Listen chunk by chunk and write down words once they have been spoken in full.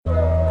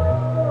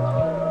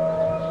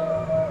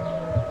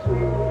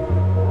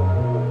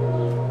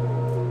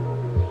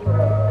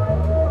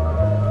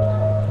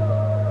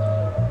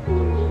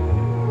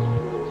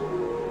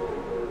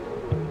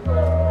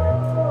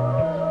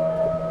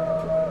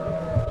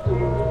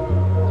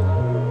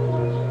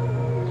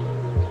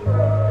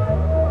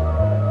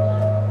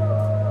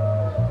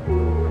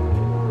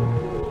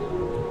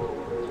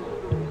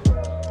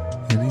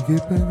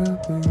Get back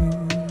up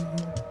again.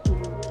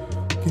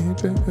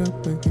 Get back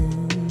up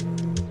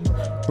again.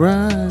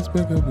 Rise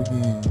back up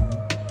again.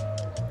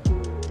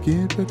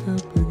 Get back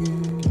up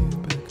again.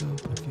 Get back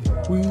up again.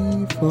 We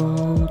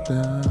fall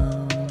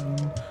down,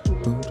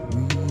 but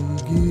we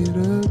get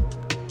up.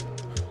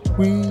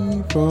 We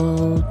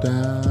fall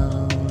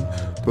down,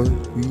 but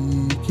we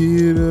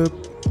get up.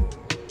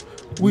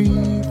 We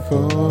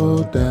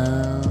fall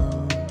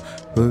down,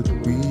 but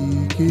we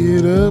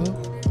get up.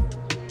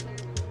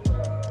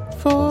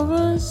 For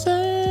a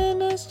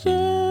sin is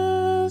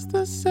just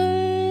the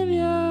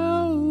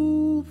Savior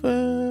who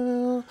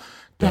fell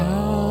down.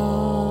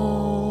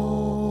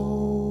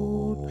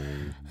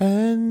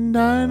 And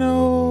I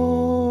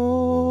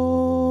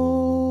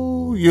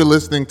know you're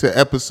listening to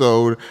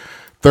episode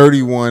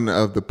 31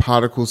 of the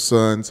Prodigal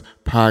Sons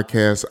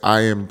podcast.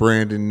 I am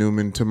Brandon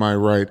Newman. To my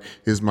right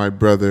is my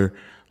brother,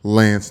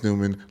 Lance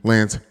Newman.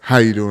 Lance, how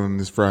you doing on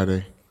this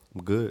Friday?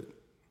 I'm good.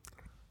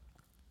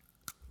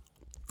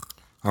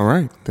 All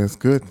right, that's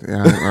good.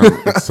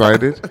 I'm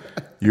excited.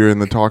 You're in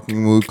the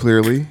talking mood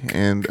clearly,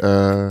 and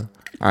I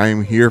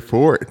am here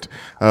for it.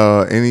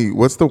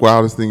 What's the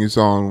wildest thing you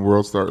saw on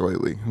World Star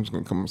lately? I'm just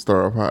gonna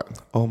start off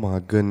hot. Oh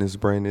my goodness,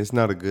 Brandon, it's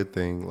not a good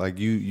thing. Like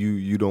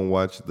you don't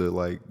watch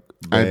the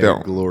I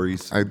don't. gory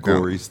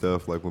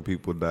stuff like when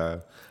people die,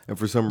 and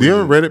for some Do you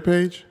reason, have a Reddit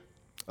page?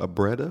 a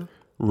Bretta?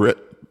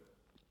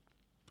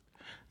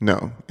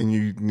 No, and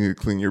you need to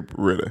clean your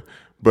Reddit,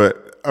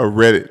 but a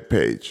Reddit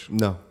page.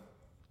 No.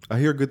 I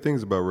hear good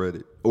things about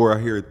Reddit, or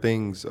I hear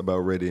things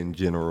about Reddit in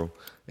general,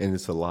 and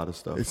it's a lot of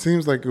stuff. It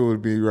seems like it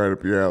would be right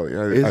up your alley.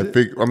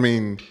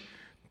 The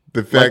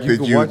fact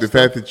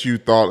that you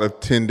thought of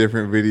 10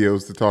 different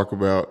videos to talk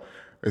about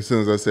as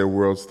soon as I said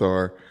World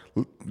Star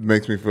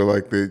makes me feel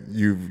like that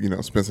you've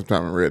spent some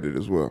time on Reddit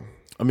as well.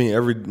 I mean,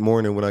 every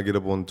morning when I get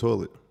up on the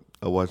toilet,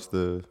 I watch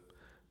the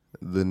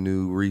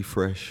new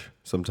refresh.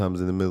 Sometimes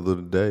in the middle of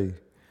the day.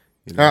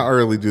 You know? How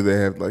early do they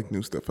have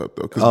new stuff up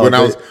though? Because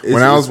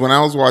when I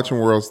was watching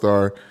World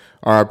Star,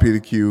 R.I.P.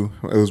 to Q,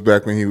 it was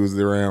back when he was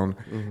around,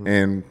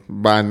 and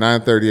by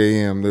 9:30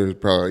 a.m. there's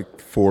probably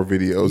 4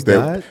 videos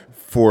that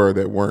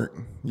weren't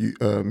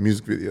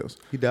music videos.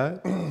 He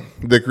died.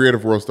 The creator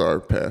of World Star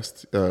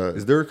passed.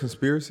 Is there a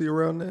conspiracy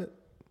around that?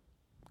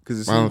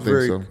 Because I don't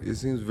think so. It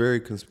seems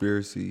very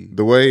conspiracy.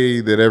 The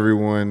way that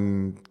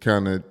everyone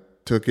kind of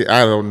took it,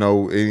 I don't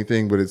know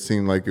anything, but it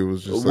seemed like it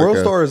was just World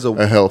Star is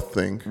a health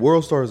thing.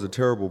 World Star is a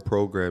terrible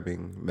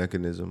programming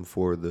mechanism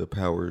for the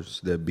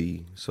powers that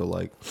be. So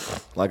like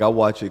I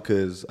watch it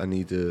because I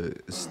need to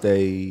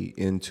stay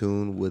in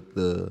tune with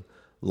the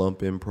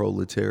lumpen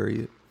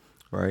proletariat,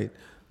 right?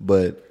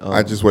 But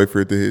I just wait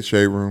for it to hit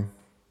Shade Room.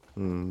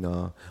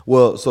 Nah.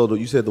 Well, so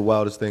you said the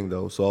wildest thing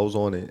though. So I was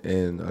on it,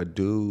 and a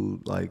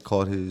dude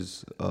caught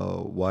his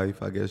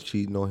wife, I guess,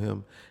 cheating on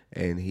him,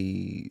 and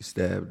he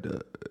stabbed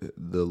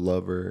the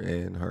lover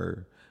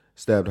and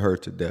stabbed her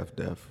to death,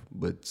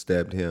 but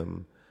stabbed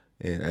him,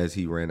 and as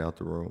he ran out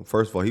the room.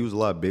 First of all, he was a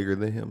lot bigger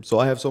than him, so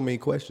I have so many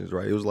questions.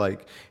 Right?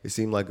 It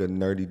seemed like a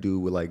nerdy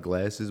dude with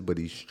glasses, but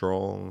he's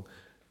strong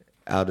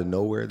out of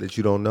nowhere that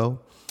you don't know.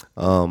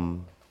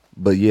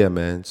 But yeah,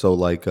 man. So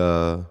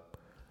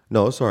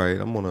no, it's all right.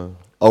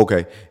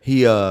 Okay.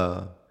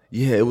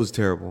 It was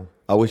terrible.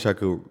 I wish I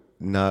could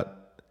not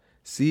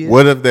see it.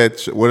 What if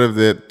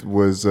that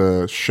was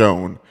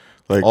shown?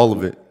 All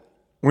of it.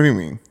 What do you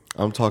mean?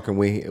 I'm talking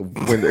when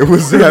it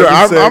was.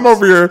 I'm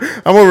over here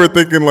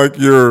thinking like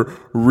you're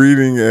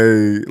reading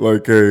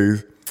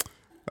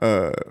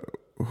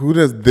who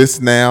does this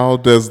now?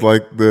 Does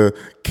the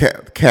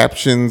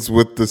captions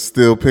with the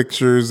still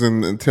pictures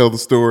and tell the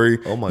story?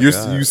 Oh my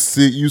God!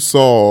 You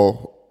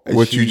saw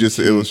what you just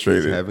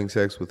illustrated. She's having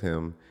sex with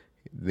him.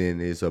 Then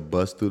there's a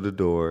bust through the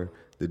door.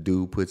 The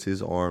dude puts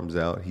his arms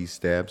out. He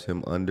stabs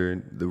him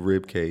under the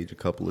rib cage a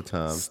couple of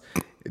times.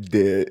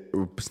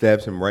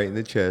 Stabs him right in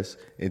the chest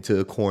into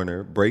a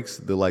corner. Breaks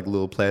the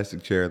little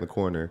plastic chair in the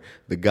corner.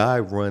 The guy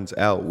runs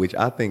out, which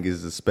I think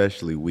is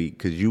especially weak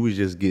because you was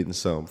just getting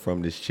some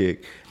from this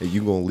chick, and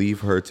you gonna leave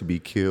her to be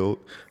killed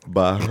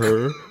by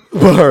her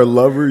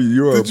lover.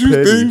 Did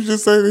you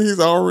just say that he's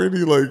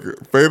already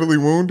fatally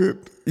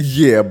wounded?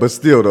 Yeah, but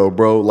still though,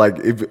 bro,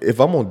 if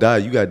I'm gonna die,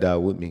 you gotta die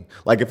with me.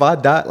 If I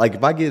die,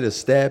 if I get a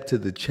stab to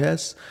the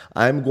chest,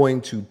 I'm going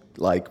to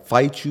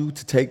fight you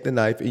to take the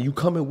knife, and you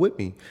coming with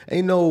me.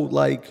 Ain't no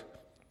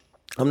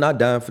I'm not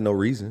dying for no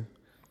reason.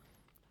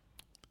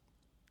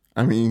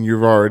 I mean, your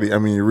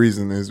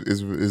reason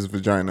is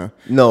vagina.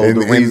 No, the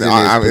reason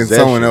is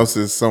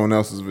possession. someone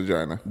else's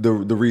vagina. The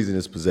reason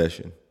is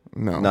possession.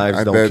 No,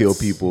 knives don't kill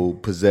people.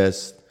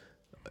 Possessed,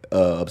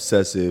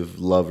 obsessive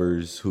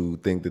lovers who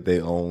think that they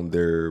own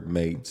their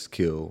mates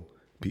kill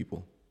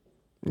people.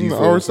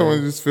 Or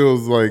someone just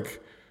feels life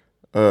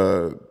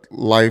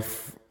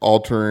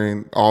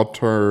altering. I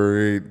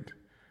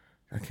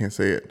can't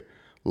say it.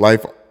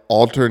 Life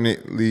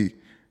alternately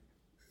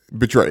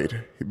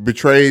betrayed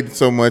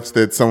so much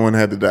that someone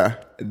had to die.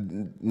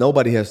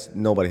 Nobody has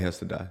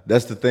to die.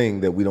 That's the thing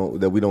that we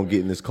don't get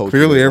in this culture.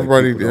 Clearly,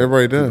 everybody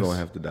does. People don't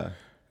have to die.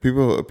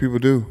 People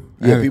do.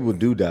 Yeah, people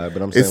do die,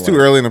 but I'm saying it's too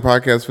early in the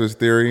podcast for this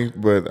theory,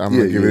 but I'm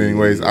gonna give it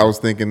anyways. I was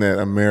thinking that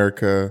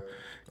America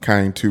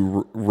kind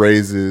of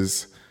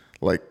raises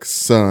like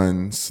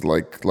suns,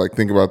 like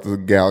think about the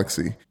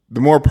galaxy.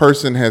 The more a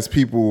person has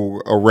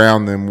people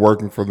around them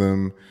working for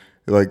them,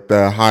 like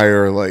the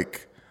higher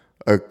like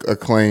a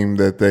claim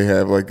that they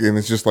have. Like, and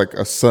it's just like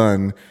a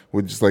sun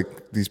with just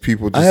like these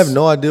people. I have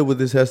no idea what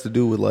this has to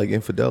do with like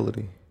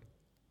infidelity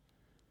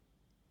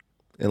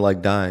and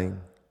like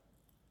dying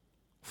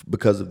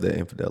because of that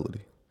infidelity.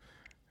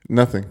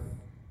 Nothing.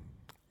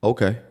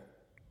 Okay.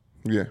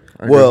 Yeah.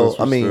 Well,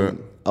 I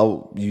mean,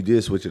 you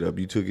did switch it up.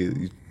 You took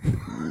it,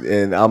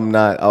 and I'm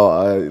not.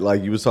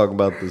 Like you was talking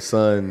about the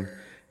sun,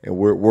 and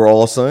we're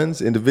all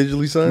sons,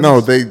 individually sons.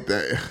 No,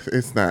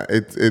 it's not.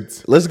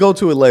 It's. Let's go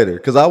to it later,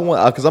 because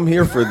I'm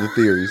here for the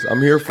theories.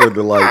 I'm here for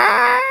the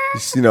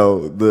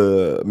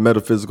the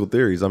metaphysical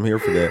theories. I'm here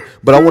for that.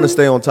 But I want to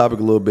stay on topic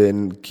a little bit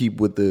and keep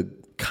with the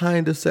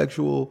kind of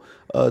sexual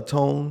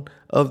tone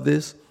of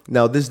this.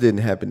 Now, this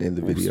didn't happen in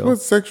the video.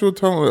 What sexual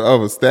tone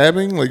of a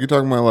stabbing? Like you're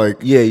talking about, like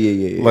yeah.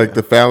 Like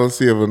the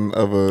fallacy of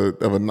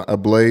a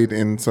blade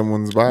in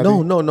someone's body.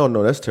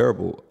 No. That's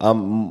terrible.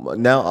 I'm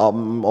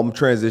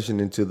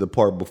transitioning to the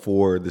part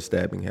before the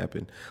stabbing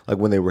happened, like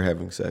when they were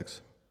having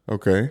sex.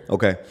 Okay.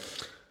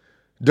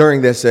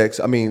 During that sex,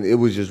 I mean, it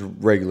was just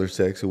regular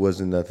sex. It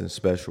wasn't nothing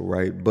special,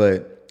 right?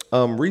 But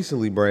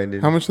recently,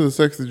 Brandon, how much of the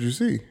sex did you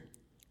see?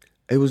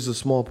 It was a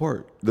small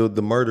part.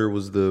 The murder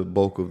was the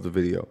bulk of the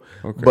video.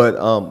 Okay. But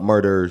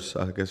murders,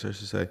 I guess I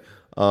should say.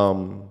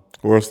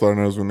 World Star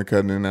knows when they're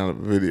cutting in and out of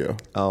a video.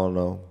 I don't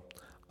know.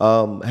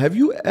 Have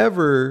you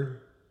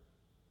ever?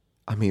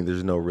 I mean,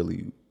 there's no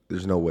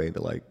way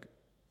to like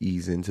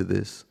ease into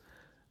this.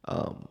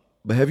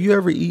 But have you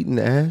ever eaten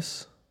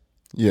ass?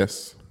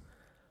 Yes.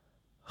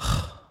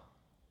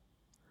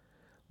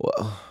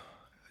 Well,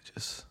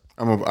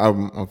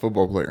 I'm a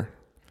football player.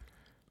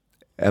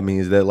 I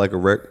mean, is that like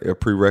a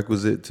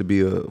prerequisite to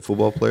be a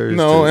football player?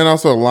 No, and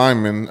also a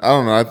lineman. I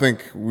don't know. I think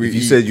if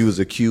you said you was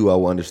a Q, I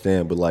would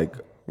understand. But like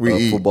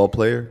football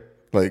player,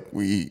 like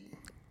we eat.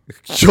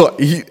 You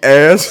eat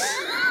ass.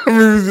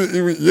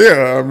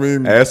 I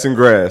mean, ass and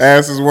grass.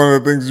 Ass is one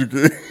of the things you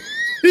can.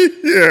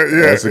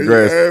 yeah. Ass and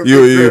grass.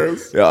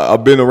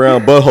 I've been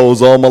around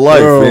buttholes all my life.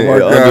 Oh my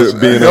gosh!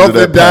 Being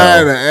under that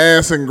diet of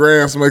ass and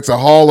grass makes a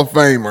Hall of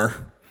Famer.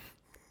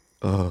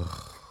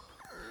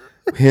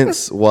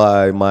 Hence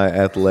why my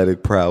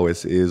athletic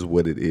prowess is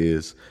what it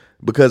is.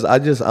 Because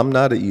I'm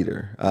not an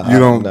eater. You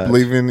don't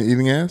believe in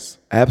eating ass?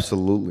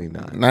 Absolutely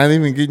not. Not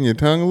even getting your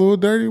tongue a little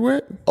dirty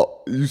wet? Oh,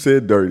 you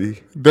said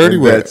dirty. Dirty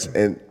wet.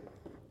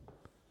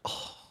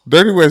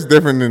 Dirty wet's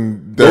different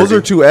than dirty. Those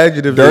are two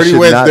adjectives dirty that should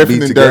wet's not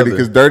different be than together. dirty,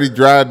 because dirty,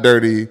 dry,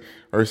 dirty,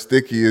 or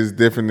sticky is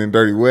different than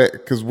dirty wet.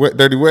 Because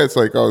dirty wet's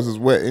like, oh, this is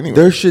wet anyway.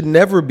 There should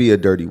never be a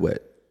dirty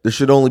wet. There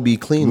should only be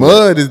clean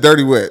Mud is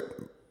dirty wet.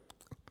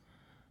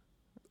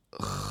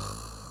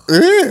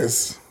 It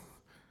is.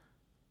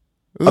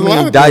 I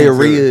mean,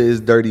 diarrhea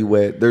is dirty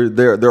wet.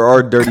 There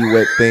are dirty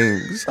wet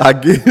things. I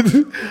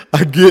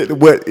get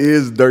what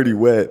is dirty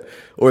wet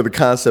or the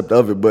concept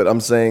of it, but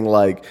I'm saying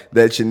like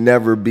that should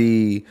never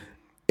be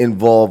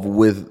involved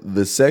with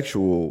the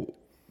sexual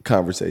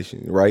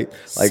conversation, right?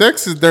 Like,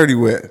 sex is dirty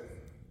wet.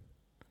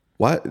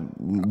 What?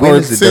 When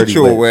is it dirty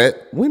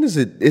wet? When is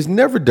it? It's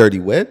never dirty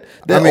wet.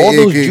 All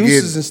those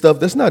juices and stuff.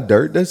 That's not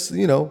dirt. That's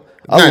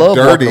I love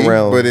dirty, walking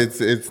around, but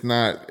it's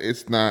not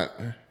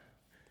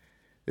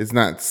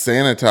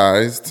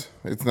sanitized.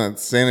 It's not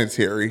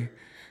sanitary.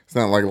 It's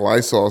not like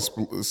Lysol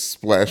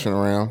splashing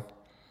around.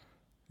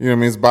 You know what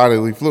I mean? It's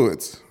bodily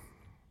fluids.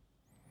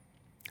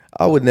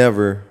 I would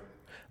never.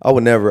 I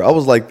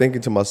was like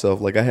thinking to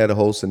myself, like I had a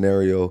whole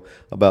scenario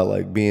about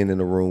like being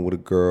in a room with a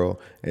girl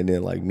and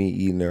then like me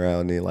eating her out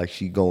and then like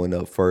she going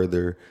up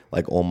further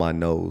like on my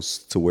nose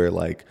to where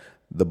like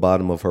the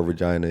bottom of her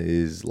vagina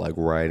is like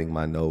riding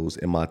my nose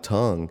and my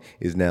tongue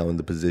is now in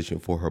the position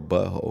for her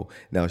butthole.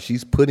 Now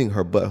she's putting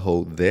her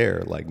butthole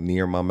there like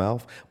near my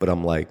mouth, but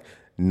I'm like,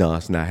 no,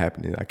 it's not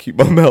happening. I keep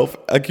my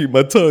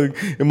tongue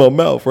in my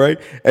mouth, right?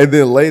 And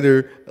then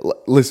later,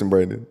 listen,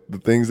 Brandon, the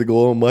things that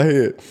go on in my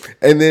head.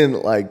 And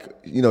then like,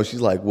 she's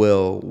like,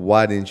 well,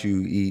 why didn't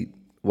you eat?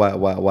 Why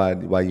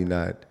you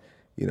not,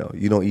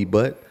 you don't eat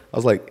butt? I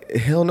was like,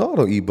 hell no, I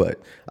don't eat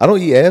butt. I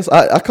don't eat ass.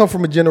 I come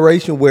from a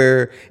generation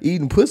where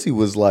eating pussy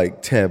was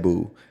like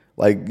taboo.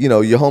 Like,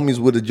 your homies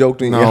would have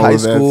joked in your high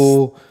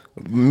school,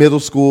 middle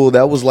school.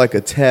 That was like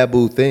a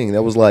taboo thing.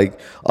 That was like,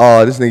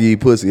 oh, this nigga eat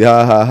pussy.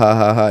 Ha, ha, ha,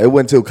 ha, ha. It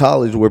went to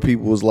college where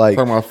people was like.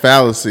 Talking about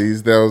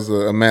fallacies, that was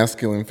a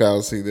masculine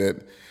fallacy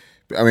that,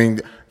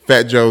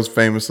 Fat Joe's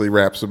famously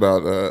raps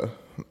about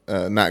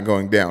not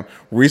going down.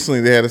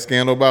 Recently, they had a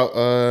scandal about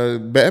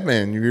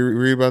Batman. You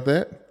read about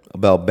that?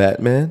 About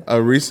Batman?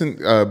 A recent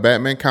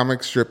Batman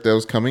comic strip that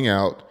was coming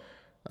out.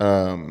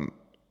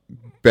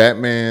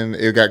 Batman,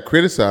 it got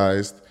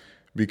criticized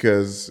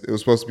because it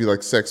was supposed to be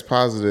like sex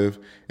positive,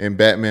 and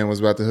Batman was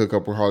about to hook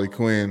up with Harley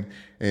Quinn,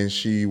 and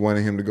she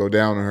wanted him to go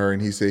down on her,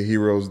 and he said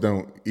heroes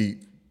don't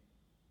eat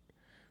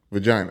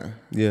vagina.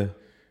 Yeah.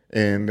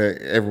 and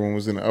everyone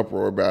was in an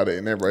uproar about it,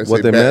 and everybody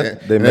What said they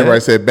met? everybody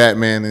said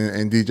Batman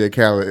and DJ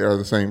Khaled are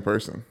the same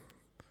person.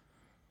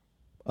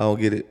 I don't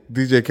get it.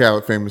 DJ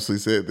Khaled famously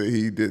said that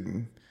he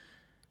didn't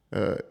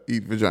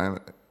eat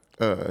vagina.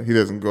 He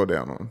doesn't go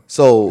down on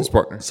his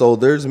partner. So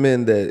there's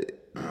men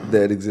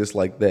that exist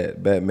like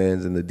that,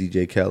 Batmans and the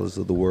DJ Khaled's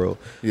of the world.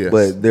 Yes.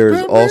 But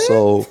there's Batman.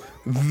 also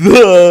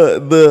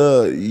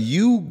the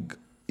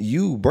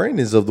you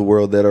Brandons of the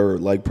world that are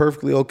like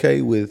perfectly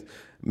okay with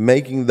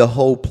making the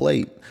whole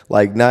plate,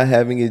 like not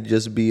having it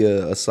just be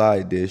a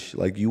side dish.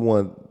 Like you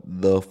want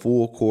the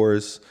full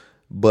course,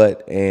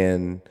 butt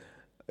and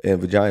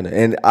vagina,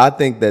 and I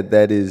think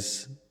that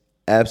is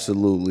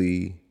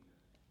absolutely.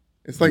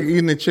 It's like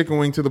eating a chicken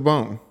wing to the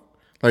bone.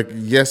 Like,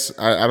 yes,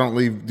 I don't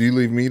leave. Do you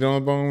leave meat on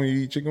the bone when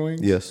you eat chicken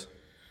wings? Yes.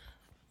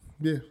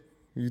 Yeah.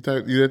 You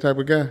that type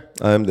of guy?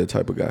 I am that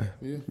type of guy.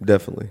 Yeah.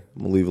 Definitely.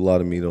 I'm gonna leave a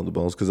lot of meat on the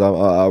bones because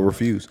I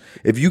refuse.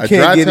 If you A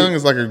can't dry get tongue it,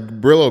 is like a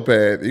Brillo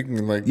pad. You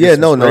can like yeah,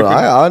 no.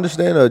 I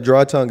understand a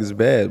dry tongue is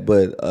bad,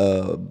 but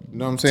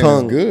No, I'm saying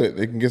tongue, it's good.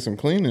 They can get some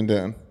cleaning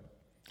done,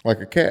 like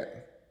a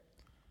cat.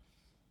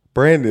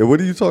 Brandon,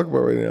 what are you talking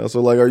about right now?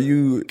 So like,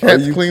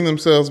 Cats clean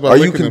themselves by. Are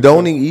you licking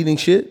condoning eating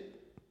shit?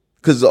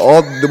 Because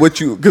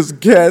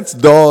cats,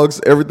 dogs,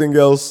 everything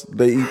else,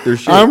 they eat their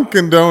shit. I'm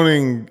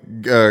condoning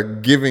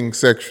giving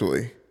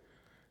sexually.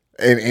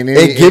 And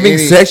giving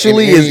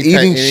sexually is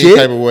eating any shit?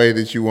 type of way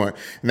that you want.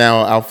 Now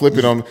I'll flip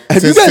it on.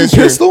 Have you gotten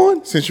pissed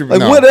on? Since you're like,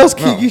 no, what else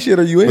no. kinky shit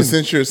are you in? But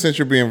since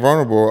you're being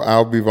vulnerable,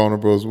 I'll be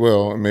vulnerable as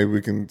well, and maybe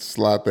we can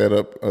slot that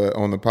up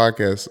on the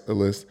podcast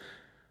list.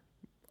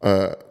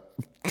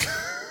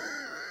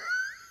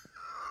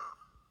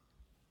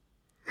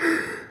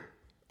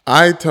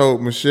 I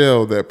told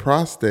Michelle that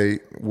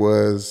prostate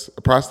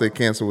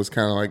cancer was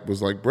kind of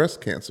like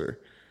breast cancer.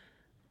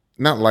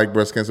 Not like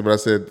breast cancer, but I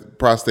said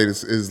prostate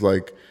is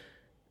like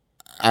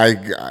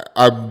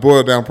I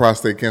boiled down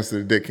prostate cancer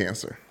to dick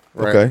cancer.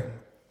 Right? Okay.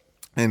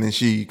 And then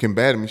she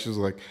combated me. She was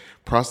like,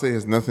 prostate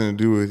has nothing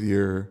to do with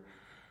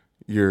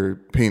your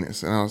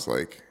penis. And I was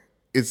like,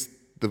 it's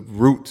the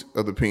root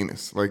of the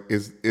penis. Like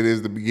it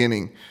is the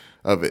beginning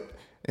of it.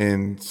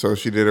 And so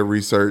she did her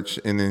research,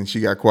 and then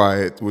she got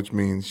quiet, which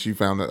means she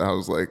found that I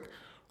was like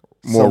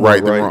more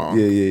right than wrong.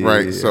 Yeah.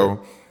 Right.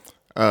 So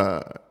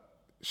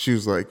she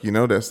was like,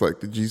 that's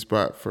like the G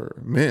spot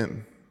for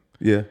men.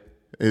 Yeah.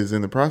 Is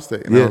in the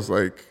prostate. And I was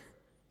like,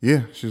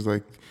 yeah. She was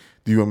like,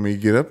 do you want me to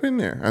get up in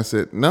there? I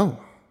said, no.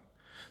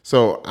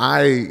 So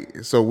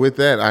with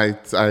that,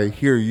 I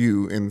hear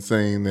you in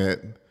saying that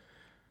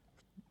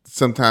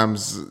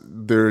sometimes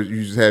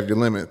you just have your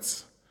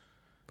limits.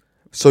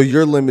 So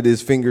your limit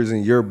is fingers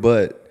in your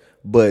butt,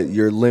 but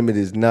your limit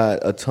is not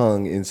a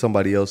tongue in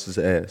somebody else's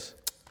ass.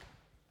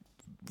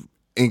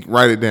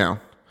 Write it down.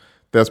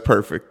 That's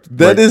perfect.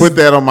 Put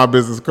that on my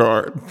business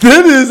card.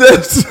 That is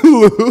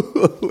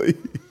absolutely.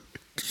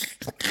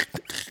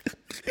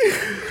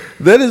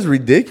 That is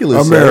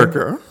ridiculous,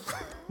 America. Sir.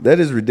 That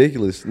is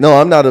ridiculous. No,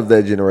 I'm not of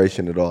that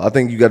generation at all. I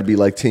think you got to be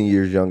like 10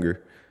 years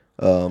younger.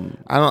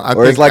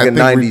 It's like a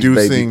 90s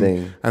baby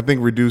thing. I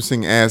think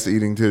reducing ass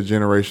eating to a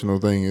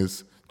generational thing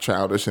is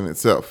childish in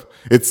itself.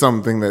 It's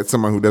something that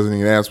someone who doesn't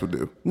eat ass would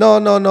do.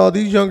 No.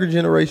 These younger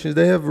generations,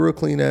 they have real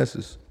clean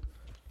asses.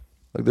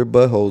 Like their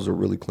buttholes are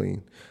really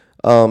clean.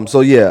 So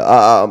yeah,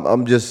 I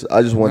just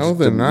want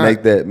you to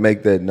make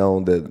that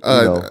known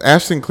that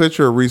Ashton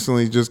Kutcher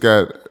recently just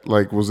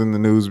was in the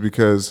news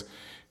because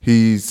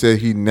he said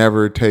he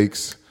never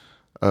takes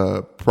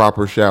a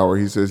proper shower.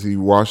 He says he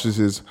washes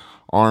his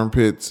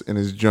armpits and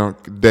his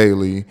junk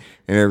daily,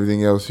 and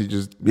everything else he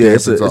just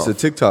it's a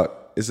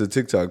TikTok. It's a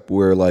TikTok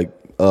where like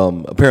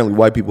apparently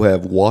white people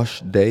have wash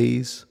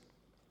days.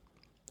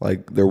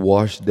 Like their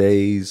wash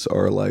days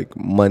are like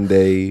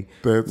Monday,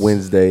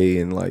 Wednesday,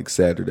 and like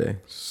Saturday.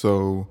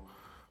 So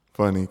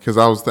funny because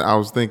I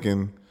was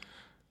thinking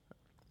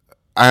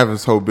I have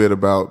this whole bit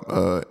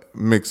about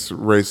mixed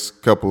race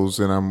couples,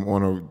 and I'm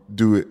want to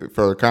do it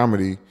for a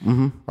comedy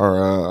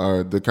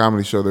or the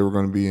comedy show that we're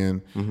going to be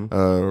in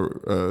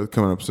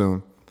coming up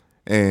soon.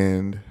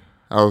 And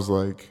I was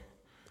like,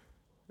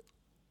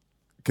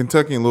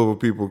 Kentucky and Louisville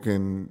people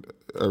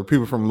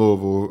people from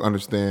Louisville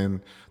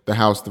understand the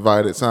house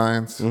divided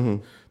signs.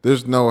 Mm-hmm.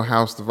 There's no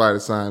house divided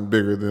sign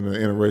bigger than an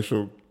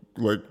interracial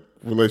like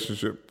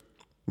relationship.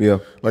 Yeah,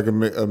 like a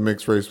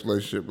mixed race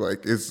relationship.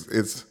 Like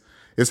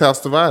it's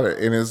house divided,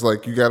 and it's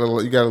like you gotta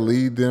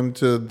lead them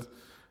to.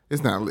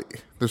 It's not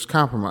there's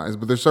compromise,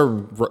 but there's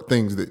certain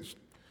things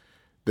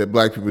that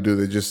black people do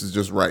that is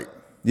just right.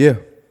 Yeah.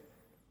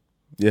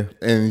 Yeah,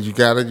 and you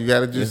gotta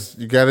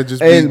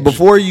just and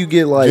before you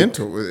get like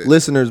gentle with it.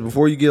 Listeners,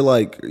 before you get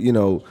like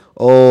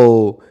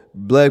oh,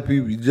 black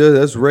people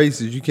that's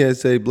racist, you can't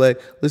say black.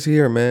 Listen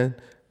here, man.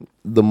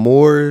 The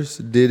Moors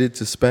did it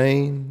to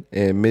Spain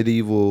and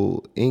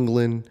medieval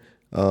England.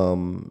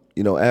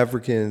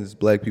 Africans,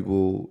 black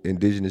people,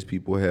 indigenous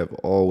people have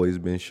always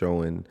been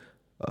showing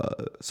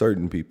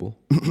certain people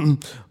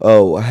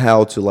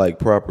how to like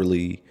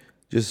properly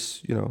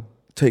just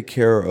take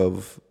care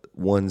of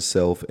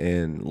oneself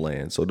and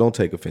land. So don't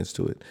take offense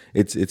to it.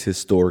 It's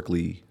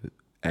historically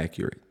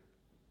accurate.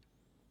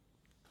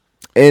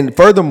 And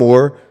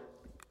furthermore,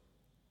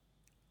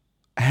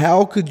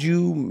 how could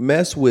you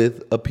mess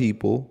with a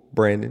people,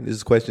 Brandon? This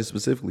is a question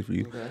specifically for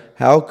you. Okay.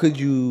 How could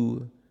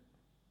you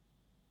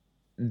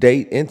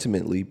date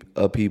intimately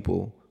a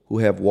people who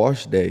have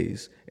wash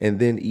days and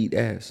then eat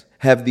ass?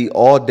 Have the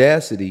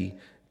audacity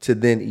to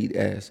then eat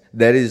ass?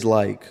 That is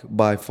like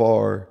by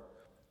far.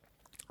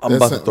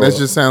 That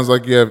just sounds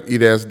like you have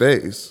eat ass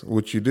days,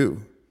 which you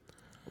do.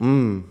 You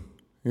know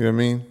what I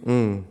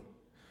mean?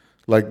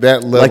 Like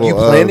that level. Like you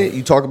plan it,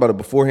 you talk about it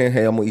beforehand.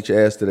 Hey, I'm gonna eat your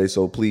ass today,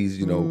 so please,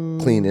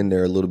 clean in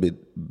there a little bit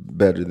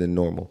better than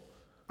normal.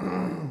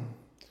 I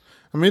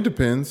mean, it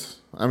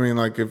depends. I mean,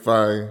 like if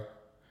I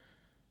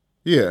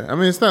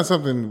mean, it's not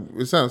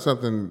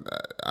something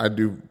I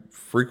do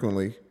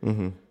frequently.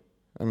 Mm-hmm.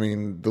 I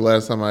mean, the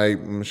last time I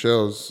ate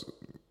Michelle's.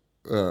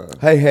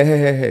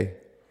 Hey.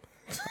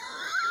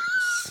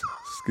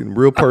 It's getting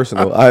real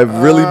personal. I've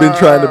really been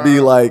trying to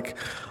be like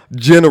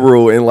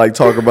general and like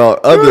talk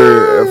about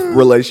other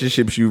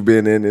relationships you've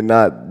been in and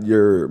not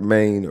your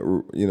main,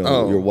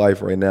 your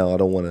wife right now. I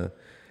don't want to.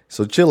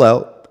 So chill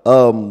out.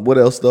 What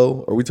else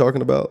though are we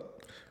talking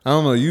about? I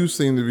don't know. You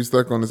seem to be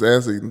stuck on this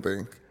ass eating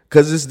thing.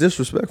 Because it's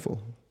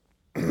disrespectful.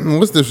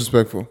 What's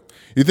disrespectful?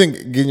 You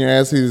think getting your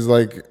ass eaten is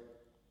like,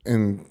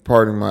 in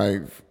pardon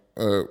my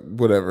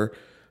whatever,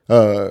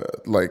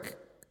 like,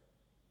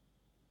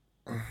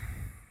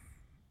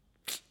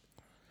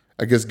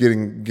 I guess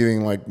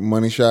getting like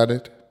money shot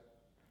at?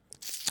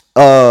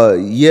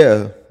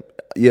 Yeah.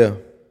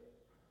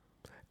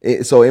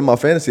 So in my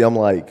fantasy, I'm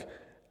like,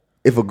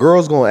 if a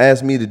girl's gonna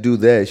ask me to do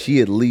that,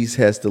 she at least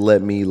has to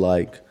let me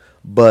like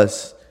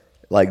bust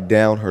like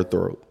down her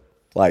throat,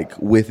 like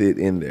with it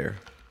in there,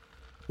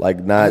 like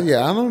not.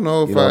 Yeah, I don't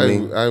know if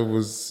I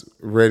was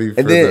ready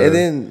for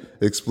the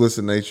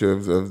explicit nature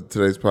of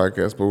today's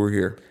podcast, but we're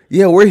here.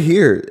 Yeah, we're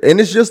here,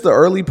 and it's just the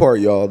early part,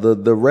 y'all.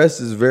 The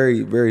rest is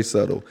very, very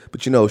subtle,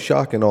 but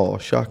shock and all.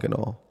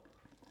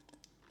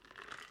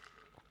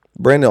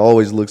 Brandon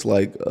always looks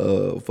like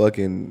a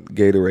fucking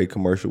Gatorade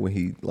commercial when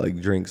he like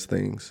drinks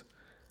things.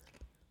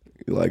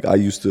 Like I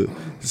used to,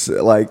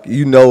 like a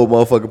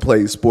motherfucker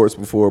played sports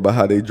before about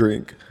how they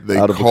drink. They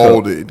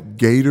called it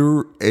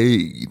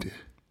Gatorade.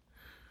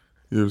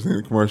 You ever seen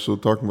a commercial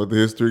talking about the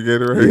history of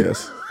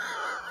Gatorade?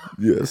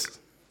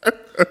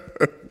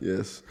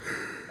 Yes.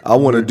 I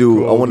want to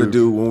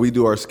do when we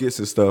do our skits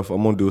and stuff.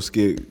 I'm gonna do a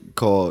skit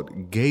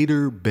called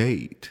Gator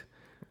Bait.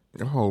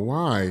 Oh,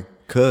 why?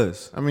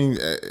 Cause I'm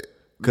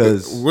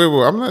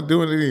not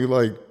doing any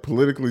like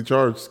politically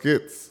charged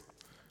skits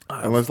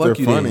unless they're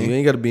funny. Then. You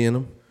ain't got to be in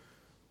them.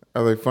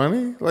 Are they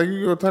funny? Like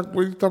you gonna talk?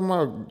 What you talking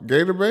about?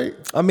 Gator Bait?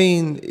 I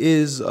mean,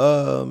 is Dave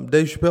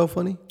Chappelle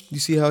funny? You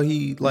see how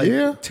he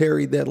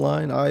tarried that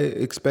line? I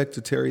expect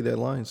to tarry that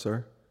line,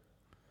 sir.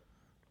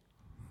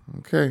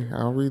 Okay,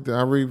 I'll read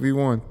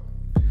V1.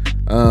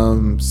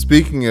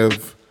 Speaking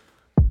of,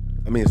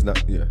 I mean, it's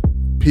not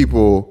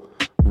people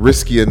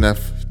risky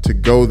enough to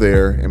go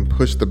there and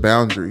push the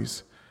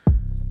boundaries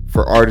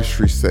for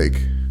artistry's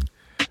sake.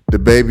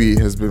 DaBaby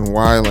has been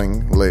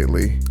wilding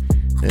lately,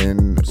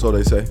 and so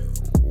they say.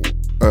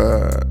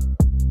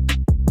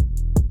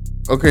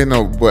 Okay,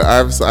 no, but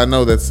I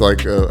know that's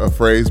like a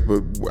phrase, but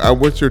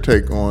what's your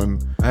take on?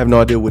 I have no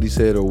idea what he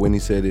said or when he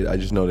said it. I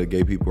just know that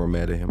gay people are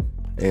mad at him,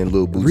 and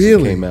Lil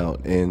Boosie came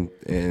out and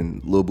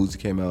Lil Boosie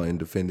came out and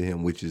defended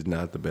him, which is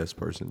not the best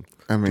person.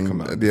 I mean,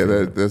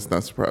 that's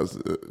not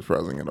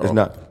surprising at all. It's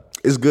not.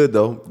 It's good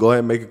though. Go ahead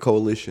and make a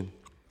coalition,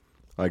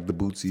 like the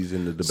Bootsies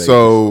and the DaBaby.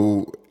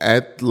 So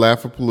at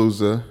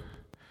Laugh-A-Palooza,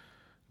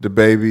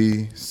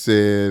 DaBaby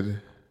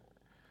said,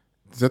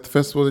 "Is that the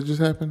festival that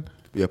just happened?"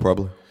 Yeah,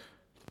 probably.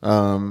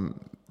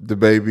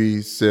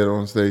 DaBaby said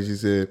on stage, he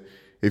said,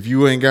 "If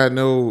you ain't got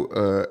no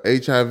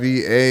HIV,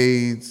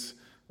 AIDS,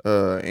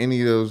 any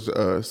of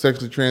those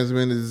sexually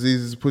transmitted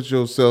diseases, put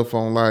your cell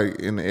phone light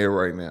in the air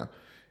right now.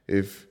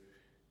 If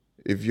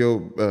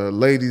your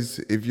ladies,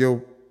 if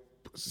your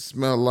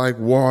smell like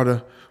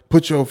water,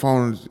 put your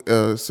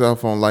cell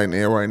phone light in the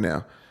air right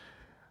now.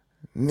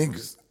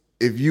 Niggas,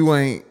 if you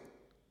ain't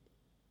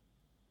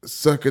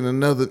sucking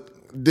another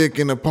dick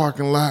in a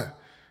parking lot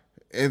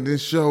and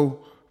this show,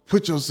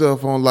 put your cell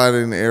phone light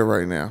in the air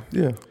right now."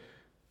 Yeah.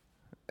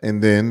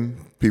 And then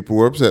people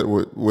were upset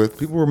with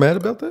people were mad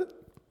about that?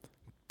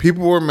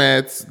 People were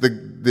mad.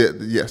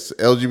 Yes,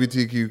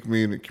 LGBTQ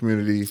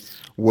community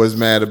was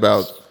mad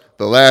about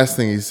the last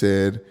thing he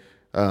said.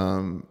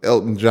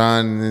 Elton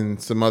John and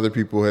some other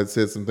people had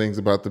said some things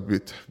about the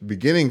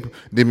beginning.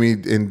 Demi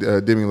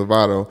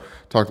Lovato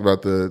talked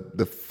about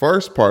the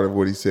first part of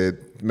what he said,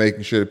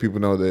 making sure that people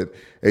know that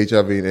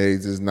HIV and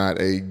AIDS is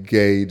not a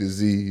gay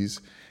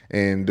disease.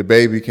 And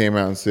DaBaby came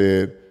out and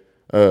said,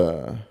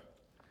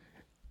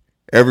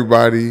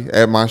 everybody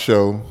at my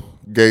show,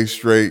 gay,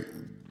 straight,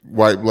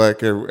 white, black,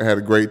 had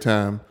a great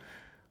time.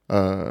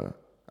 I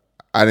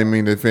didn't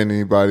mean to offend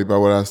anybody by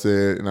what I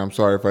said, and I'm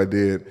sorry if I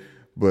did.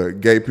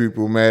 But gay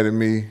people mad at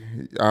me,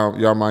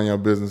 y'all mind your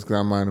business because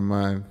I'm minding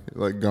mine.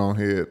 Like, go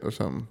ahead or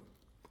something.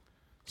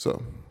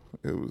 So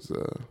it was.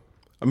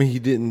 I mean, he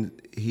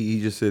didn't. He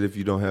just said if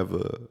you don't have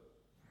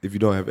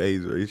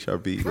AIDS or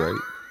HIV, right?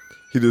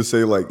 He didn't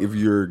say like if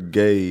you're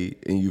gay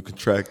and you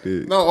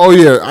contracted. No, oh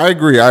yeah, I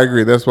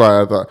agree. That's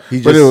why I thought.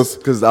 But it was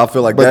because I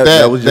feel like but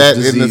that was just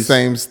that disease. in the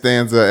same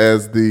stanza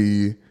as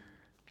the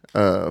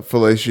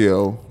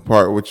fellatio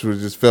part, which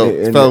was just felt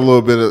a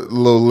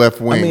little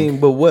left wing. I mean,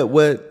 but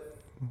what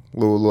a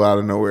little out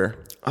of nowhere.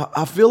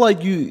 I feel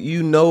like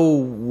you know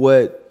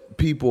what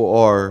people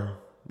are.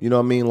 You know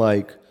what I mean?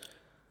 Like,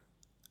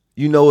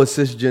 you know, a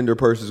cisgender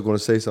person is going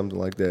to say something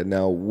like that.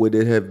 Now, would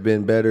it have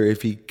been better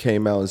if he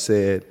came out and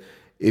said,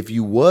 if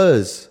you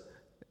was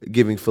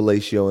giving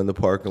fellatio in the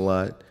parking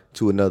lot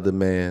to another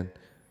man,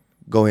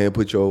 go ahead and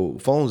put your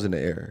phones in the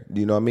air? Do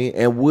you know what I mean?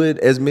 And would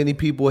as many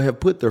people have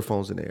put their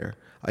phones in the air?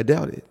 I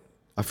doubt it.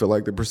 I feel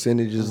like the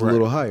percentage is a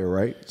little higher,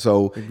 right?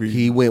 So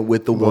he went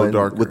with the one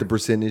darker, with the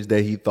percentage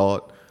that he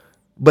thought.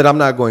 But I'm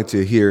not going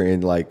to hear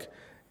and like,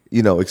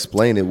 you know,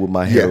 explain it with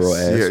my hetero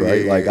ass,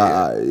 right?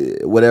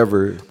 I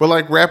whatever. But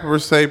like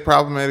rappers say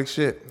problematic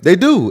shit. They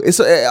do. It's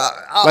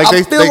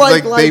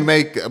they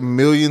make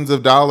millions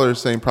of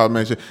dollars saying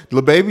problematic shit.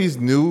 Lil Baby's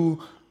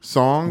new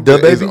song, Da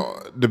Baby.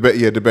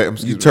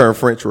 You turn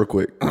French real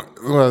quick.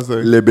 What I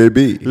say? Le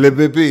Baby. Da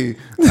Baby,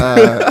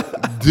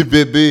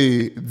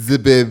 the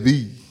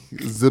Baby,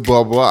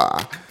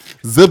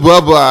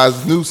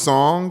 Zibabla's new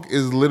song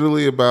is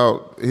literally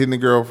about hitting a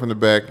girl from the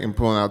back and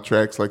pulling out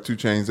tracks. Like 2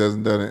 Chainz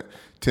hasn't done it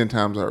 10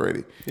 times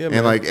already. Yeah,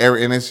 and like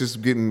and it's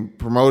just getting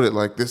promoted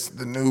like this is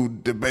the new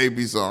Da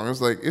Baby song.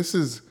 It's like this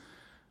is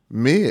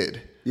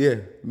mid. Yeah,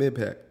 mid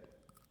pack.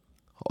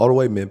 All the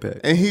way mid pack.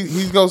 And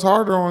he goes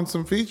harder on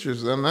some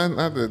features. And not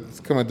that it's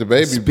coming to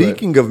Baby.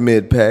 Speaking of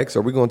mid packs,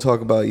 are we going to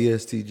talk about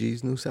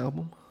ESTG's new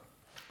album?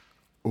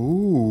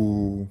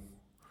 Ooh.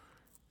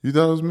 You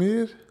thought it was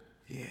mid?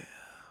 Yeah.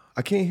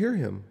 I can't hear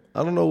him.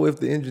 I don't know if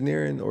the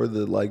engineering or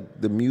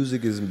the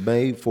music is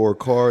made for a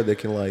car that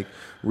can like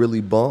really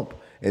bump,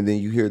 and then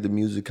you hear the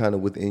music kind of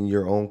within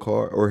your own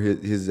car, or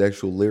his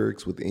actual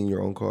lyrics within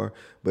your own car.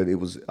 But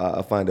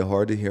I find it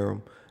hard to hear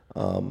him.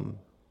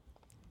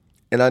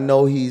 And I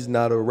know he's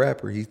not a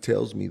rapper. He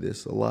tells me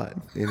this a lot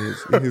in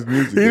his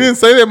music. He didn't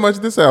say that much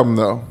this album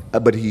though.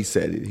 But he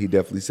said it. He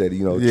definitely said it.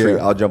 You know,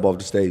 I'll jump off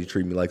the stage,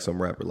 treat me like some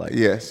rapper. Like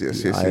yes.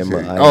 I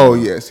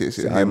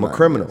am a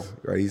criminal.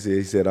 Right?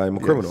 He said I am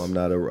a criminal. I'm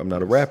not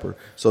a rapper.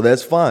 So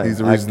that's fine. He's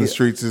the reason the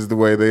streets is the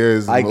way they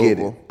is. I get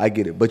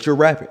it. But you're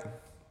rapping.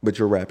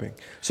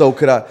 So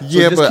could I?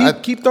 Yeah, so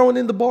just keep throwing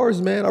in the bars,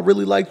 man. I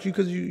really liked you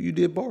because you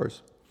did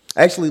bars.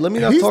 Actually, let me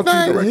not talk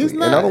to you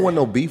directly. And I don't want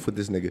no beef with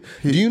this nigga.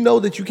 Do you know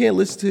that you can't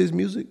listen to his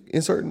music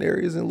in certain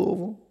areas in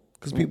Louisville?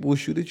 Because people will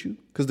shoot at you?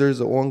 Because there's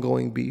an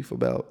ongoing beef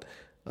about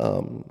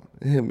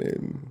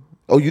him.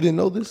 Oh, you didn't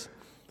know this?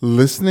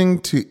 Listening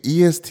to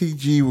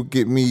ESTG would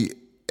get me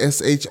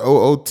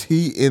SHOOT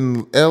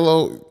in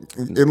LO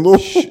in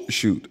Louisville.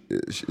 Shoot.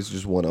 It's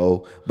just one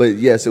O. But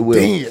yes, it will.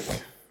 Dang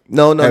it.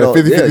 No.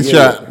 50-50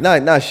 shot.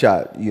 Not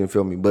shot, you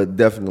feel me? But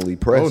definitely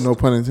pressed. Oh, no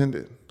pun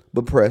intended.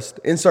 But pressed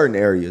in certain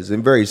areas,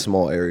 in very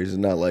small areas. It's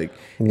not like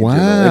wow.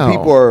 And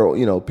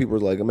people are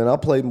like, I mean, I'll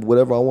play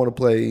whatever I want to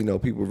play. You know,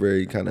 people are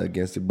very kind of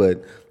against it.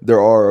 But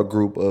there are a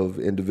group of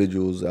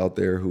individuals out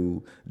there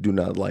who do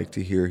not like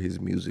to hear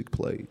his music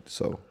played.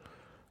 So,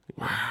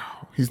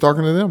 wow, he's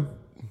talking to them.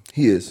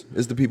 He is.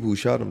 It's the people who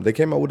shot him. They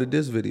came out with a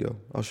diss video.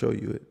 I'll show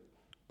you it.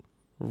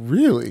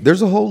 Really?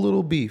 There's a whole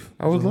little beef.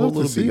 I would love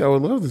to see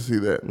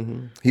that.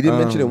 Mm-hmm. He didn't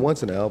mention it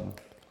once in the album.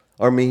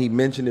 I mean, he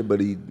mentioned it, but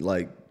he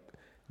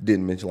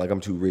didn't mention like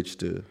I'm too rich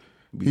to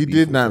be. He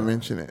did not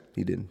mention it.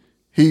 He didn't.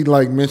 He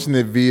mentioned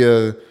it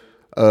via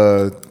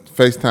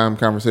FaceTime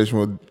conversation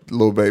with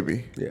Lil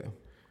Baby. Yeah.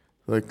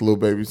 Like Lil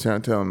Baby's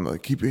trying to tell him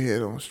like keep your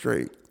head on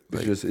straight.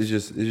 Like, it's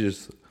just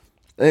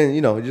and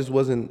it just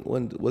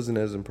wasn't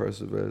as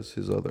impressive as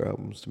his other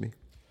albums to me.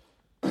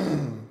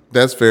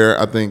 That's fair.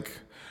 I think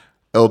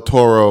El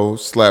Toro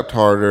slapped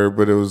harder,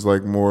 but it was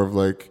like more of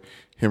like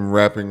him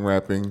rapping.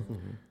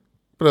 Mm-hmm.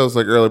 But that was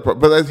like early.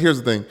 But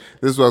here's the thing.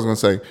 This is what I was going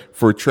to say.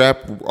 For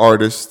trap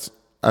artists,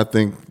 I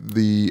think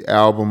the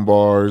album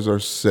bars are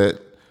set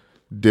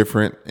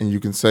different and you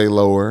can say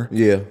lower.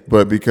 Yeah.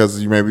 But because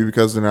they're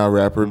not a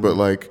rapper. Mm-hmm. But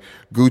like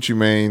Gucci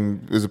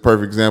Mane is a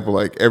perfect example.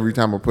 Like every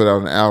time I put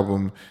out an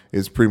album,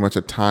 it's pretty much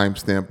a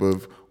timestamp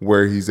of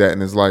where he's at in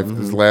his life.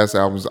 Mm-hmm. His last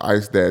album is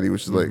Ice Daddy,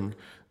 which is like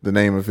the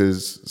name of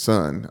his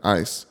son,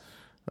 Ice.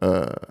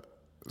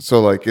 So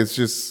like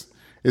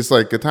it's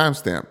like a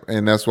timestamp.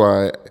 And that's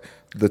why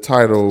the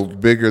title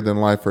 "Bigger Than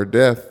Life or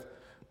Death"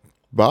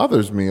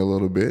 bothers me a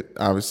little bit.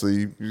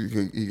 Obviously,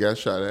 he got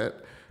shot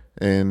at,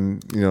 and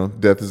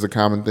death is a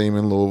common theme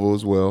in Louisville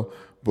as well.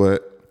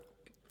 But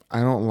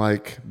I don't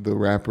like the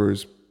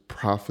rappers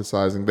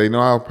prophesizing. They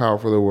know how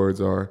powerful their words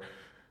are.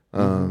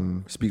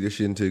 Speak their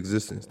shit into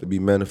existence to be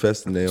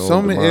manifesting their own. So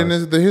many,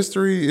 and the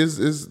history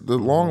is the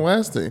long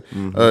lasting.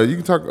 Mm-hmm. You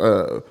can talk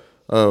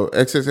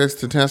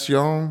XXX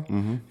Tentacion.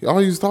 Mm-hmm. All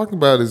he's talking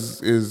about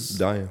is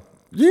dying.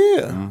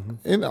 Yeah,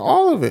 in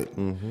all of it.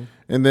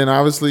 And then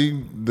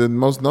obviously the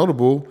most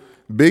notable,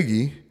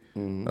 Biggie,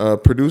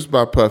 produced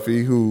by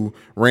Puffy, who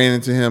ran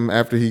into him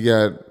after he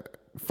got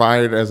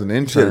fired as an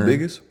intern. You said the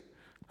biggest?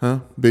 Huh?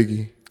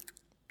 Biggie.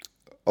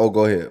 Oh,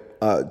 go ahead.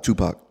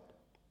 Tupac.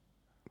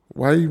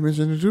 Why are you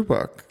mentioning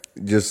Tupac?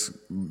 Just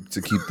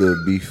to keep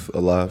the beef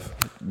alive.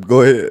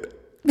 Go ahead.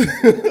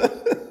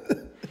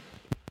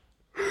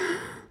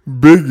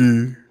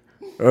 Biggie,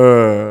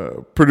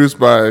 produced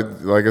by,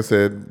 like I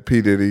said,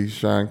 P. Diddy,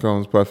 Sean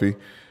Combs, Puffy,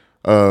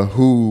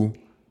 who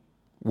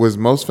was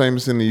most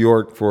famous in New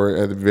York for,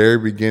 at the very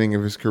beginning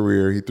of his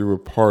career, he threw a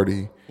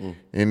party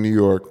in New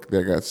York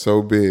that got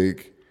so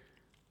big,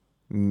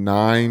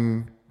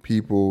 9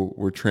 people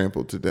were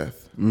trampled to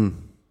death.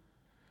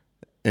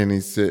 And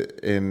he said,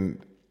 and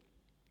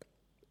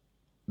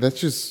that's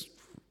just,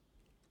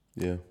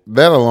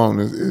 that alone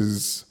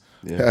is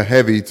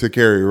heavy to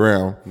carry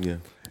around. Yeah.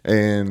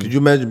 And could you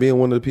imagine being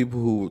one of the people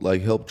who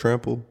like helped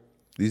trample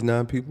these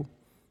 9 people?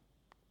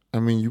 I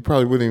mean, you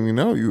probably wouldn't even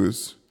know you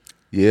was.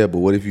 Yeah, but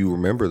what if you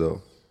remember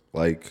though?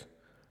 Like,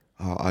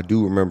 I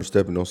do remember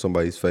stepping on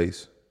somebody's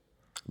face,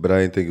 but I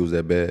didn't think it was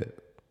that bad.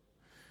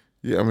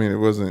 Yeah, I mean, it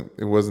wasn't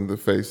the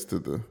face to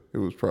the. It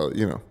was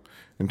probably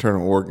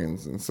internal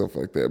organs and stuff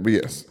like that. But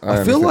yes,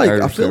 I feel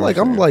like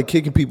I'm like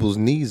kicking people's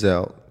knees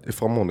out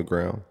if I'm on the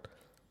ground.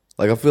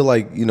 Like I feel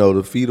like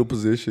the fetal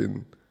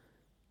position.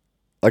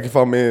 Like if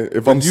I'm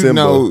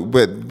Simba,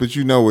 but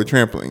you know what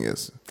trampling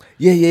is.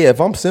 Yeah.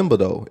 If I'm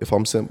Simba,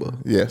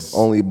 Yes.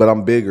 But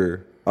I'm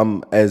bigger.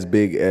 I'm as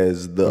big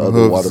as the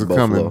other water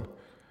buffalo.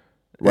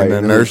 Right,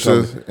 and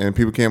inertia, and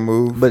people can't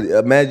move. But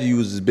imagine you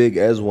was as big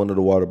as one of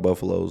the water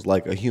buffaloes,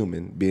 like a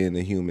human, being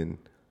a human.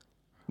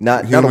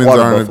 Not Humans a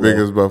water aren't buffalo. as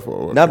big as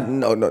buffalo. Not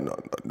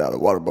a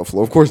water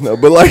buffalo, of course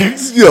not. But like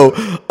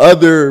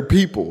other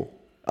people.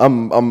 I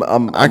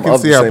can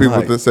see how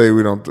people say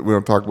we don't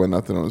talk about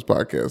nothing on this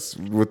podcast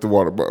with the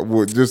water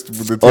buffalo. Just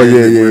with the. Oh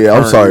yeah.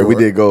 I'm sorry, we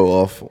did go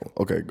off.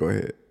 Okay, go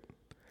ahead.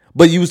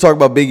 But you was talking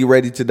about Biggie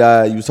Ready to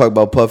Die. You was talking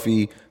about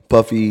Puffy.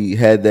 Puffy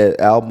had that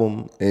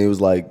album, and it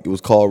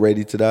was called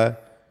Ready to Die.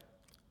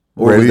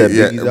 Or Ready, was that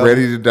Biggie's album?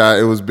 Ready to Die.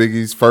 It was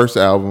Biggie's first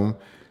album,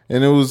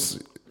 and it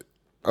was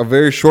a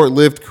very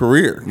short-lived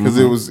career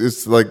because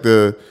it's like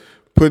the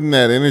putting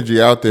that energy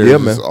out there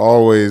is just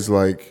always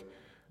like,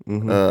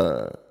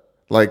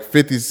 like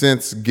 50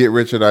 Cent's "Get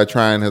Rich or Die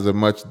Trying" has a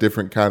much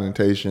different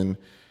connotation,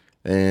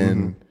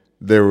 and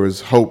there was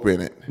hope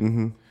in it.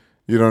 You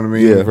know what I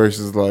mean? Yeah.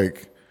 Versus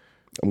like.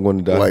 I'm going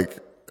to die. Like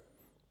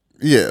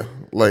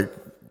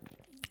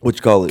what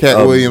you call it? Cat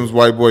Williams,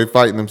 white boy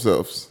fighting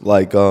themselves.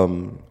 Like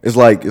it's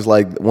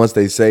like once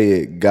they say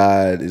it,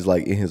 God is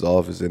like in his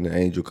office and the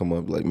angel come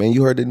up like, man,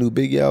 you heard the new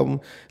Biggie album?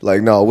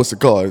 Like, no, what's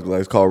it called?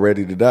 It's called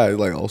Ready to Die. It's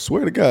like, oh,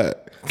 swear to God,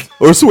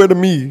 or swear to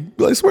me.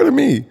 Like, swear to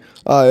me.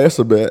 All right, that's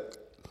a bet.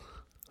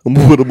 I'm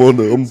gonna put him on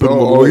the.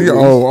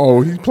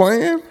 He's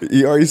playing.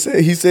 He already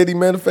said. He said he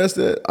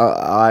manifested.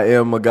 I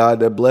am a God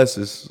that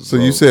blesses. So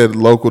you said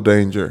local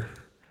danger.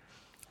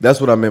 That's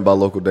what I meant by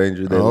local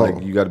danger. That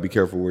like you got to be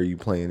careful where you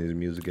playing his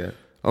music at.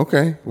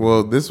 Okay,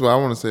 well, this is what I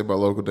want to say about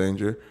local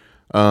danger.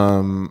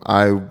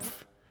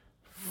 I've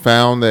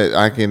found that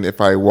I can, if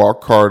I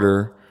walk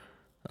Carter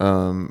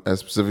at a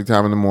specific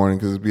time in the morning,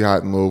 because it's be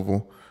hot in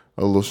Louisville,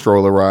 a little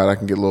stroller ride, I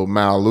can get a little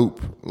mile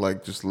loop,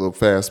 like just a little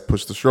fast,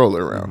 push the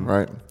stroller around,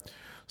 right?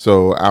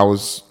 So I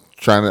was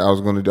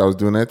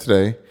doing that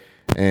today,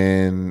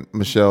 and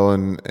Michelle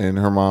and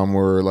her mom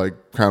were like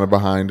kind of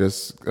behind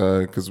us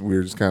because we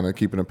were just kind of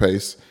keeping a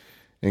pace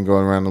and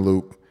going around the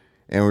loop,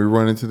 and we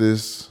run into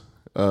this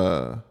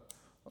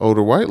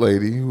older white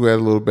lady who had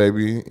a little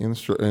baby in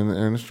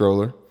a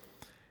stroller,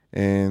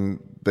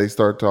 and they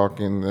start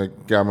talking.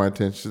 That got my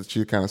attention.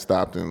 She kind of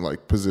stopped and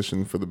like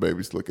positioned for the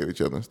babies to look at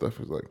each other and stuff.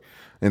 It was like,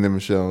 and then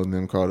Michelle and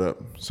them caught up.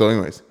 So,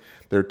 anyways,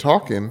 they're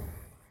talking,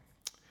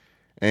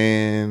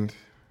 and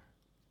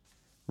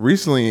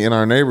recently in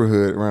our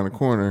neighborhood around the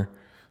corner,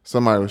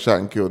 somebody was shot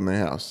and killed in their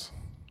house.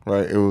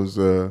 Right? It was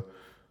a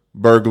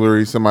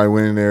burglary. Somebody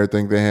went in there,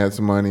 think they had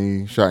some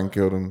money, shot and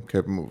killed them,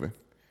 kept moving.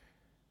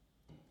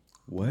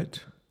 What?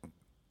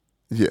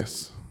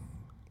 Yes.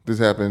 This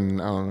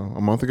happened, I don't know,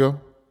 a month ago.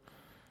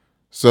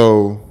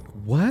 So.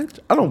 What?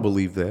 I don't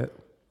believe that.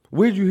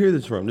 Where'd you hear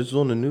this from? This is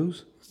on the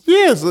news?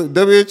 Yes.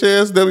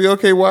 WHS,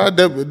 WOKY,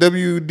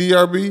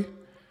 WDRB.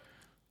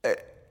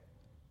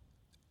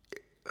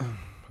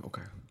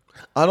 Okay.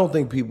 I don't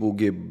think people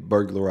get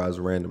burglarized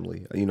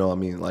randomly. You know what I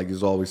mean? Like,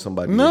 there's always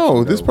somebody.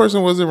 No, this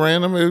person wasn't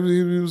random.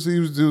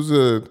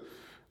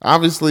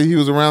 Obviously, he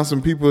was around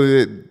some people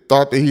that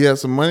thought that he had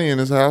some money in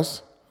his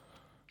house.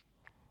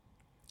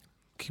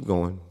 Keep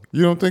going.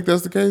 You don't think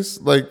that's the case?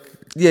 Like,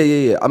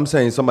 yeah. I'm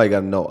saying somebody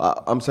got to know.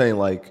 I'm saying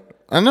like.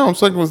 I know. I'm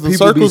saying was the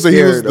people circles that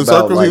he was. The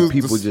circles like he was.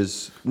 People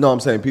just. No, I'm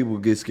saying people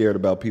get scared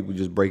about people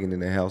just breaking in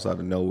their house out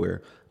of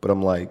nowhere. But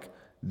I'm like,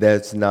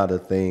 that's not a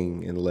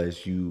thing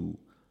unless you.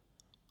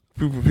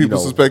 People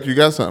suspect you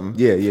got something.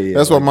 Yeah.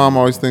 That's why mom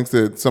always thinks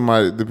that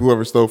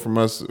whoever stole from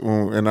us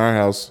in our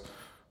house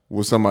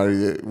was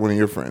somebody, one of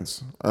your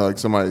friends, like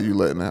somebody you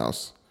let in the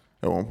house.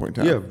 at one point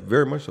in time. Yeah,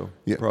 very much so.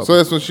 Yeah. Probably. So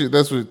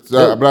that's what.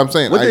 But I'm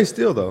saying, what they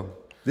steal though?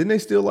 Didn't they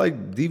steal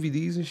like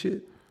DVDs and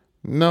shit?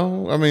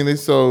 No, I mean they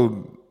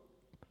sold.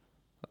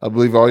 I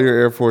believe all your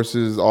Air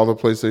Forces, all the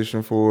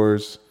PlayStation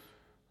 4s.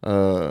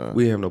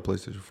 We have no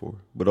PlayStation 4,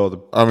 but all the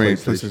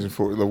PlayStation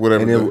 4,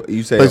 whatever. And then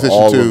you say PlayStation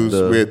all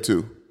 2s, we had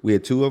 2. We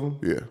had 2 of them?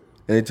 Yeah.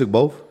 And they took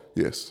both?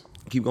 Yes.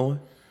 Keep going.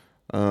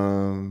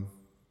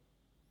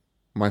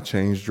 My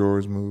change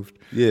drawers moved.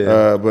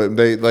 Yeah. But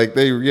they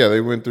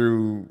went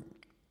through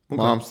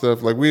mom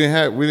stuff. Like we didn't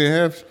have we didn't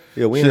have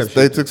shit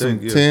they to took some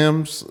take,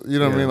 Timbs, you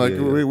know what I mean? Like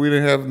we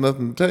didn't have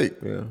nothing to take.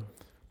 Yeah.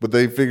 But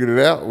they figured it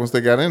out once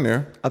they got in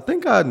there. I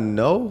think I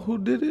know who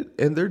did it,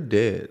 and they're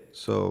dead.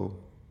 So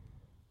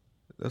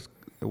it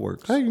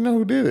works. How you know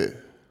who did it?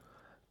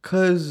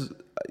 Cause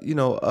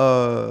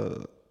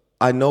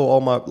I know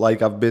all my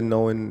I've been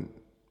knowing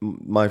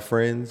my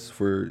friends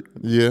for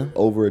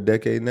over a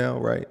decade now,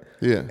 right?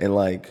 Yeah.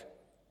 And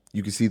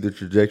you can see the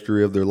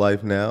trajectory of their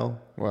life now.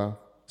 Wow.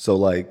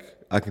 So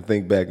I can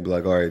think back and be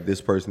like, all right, this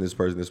person, this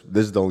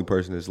is the only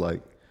person that's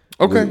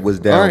was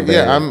down. All right, bad.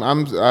 yeah,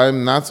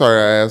 I'm not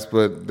sorry I asked,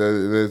 but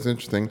that's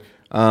interesting.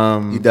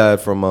 He died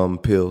from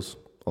pills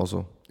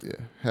also. Yeah,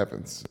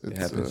 happens. It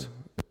happens.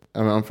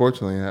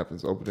 Unfortunately, it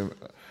happens. I was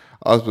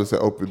supposed to say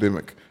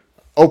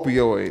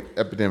opioid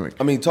epidemic.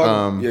 I mean,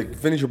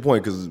 finish your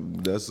point because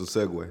that's a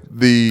segue.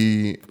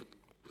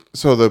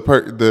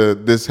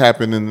 This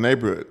happened in the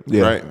neighborhood,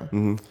 right?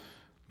 Mm-hmm.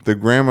 The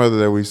grandmother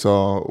that we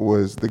saw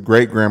was the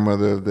great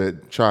grandmother of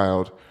that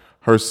child.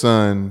 Her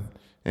son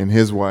and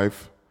his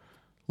wife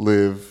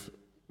live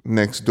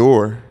next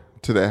door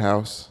to that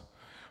house.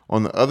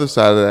 On the other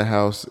side of that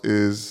house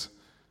is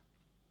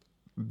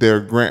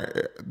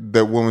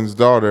that woman's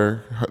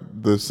daughter,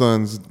 the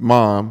son's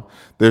mom.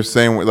 They're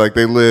saying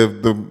they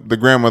live. The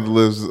grandmother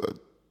lives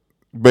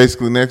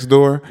basically next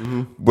door,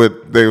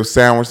 but they were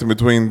sandwiched in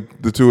between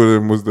the two of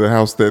them was the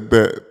house that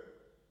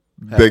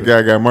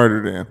guy got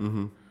murdered in.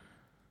 Mm-hmm.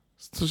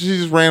 So she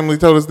just randomly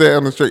told us that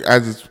on the street.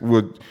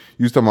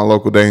 You was talking about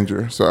local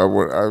danger, so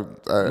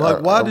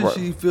why did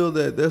she feel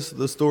that that's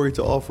the story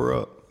to offer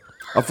up?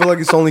 I feel like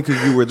it's only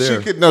because you were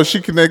there.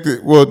 She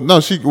connected. Well, no,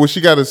 she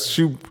got us.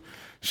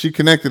 She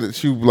connected it.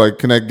 She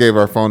gave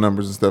our phone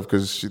numbers and stuff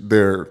because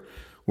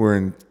we're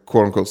in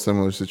quote unquote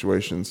similar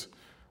situations.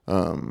 They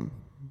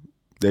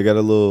got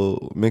a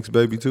little mixed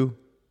baby too.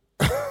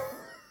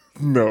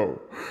 No,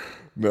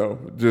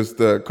 just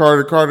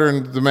Carter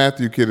and the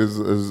Matthew kid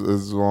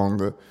is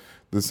along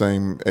the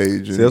same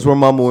age. See, that's where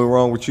Mama went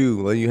wrong with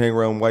you. Let you hang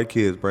around white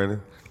kids,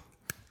 Brandon.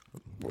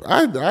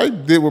 I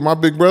did what my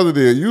big brother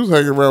did. You was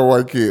hanging around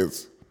white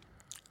kids.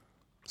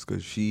 It's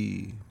because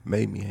she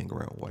made me hang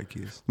around white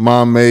kids.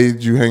 Mom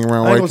made you hang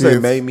around white kids? I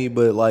ain't gonna say made me,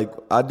 but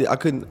I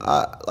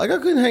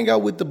couldn't hang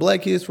out with the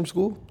black kids from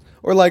school.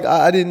 Or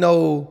I didn't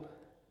know,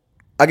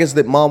 I guess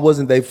that mom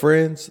wasn't their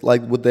friends,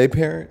 with their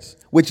parents,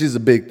 which is a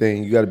big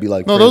thing. You got to be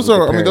no, those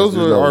are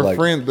our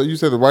friends. You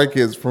said the white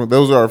kids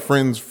those are our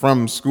friends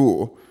from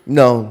school.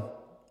 No,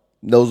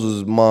 those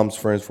was mom's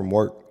friends from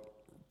work.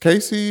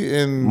 Casey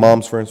and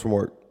mom's friends from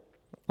work.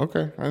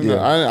 Okay, I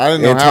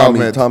didn't know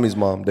how. Tommy's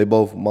mom.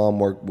 Mom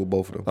worked with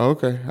both of them. Oh,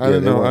 okay, I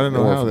didn't know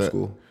how that.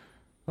 School.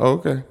 Oh,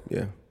 okay.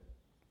 Yeah.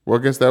 Well,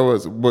 I guess that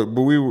was, but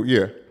we were,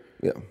 yeah.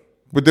 Yeah.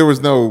 But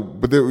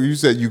you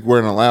said you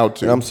weren't allowed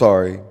to. And I'm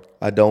sorry.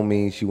 I don't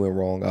mean she went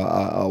wrong.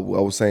 I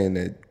was saying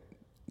that.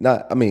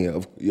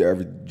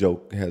 Every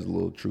joke has a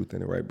little truth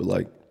in it, right?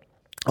 But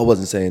I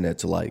wasn't saying that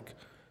to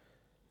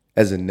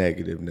as a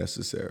negative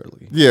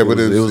necessarily. Yeah, but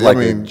it was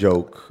a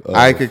joke.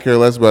 I could care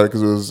less about it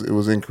because it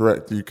was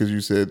incorrect because you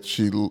said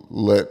she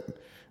let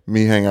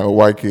me hang out with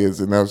white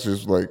kids, and that was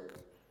just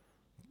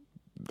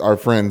our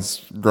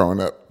friends growing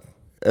up.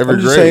 I'm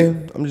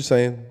just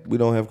saying we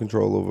don't have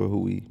control over who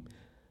we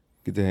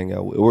get to hang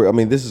out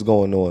with. This is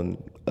going on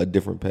a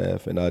different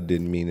path, and I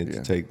didn't mean it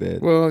to take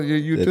that. Well,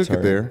 you took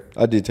it there.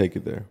 I did take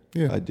it there.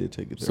 Yeah, I did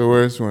take it there. So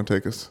where else do you want to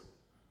take us?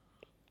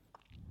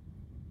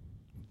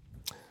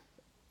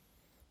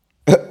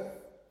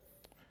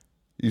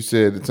 You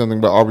said it's something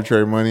about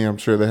arbitrary money. I'm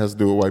sure that has to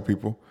do with white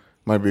people.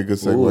 Might be a good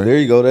segue. Ooh, there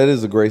you go. That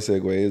is a great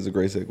segue. It is a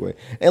great segue.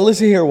 And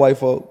listen here, white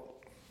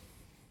folk.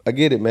 I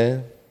get it,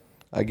 man.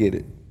 I get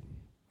it.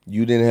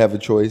 You didn't have a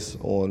choice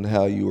on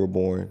how you were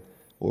born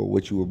or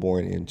what you were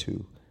born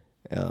into.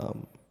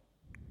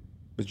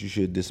 But you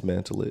should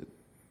dismantle it.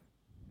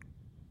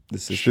 The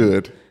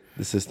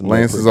system.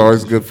 Lance is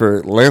always good for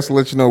it. Lance will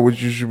let you know what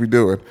you should be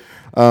doing.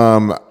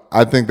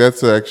 I think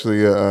that's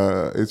actually,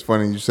 it's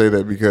funny you say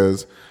that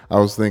because I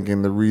was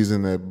thinking the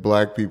reason that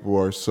black people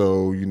are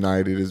so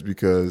united is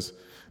because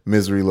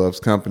misery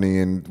loves company,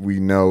 and we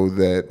know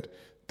that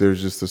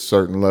there's just a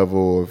certain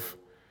level of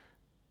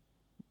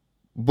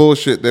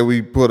bullshit that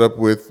we put up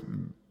with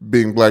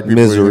being black people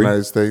in the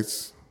United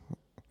States.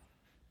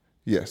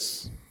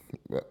 Yes.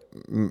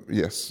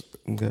 Yes.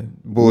 Okay.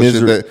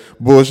 Bullshit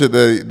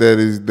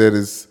that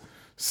is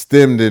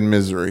stemmed in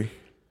misery.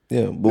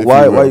 Yeah, but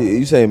why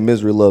you saying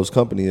misery loves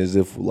company as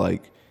if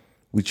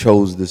We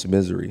chose this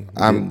misery.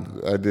 I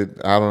don't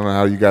know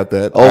how you got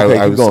that. Okay,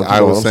 I keep going.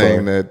 I was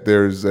saying sorry. that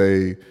there's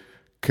a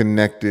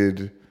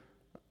connected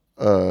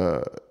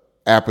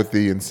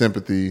apathy and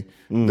sympathy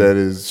that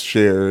is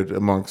shared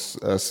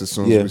amongst us as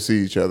soon as we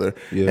see each other,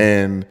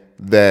 and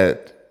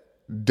that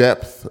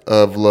depth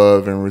of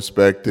love and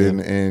respect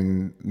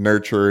and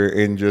nurture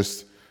in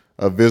just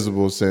a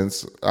visible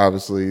sense.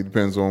 Obviously, it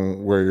depends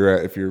on where you're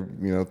at. If you're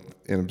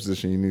in a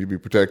position you need to be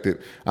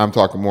protected, I'm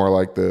talking more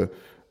like the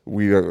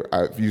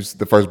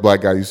first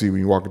black guy you see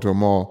when you walk into a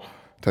mall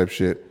type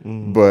shit.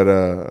 Mm-hmm.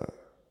 But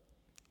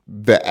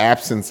the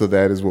absence of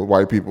that is what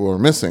white people are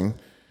missing.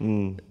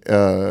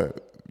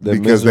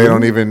 Because they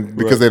don't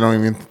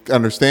even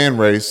understand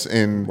race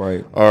and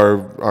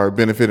are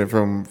benefiting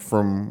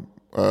from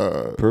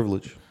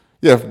privilege.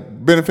 Yeah,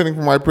 benefiting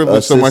from white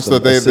privilege so much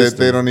that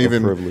they don't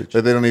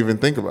even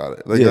think about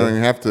it. They don't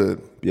even have to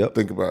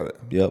think about it.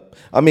 Yep.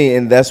 I mean,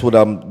 and that's what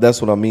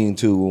I mean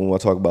too when I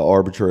talk about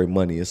arbitrary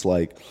money. It's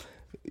like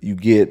you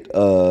get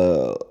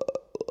a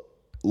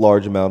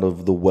large amount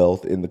of the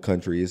wealth in the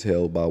country is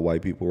held by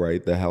white people,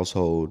 right? The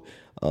household,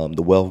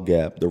 the wealth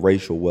gap, the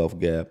racial wealth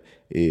gap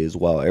is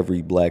while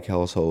every black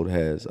household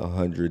has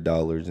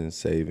 $100 in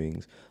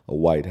savings, a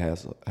white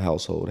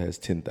household has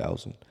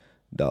 $10,000.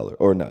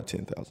 Or not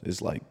 10,000.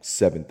 It's like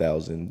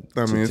 7,000.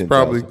 I mean, it's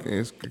probably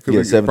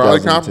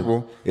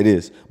comparable. It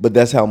is, but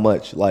that's how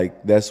much.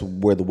 Like that's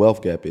where the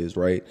wealth gap is,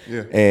 right?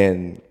 Yeah.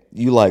 And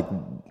you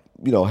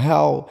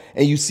how,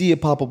 and you see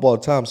it pop up all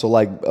the time. So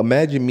like,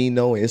 imagine me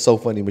knowing. It's so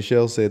funny.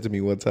 Michelle said to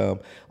me one time,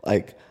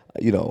 like,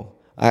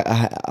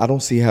 I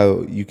don't see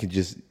how you're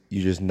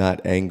just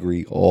not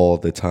angry all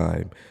the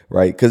time,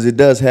 right? Because it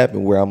does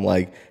happen where I'm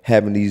like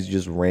having these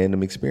just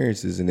random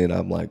experiences, and then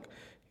I'm like,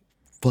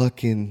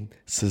 fucking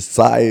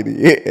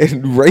society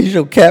and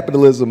racial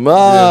capitalism.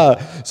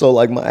 So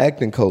like my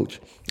acting coach,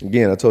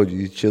 again, I told you,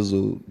 he's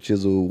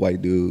chisel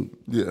white dude.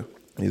 Yeah.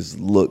 His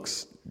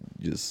looks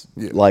just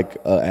like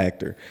an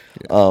actor.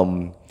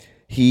 Yeah.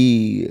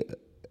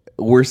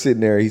 We're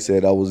sitting there. He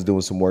said I was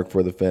doing some work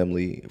for the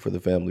family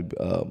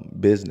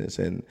business,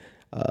 and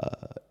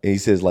he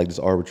says like this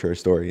arbitrary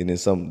story, and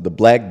then the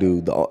black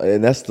dude,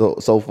 and that's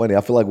so funny.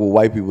 I feel like with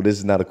white people, this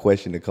is not a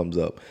question that comes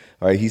up.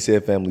 All right, he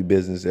said family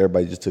business.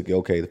 Everybody just took it,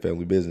 okay, the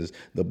family business.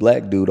 The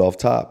black dude off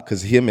top,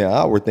 because him and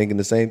I were thinking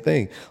the same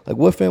thing. Like,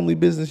 what family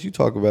business you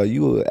talk about?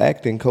 You an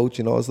acting coach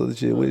and all this other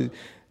shit.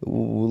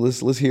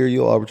 Let's hear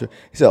your arbitrary.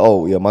 He said,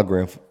 oh yeah, my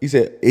grandfather.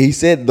 He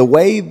said the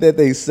way that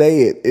they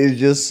say it is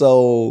just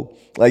so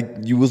like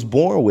you was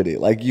born with it.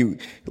 Like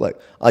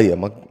oh yeah,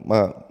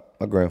 my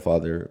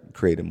grandfather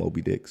created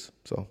Moby Dicks,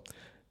 so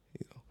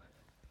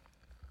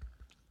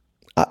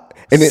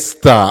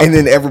stop. And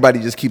then everybody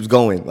just keeps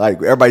going. Like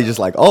everybody just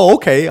like, oh,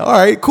 okay, all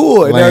right,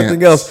 cool, and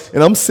everything else.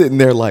 And I'm sitting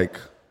there like,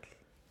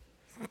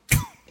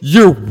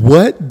 your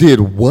what did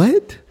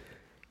what?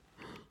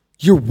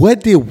 Your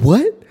what did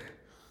what?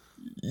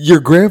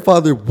 Your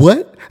grandfather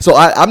what? So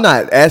I'm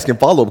not asking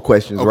follow-up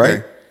questions,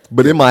 right?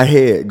 But in my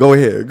head, go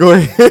ahead.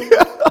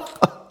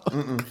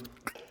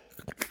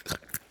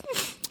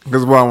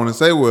 Because what I want to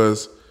say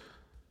was,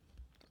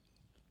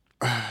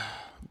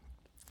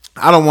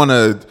 I don't want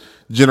to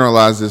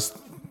generalize this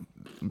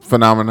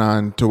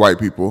phenomenon to white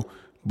people,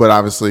 but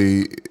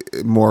obviously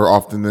more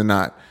often than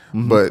not.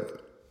 Mm-hmm.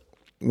 But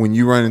when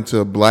you run into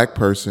a black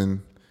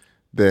person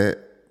that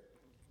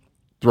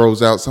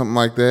throws out something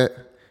like that,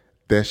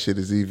 that shit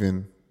is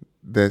even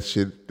that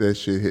shit.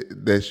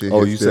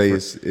 Oh, you say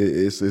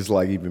it's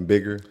like even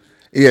bigger?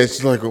 Yeah,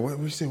 it's like what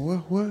we say.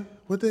 What?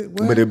 But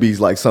it'd be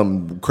like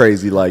something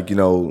crazy, like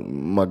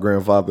my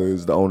grandfather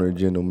is the owner of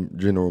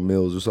General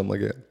Mills or something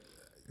like that.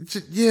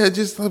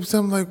 Just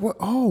something like what?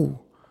 Oh,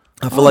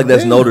 I feel like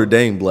that's Notre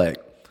Dame black.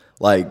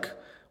 Like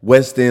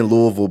West End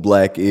Louisville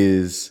black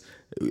is.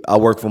 I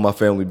work for my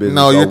family business.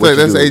 No,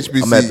 that's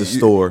HBCU. I'm at the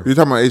store. You're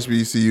talking about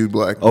HBCU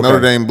black. Okay.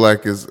 Notre Dame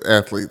black is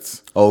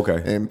athletes.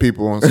 Okay. And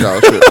people on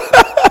scholarship.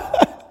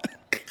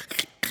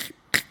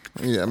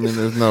 Yeah, I mean,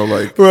 there's no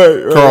like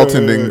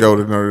Carlton didn't go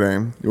to Notre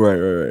Dame. Right.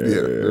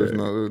 Yeah, there's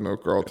no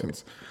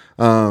Carltons.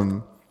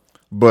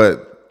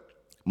 But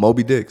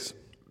Moby Dicks.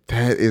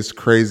 That is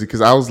crazy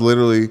because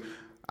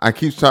I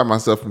keep stopping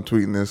myself from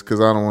tweeting this because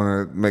I don't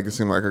want to make it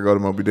seem like I go to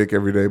Moby Dick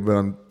every day, but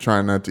I'm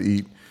trying not to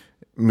eat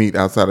meat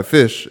outside of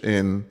fish,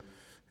 and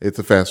it's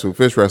a fast food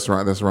fish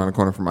restaurant that's around the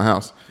corner from my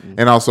house. Mm-hmm.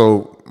 And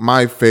also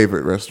my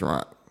favorite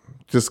restaurant,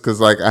 just because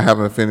like I have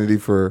an affinity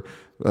for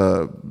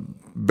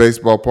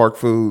baseball park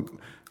food.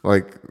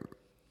 Like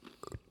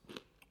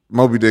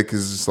Moby Dick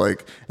is just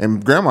like,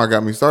 and Grandma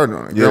got me started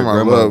on it.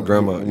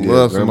 Grandma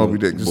loves some Moby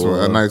Dick, just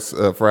a nice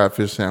fried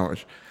fish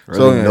sandwich. I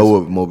didn't know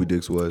what Moby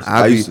Dicks was.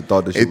 I used to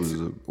thought this shit was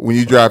when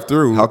you drive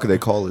through. How could they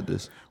call it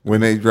this?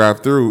 When they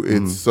drive through,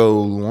 it's so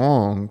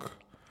long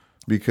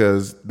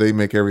because they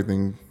make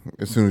everything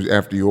as soon as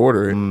after you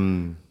order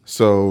it.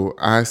 So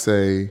I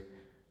say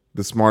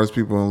the smartest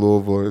people in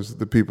Louisville is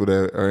the people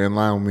that are in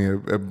line with me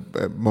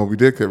at Moby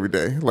Dick every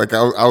day. Like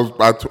I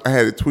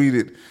had it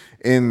tweeted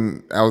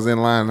I was in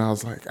line and I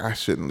was like, I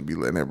shouldn't be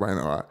letting everybody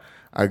know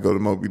I go to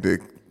Moby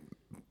Dick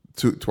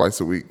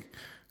twice a week.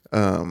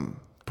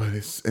 But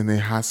their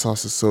hot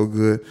sauce is so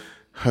good.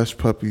 Hush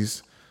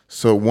Puppies.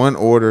 So one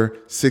order,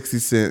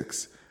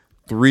 66,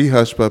 3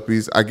 Hush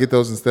Puppies. I get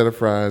those instead of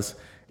fries.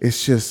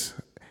 It's just,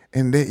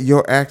 and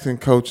your acting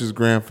coach's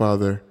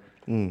grandfather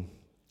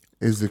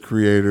is the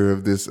creator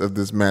of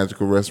this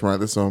magical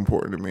restaurant that's so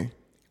important to me.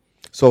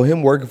 So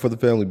him working for the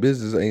family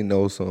business ain't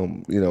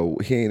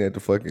he ain't at the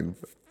fucking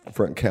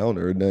front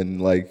counter or nothing.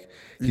 Like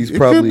he's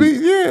probably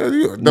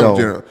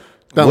don't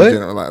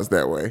generalize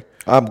that way.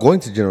 I'm going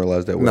to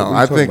generalize that way. No,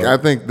 I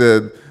think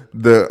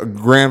the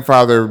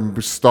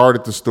grandfather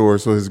started the store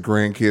so his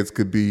grandkids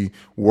could be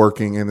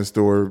working in the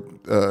store,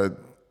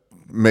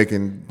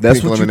 making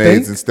pink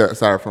lemonades and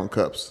styrofoam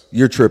cups.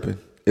 You're tripping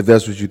if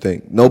that's what you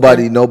think.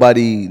 Nobody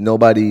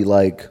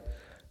like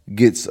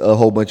gets a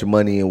whole bunch of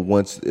money and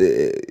wants.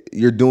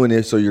 You're doing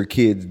this so your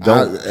kids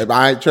don't.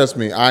 I trust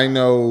me. I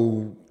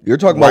know. You're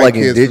talking about like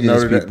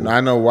indigenous people. I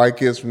know white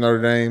kids from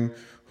Notre Dame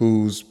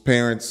whose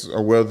parents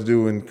are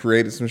well-to-do and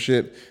created some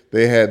shit.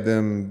 They had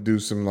them do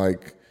some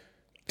like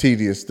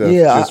tedious stuff.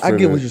 Yeah, I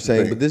get what you're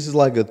saying, but this is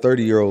like a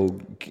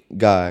 30-year-old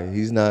guy.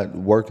 He's not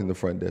working the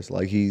front desk.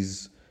 Like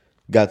he's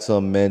got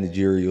some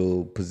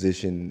managerial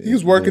position. He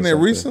was working there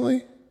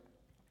recently?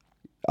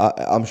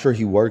 I'm sure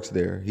he works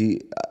there.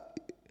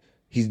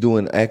 He's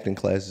doing acting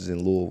classes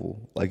in Louisville.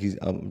 Like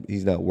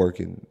he's not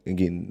working and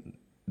getting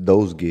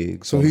those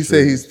gigs. So he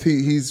said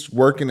he's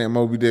working at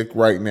Moby Dick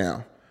right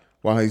now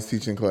while he's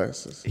teaching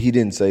classes. He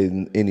didn't say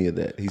any of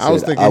that. I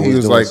was thinking he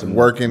was like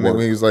working when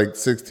he was like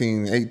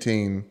 16,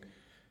 18.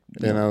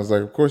 And I was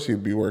like, of course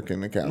he'd be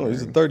working the counter. No,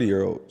 he's a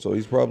 30-year-old, so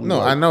he's probably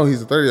No, I know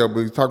he's a 30-year-old,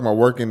 but he's talking about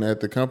working at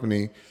the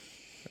company.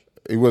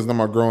 He wasn't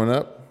talking about growing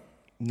up?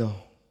 No.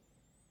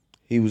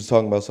 He was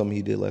talking about something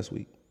he did last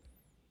week.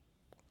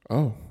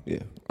 Oh.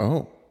 Yeah.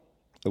 Oh.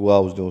 Well, I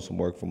was doing some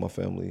work for my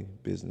family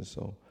business,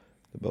 so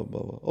blah,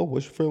 blah, blah. Oh,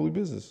 what's your family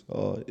business?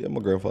 Yeah, my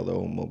grandfather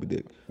owned Moby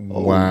Dick.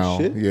 Oh, wow.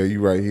 Shit. Yeah,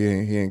 you're right.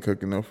 He ain't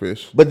cooking no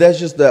fish. But that's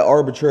just that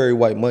arbitrary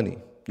white money.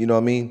 You know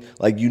what I mean?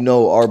 Like,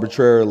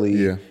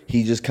 arbitrarily,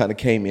 he just kind of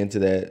came into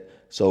that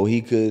so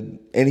he could,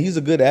 and he's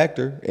a good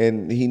actor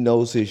and he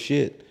knows his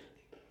shit.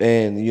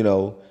 And,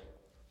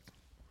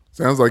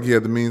 sounds like he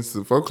had the means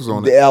to focus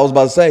on it. I was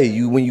about to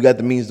say, when you got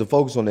the means to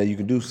focus on that, you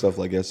can do stuff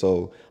like that.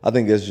 So I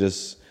think that's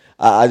just,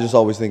 I just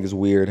always think it's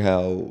weird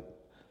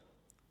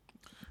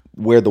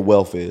where the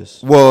wealth is.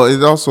 Well,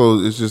 it also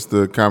is just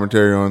the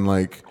commentary on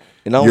like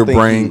your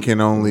brain can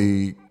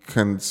only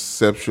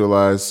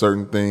conceptualize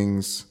certain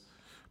things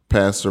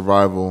past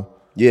survival.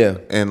 Yeah.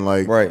 And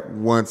like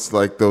once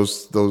like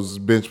those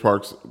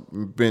benchmarks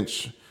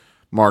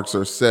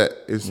are set,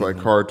 it's like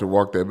hard to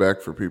walk that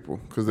back for people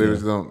because they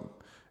just don't.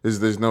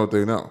 They know what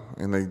they know,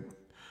 and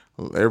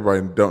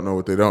everybody don't know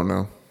what they don't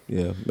know.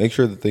 Yeah, make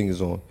sure the thing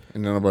is on,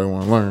 and nobody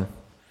want to learn.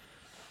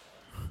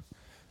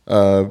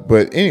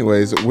 But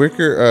anyways,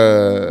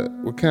 Wicker.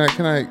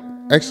 Can I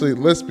actually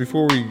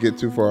before we get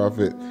too far off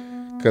it,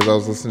 because I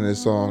was listening to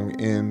this song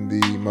in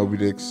the Moby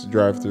Dick's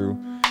drive-thru,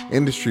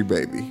 "Industry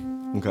Baby."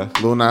 Okay.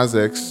 Lil Nas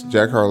X,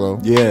 Jack Harlow.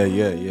 Yeah.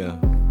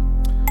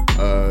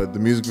 The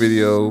music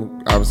video,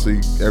 obviously,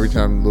 every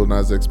time Lil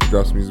Nas X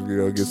drops a music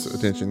video, it gets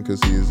attention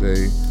because he is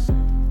a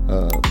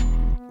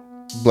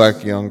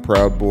black young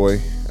proud boy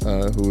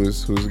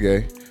who's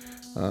gay.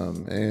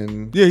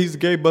 And yeah, he's the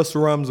gay Busta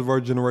Rhymes of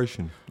our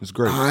generation. It's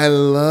great. I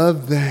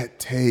love that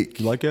take.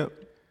 You like it?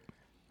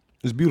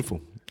 It's beautiful.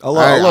 I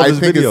love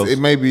his videos. It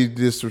may be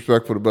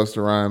disrespectful to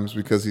Busta Rhymes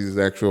because he's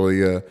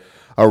actually a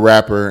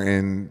rapper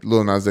and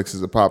Lil Nas X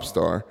is a pop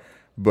star,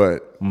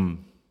 but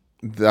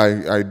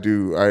I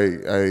do.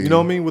 You know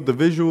what I mean, with the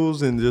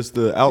visuals and just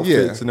the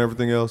outfits and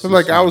everything else.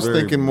 Like I was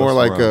thinking more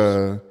like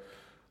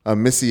a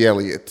Missy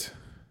Elliott.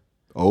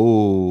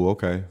 Oh,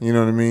 okay. You know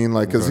what I mean?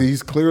 Like because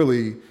he's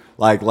clearly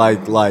like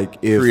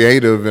if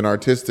creative and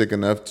artistic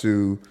enough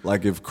to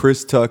like if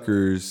Chris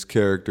Tucker's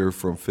character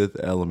from Fifth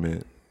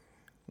Element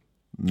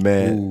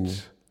met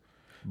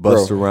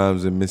Busta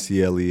Rhymes and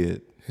Missy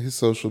Elliott. His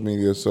social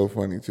media is so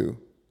funny too.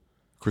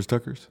 Chris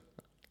Tucker's?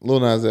 Lil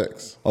Nas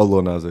X. Oh,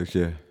 Lil Nas X,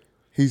 yeah.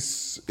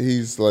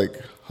 He's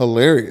like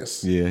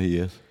hilarious. Yeah, he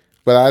is.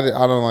 But I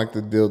don't like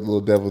the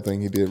little devil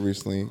thing he did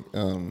recently.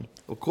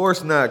 Of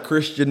course not,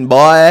 Christian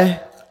boy.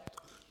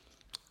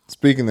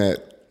 Speaking of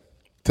that,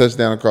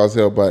 Touchdown Across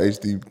Hell by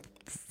HD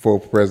for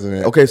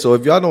President. Okay, so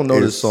if y'all don't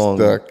know this song,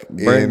 stuck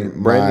in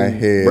my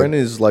head. Brandon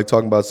is like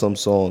talking about some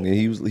song, and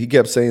he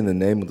kept saying the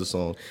name of the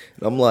song,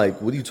 and I'm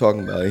like, "What are you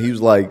talking about?" And he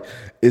was like,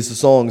 "It's a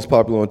song that's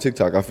popular on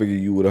TikTok." I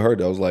figured you would have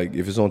heard it. I was like,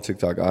 "If it's on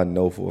TikTok, I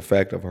know for a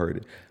fact I've heard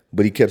it."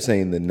 But he kept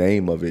saying the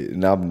name of it,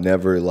 and I've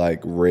never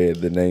like read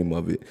the name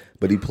of it.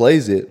 But he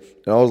plays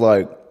it, and I was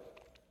like,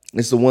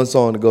 "It's the one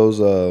song that goes."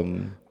 Where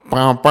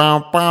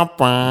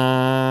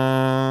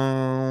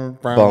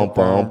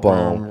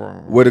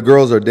the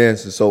girls are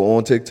dancing. So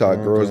on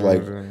TikTok, girls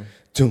like,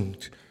 doom,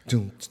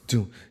 doom,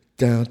 doom,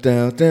 down,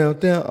 down, down,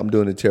 down. I'm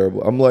doing it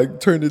terrible. I'm like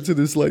turned into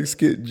this like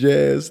skit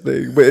jazz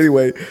thing. But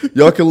anyway,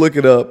 y'all can look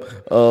it up.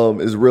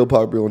 It's real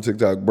popular on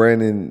TikTok.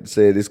 Brandon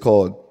said it's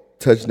called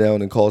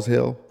Touchdown Across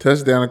Hell.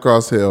 Touchdown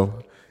Across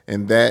Hell.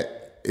 And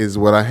that is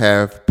what I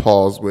have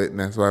pause with, and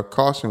that's what I have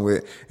caution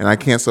with. And I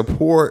can't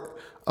support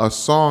a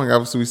song.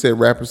 Obviously, we say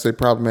rappers say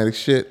problematic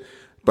shit,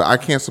 but I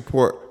can't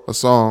support a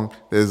song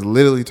that is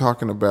literally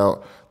talking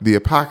about the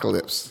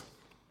apocalypse.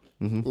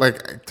 Mm-hmm.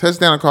 Like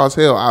touchdown across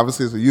hell,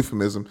 obviously it's a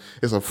euphemism.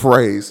 It's a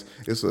phrase.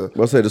 It's a.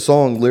 Well, I say the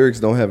song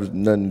lyrics don't have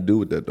nothing to do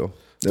with that though.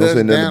 They don't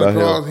say nothing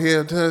about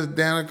hell.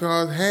 Touchdown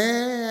across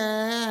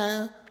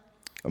hell.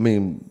 I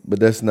mean, but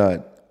that's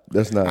not.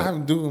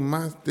 I'm doing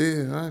my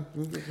still.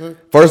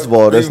 First of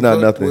all, that's not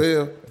nothing.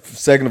 12.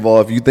 Second of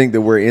all, if you think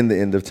that we're in the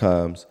end of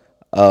times,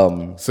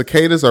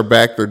 cicadas are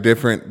back. They're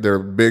different. They're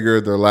bigger.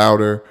 They're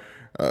louder.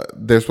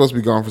 They're supposed to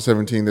be gone for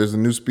 17. There's a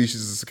new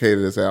species of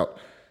cicada that's out.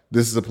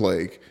 This is a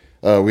plague.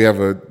 We have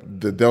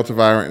the Delta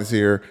variant is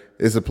here.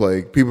 It's a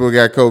plague. People who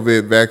got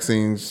COVID,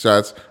 vaccine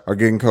shots are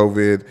getting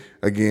COVID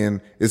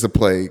again. It's a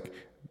plague.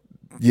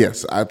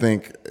 Yes, I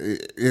think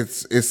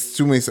it's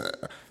too many.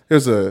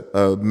 There's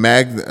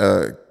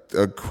a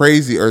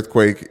crazy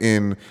earthquake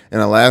in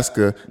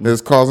Alaska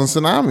that's causing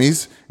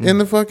tsunamis in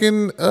the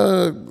fucking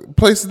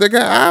places that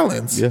got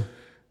islands. Yeah.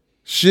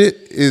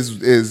 Shit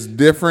is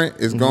different.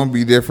 It's gonna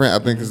be different.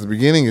 I think it's the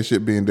beginning of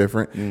shit being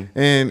different.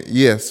 And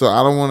yeah, so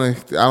I don't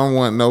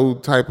want no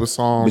type of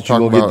song. But you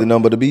gonna get the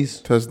number of the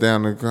beast?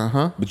 Touchdown,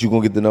 But you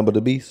gonna get the number of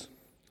the beast?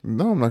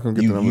 No, I'm not gonna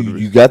get the number of the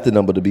beast. You got the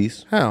number of the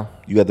beast. How?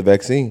 You got the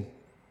vaccine.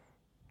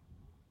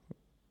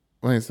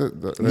 Wait,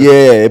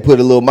 yeah, it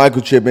put a little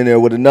microchip in there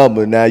with a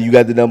number. Now you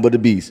got the number of the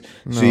beast.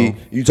 No. See,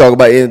 you talk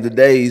about end of the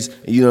days,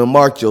 and you done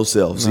marked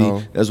yourself. See,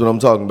 that's what I'm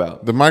talking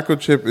about. The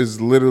microchip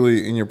is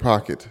literally in your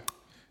pocket,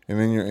 and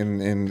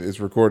and it's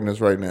recording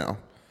us right now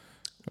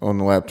on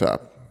the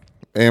laptop,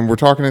 and we're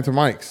talking into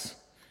mics.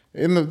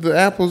 And the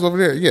Apple's over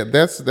there. Yeah,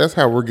 that's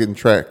how we're getting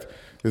tracked.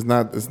 It's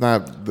not.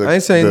 I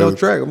ain't saying no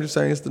track. I'm just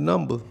saying it's the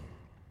number.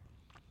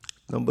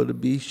 Number of the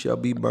beast shall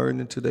be burned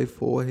into their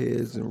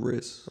foreheads and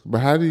wrists. But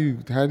how's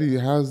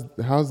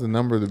the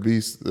number of the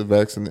beast the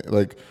vaccine?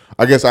 Like,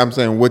 I guess I'm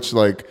saying which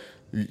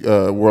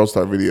World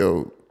Star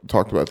video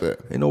talked about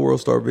that. Ain't no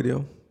World Star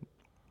video.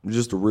 It's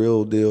just a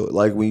real deal.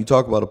 Like when you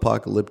talk about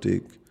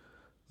apocalyptic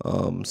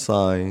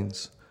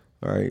signs,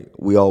 all right,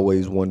 we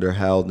always wonder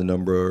how the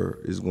number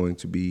is going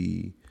to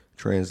be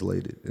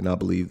translated. And I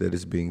believe that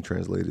it's being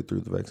translated through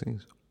the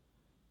vaccines.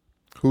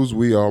 Who's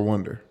we all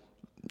wonder?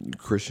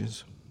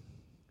 Christians.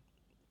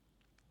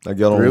 Like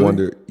y'all don't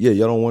wonder,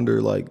 y'all don't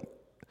wonder. Like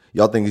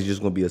y'all think it's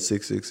just gonna be a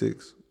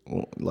 666.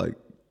 Like,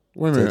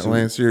 wait a minute,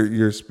 Lance,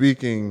 you're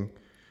speaking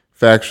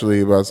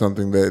factually about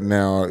something that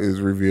now is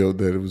revealed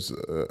that it was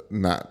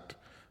not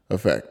a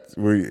fact.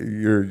 Where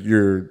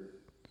you're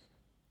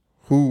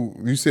who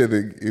you said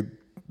that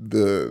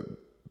the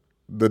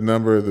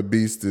number of the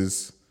beast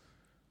is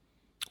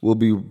will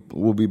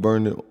be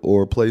burned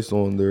or placed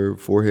on their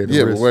forehead.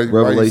 Yeah, and but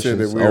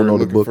Revelations. I don't know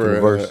the book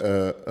and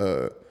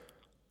verse.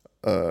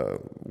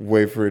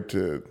 Way for it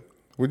to.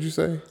 What'd you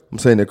say? I'm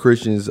saying that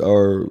Christians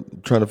are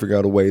trying to figure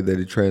out a way that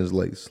it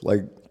translates.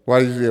 Like,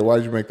 why did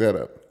you make that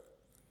up?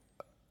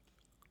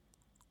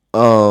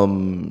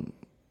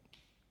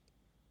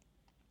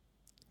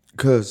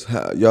 Because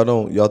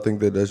y'all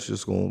think that that's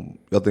just going.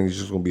 Y'all think it's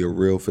just going to be a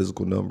real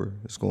physical number.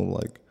 It's going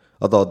to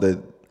I thought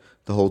that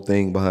the whole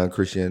thing behind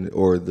Christianity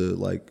or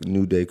the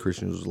New Day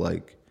Christians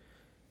was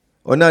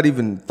or not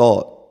even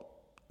thought.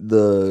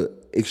 The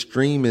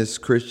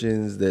extremist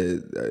Christians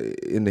that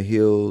in the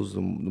hills,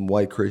 the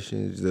white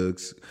Christians,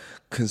 the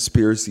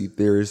conspiracy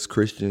theorist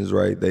Christians,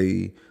 right?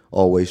 They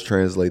always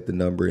translate the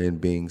number in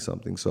being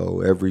something. So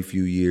every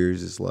few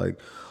years, it's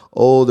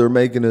they're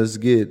making us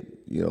get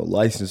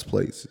license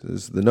plates.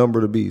 It's the number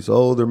of the beast.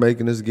 They're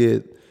making us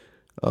get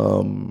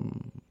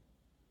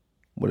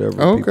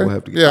whatever people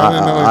have to get. Yeah,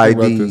 I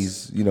didn't know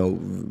IDs.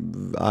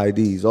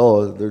 IDs.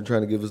 They're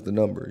trying to give us the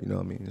number. You know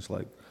what I mean?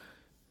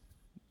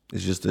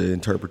 It's just an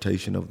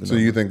interpretation of the number. So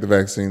you think the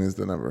vaccine is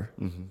the number?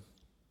 Mm-hmm.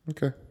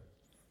 Okay.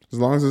 As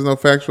long as there's no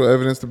factual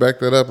evidence to back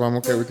that up, I'm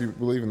okay with you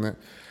believing that.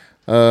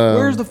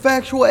 Where's the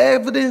factual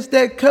evidence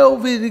that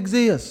COVID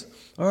exists?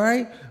 All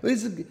right?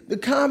 It's the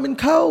common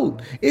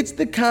code. It's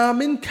the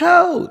common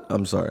code.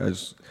 I'm sorry. I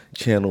just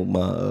channeled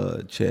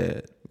my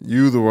Chad.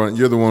 You're the one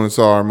who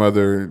saw our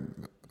mother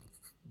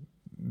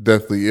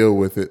deathly ill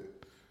with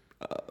it.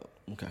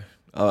 Okay.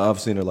 I've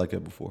seen her like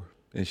that before.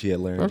 And she had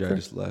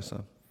laryngitis last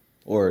time.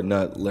 Or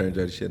not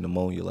laryngitis, she had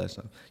pneumonia last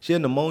time. She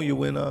had pneumonia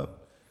when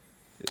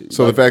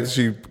So the fact that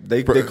she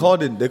they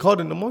called it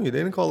pneumonia. They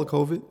didn't call it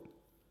COVID.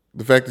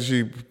 The fact that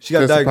she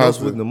got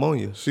diagnosed with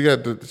pneumonia. She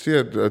had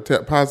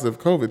a positive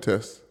COVID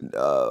test.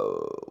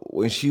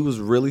 When she was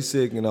really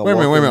sick, and wait a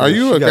minute. Are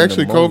you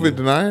actually COVID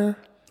denier?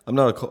 I'm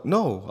not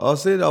no. I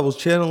said I was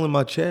channeling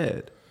my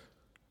Chad.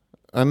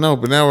 I know,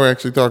 but now we're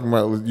actually talking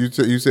about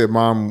you said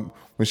mom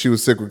when she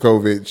was sick with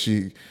COVID,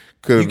 she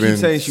could have been. You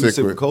keep saying she was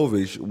sick with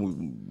COVID.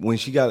 When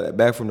she got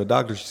back from the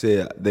doctor,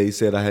 they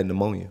said I had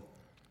pneumonia.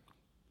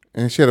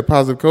 And she had a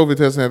positive COVID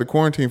test and had to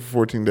quarantine for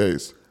 14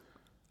 days.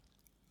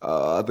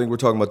 I think we're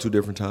talking about two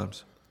different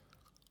times.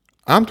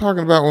 I'm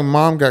talking about when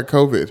mom got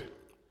COVID.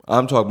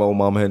 I'm talking about when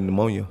mom had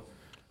pneumonia.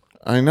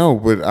 I know,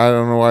 but I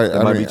don't know why.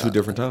 It might be two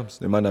different times.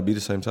 It might not be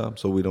the same time,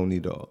 so we don't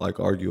need to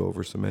argue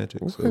over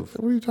semantics.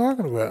 What are you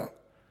talking about?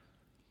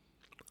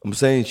 I'm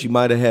saying she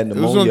might have had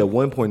pneumonia at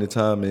one point in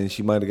time, and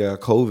she might have got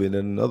COVID at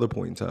another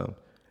point in time.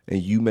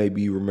 And you may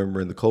be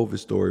remembering the COVID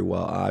story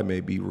while I may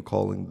be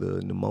recalling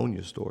the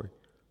pneumonia story.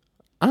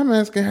 I'm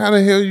asking how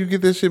the hell you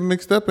get this shit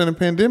mixed up in a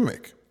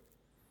pandemic.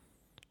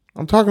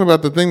 I'm talking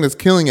about the thing that's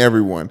killing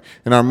everyone,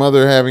 and our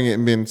mother having it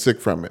and being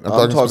sick from it. I'm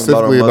talking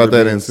specifically about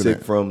that incident.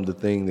 Sick from the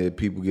thing that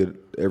people get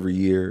every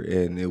year,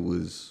 and it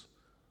was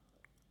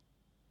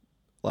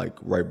like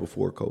right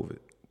before COVID.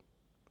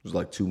 It was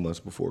like 2 months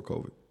before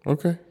COVID.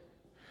 Okay,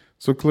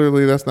 so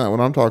clearly that's not what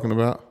I'm talking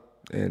about.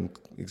 And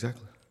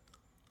exactly.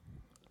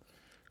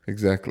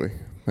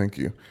 Thank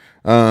you.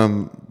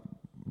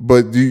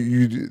 But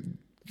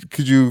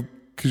could you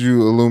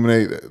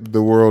illuminate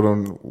the world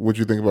on what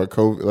you think about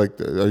COVID? Like,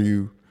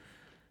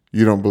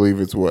 you don't believe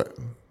it's what?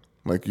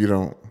 Like, you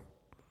don't.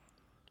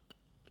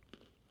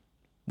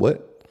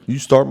 What? You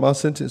start my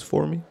sentence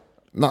for me?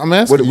 No, I'm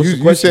asking you.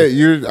 You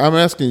said I'm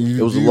asking you.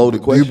 It was a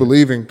loaded question. Do you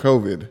believe in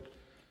COVID?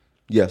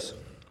 Yes.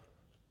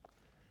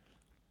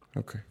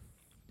 Okay.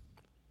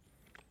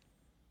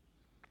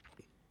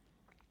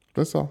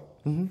 That's all.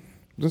 Mm-hmm.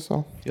 That's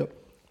all. Yep.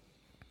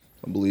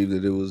 I believe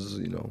that it was,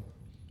 a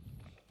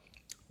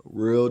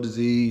real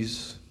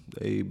disease.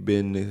 They've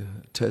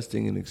been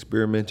testing and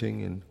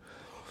experimenting, and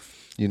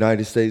the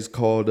United States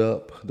called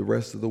up the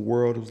rest of the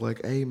world. It was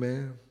like, hey,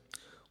 man,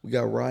 we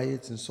got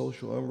riots and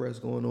social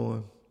unrest going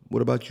on.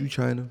 What about you,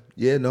 China?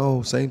 Yeah,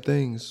 no, same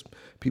things.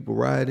 People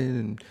rioting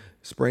and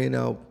spraying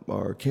out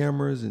our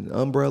cameras and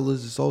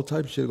umbrellas. It's all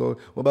type of shit going.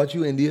 What about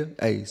you, India?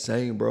 Hey,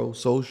 same, bro.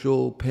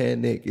 Social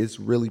panic. It's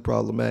really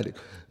problematic.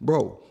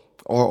 Bro,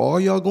 are all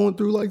y'all going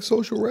through like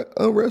social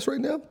unrest right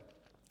now?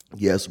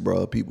 Yes,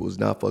 bro. People is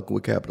not fucking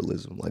with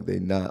capitalism. Like, they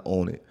not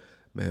on it.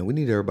 Man, we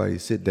need everybody to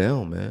sit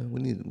down, man.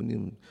 We need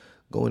them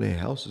go in their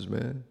houses,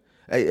 man.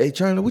 Hey,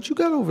 China, what you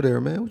got over there,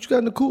 man? What you got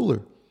in the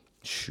cooler?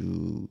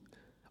 Shoot.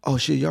 Oh,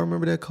 shit, y'all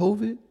remember that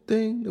COVID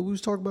thing that we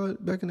was talking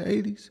about back in the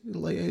 80s, in the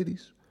late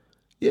 80s?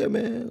 Yeah,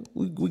 man,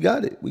 we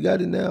got it. We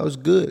got it now. It's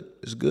good.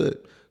 It's good.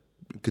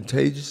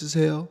 Contagious as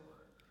hell.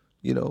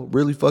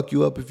 Really fuck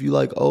you up if you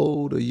like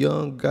old or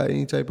young, got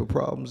any type of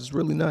problems. It's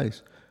really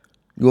nice.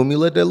 You want me to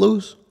let that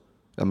loose?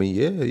 I mean,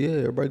 yeah.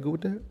 Everybody good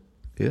with that?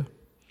 Yeah.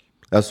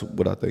 That's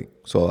what I think.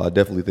 So I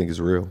definitely think it's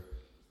real.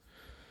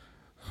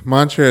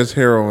 Montrezl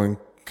Harrell and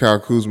Kyle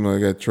Kuzma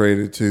got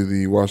traded to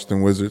the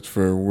Washington Wizards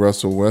for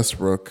Russell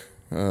Westbrook.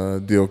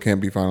 Deal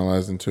can't be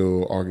finalized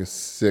until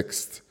August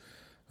 6th,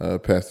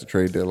 past the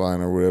trade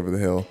deadline or whatever the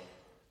hell.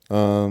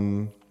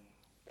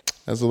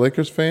 As a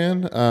Lakers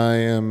fan, I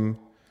am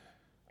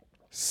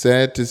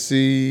sad to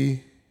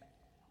see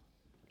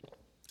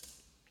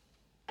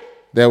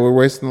that we're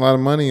wasting a lot of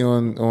money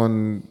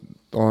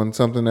on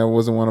something that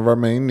wasn't one of our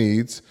main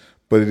needs.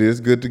 But it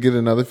is good to get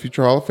another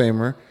future Hall of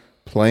Famer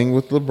playing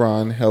with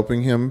LeBron,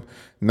 helping him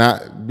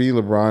not be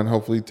LeBron.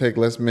 Hopefully, take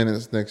less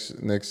minutes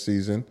next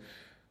season.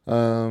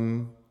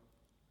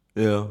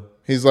 Yeah,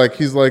 he's like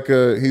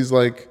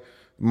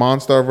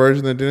Monstar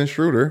version of Dennis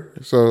Schroeder.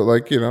 So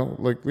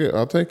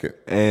I'll take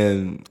it.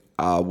 And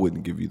I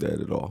wouldn't give you that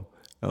at all.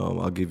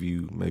 I'll give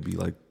you maybe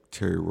like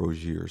Terry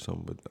Rozier or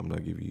something, but I'm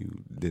not giving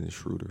you Dennis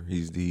Schroeder.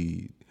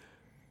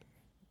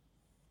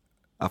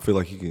 I feel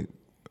like he can.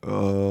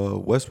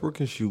 Westbrook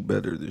can shoot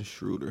better than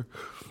Schroeder.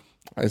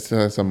 It's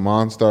a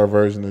Monstar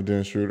version of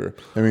Dennis Schroeder.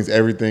 That means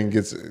everything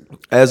gets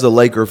as a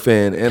Laker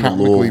fan and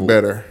comically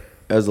better.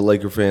 As a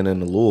Laker fan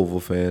and a Louisville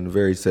fan,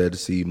 very sad to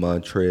see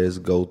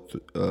Montrez go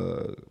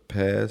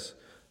pass.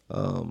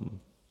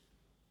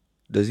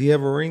 Does he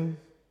have a ring?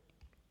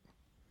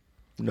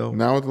 No.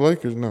 Not with the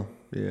Lakers, no.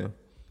 Yeah.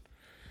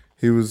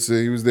 He was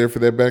there for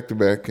that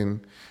back-to-back,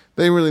 and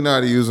they really know how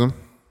to use him.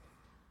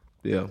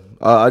 Yeah.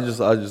 I just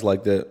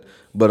like that.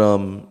 But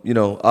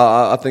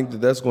I think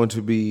that's going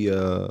to be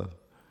a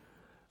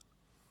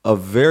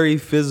very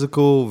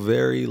physical,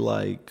 very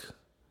like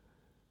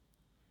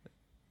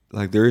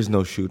there is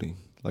no shooting.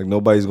 Like,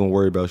 nobody's going to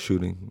worry about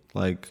shooting.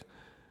 Like,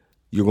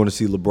 you're going to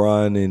see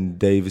LeBron and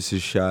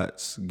Davis's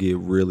shots get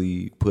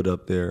really put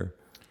up there.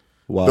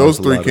 Those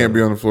three can't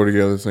be on the floor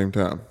together at the same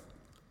time.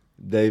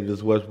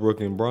 Davis,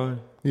 Westbrook, and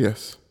Bron?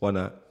 Yes. Why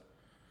not?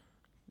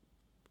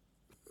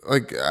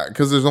 Like,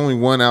 because there's only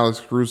one Alex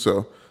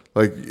Caruso.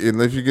 Like,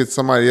 if you get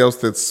somebody else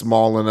that's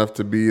small enough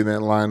to be in that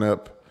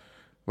lineup,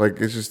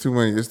 like, it's just too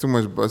many. It's too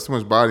much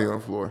body on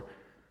the floor.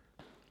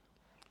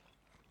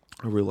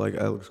 I really like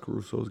Alex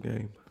Caruso's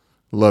game.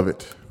 Love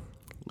it.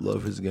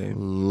 Love his game.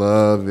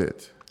 Love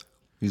it.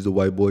 He's the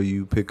white boy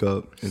you pick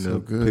up in the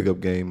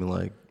pickup game, and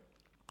like,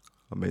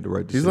 I made the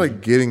right decision. He's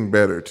like getting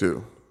better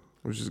too,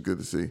 which is good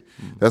to see.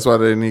 Mm-hmm. That's why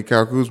they need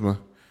Kyle Kuzma.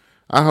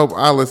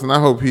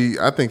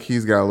 I think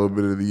he's got a little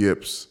bit of the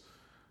yips.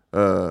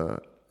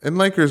 And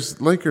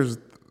Lakers,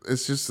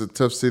 it's just a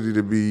tough city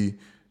to be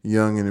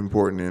young and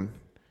important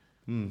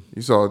in.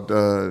 You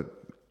saw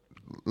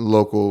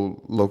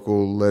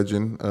local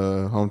legend,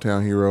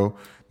 hometown hero,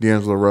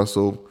 D'Angelo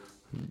Russell,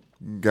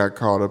 got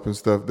caught up in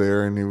stuff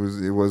there, and he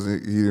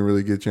didn't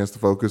really get a chance to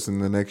focus.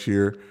 And the next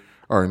year,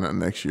 or not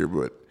next year,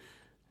 but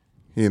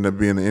he ended up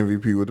being the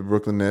MVP with the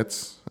Brooklyn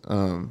Nets.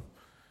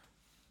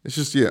 It's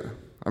just, yeah.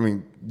 I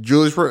mean,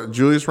 Julius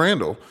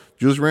Randle.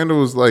 Julius Randle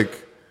was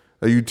like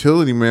a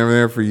utility man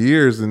there for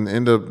years and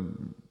ended up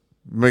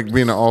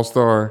being an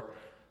all-star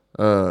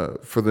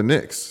for the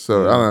Knicks.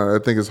 So I don't know. I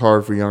think it's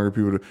hard for younger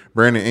people to.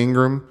 Brandon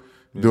Ingram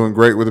doing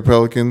great with the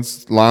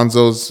Pelicans.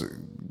 Lonzo's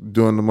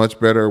doing much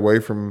better away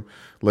from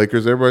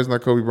Lakers. Everybody's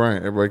not Kobe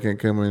Bryant. Everybody can't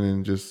come in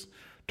and just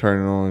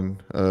turn it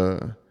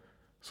on.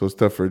 So it's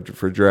tough for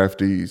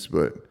draftees.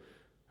 But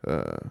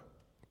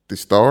the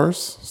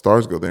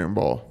stars go there and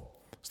ball.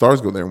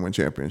 Stars go there and win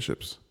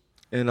championships.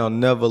 And I'll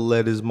never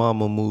let his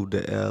mama move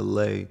to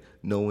L.A.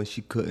 knowing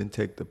she couldn't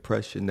take the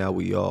pressure. Now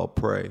we all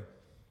pray.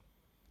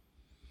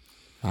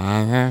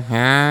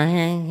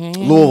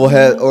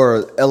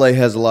 Louisville LA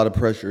has a lot of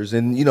pressures,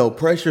 and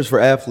pressures for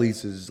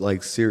athletes is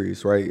like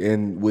serious, right?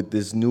 And with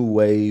this new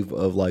wave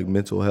of like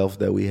mental health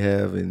that we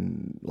have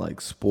in like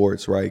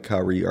sports, right?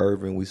 Kyrie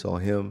Irving, we saw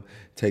him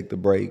take the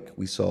break.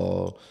 We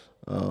saw,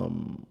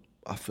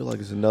 I feel like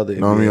it's another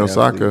Naomi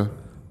Osaka. Athlete.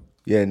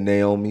 Yeah,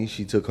 Naomi,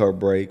 she took her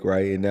break,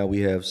 right? And now we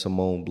have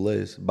Simone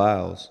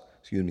Biles.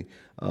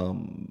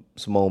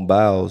 Simone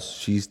Biles,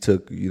 she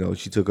took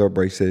her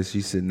break, says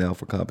she's sitting out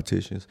for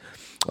competitions.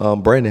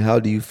 Brandon,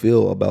 how do you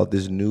feel about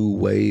this new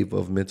wave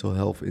of mental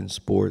health in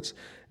sports?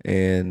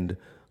 And,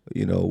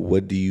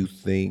 what do you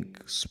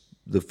think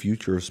the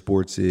future of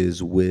sports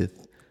is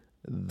with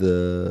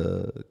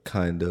the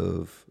kind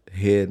of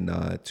head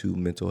nod to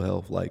mental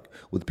health, like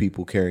with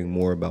people caring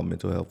more about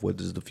mental health? What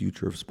does the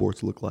future of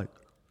sports look like?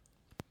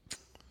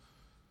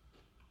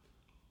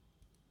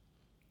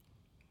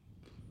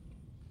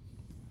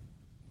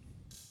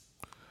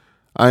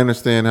 I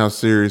understand how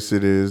serious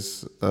it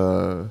is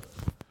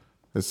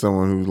as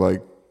someone who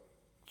like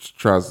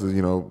tries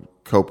to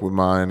cope with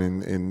mine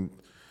and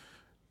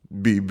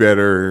be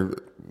better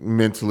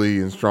mentally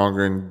and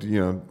stronger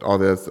and all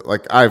that.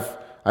 Like I've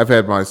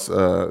had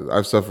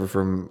I've suffered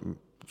from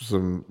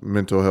some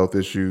mental health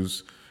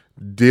issues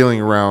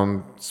dealing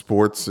around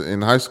sports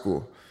in high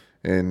school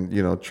and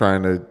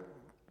trying to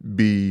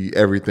be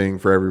everything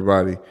for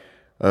everybody.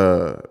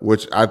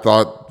 Which I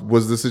thought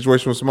was the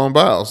situation with Simone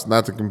Biles.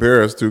 Not to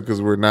compare us to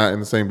because we're not in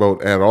the same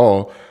boat at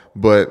all.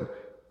 But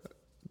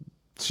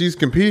she's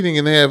competing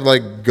and they have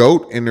like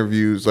GOAT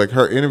interviews, like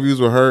her interviews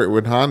with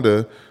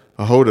Hoda,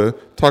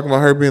 talking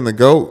about her being the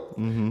GOAT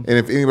and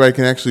if anybody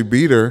can actually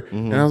beat her.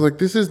 And I was like,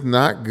 this is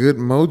not good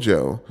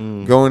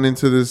mojo going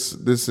into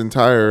this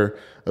entire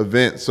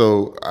event.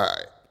 So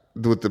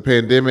with the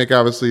pandemic,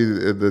 obviously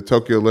the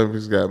Tokyo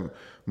Olympics got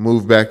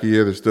moved back a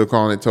year. They're still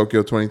calling it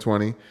Tokyo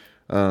 2020.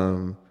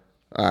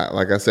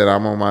 Like I said,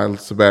 I'm on my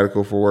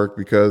sabbatical for work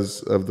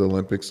because of the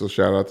Olympics, so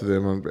shout out to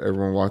them and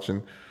everyone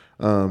watching.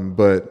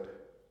 But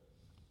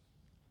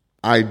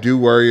I do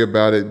worry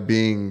about it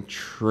being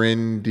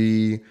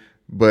trendy,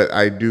 but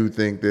I do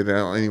think that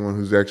anyone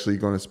who's actually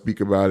going to speak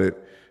about it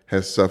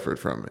has suffered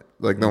from it.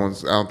 Like I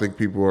don't think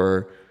people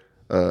are,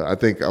 I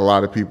think a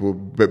lot of people,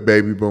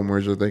 baby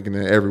boomers are thinking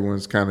that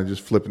everyone's kind of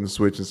just flipping the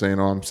switch and saying,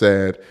 oh, I'm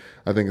sad.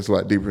 I think it's a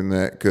lot deeper than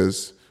that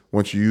because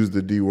once you use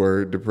the D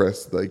word,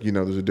 depressed, like,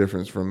 there's a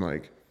difference from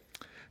like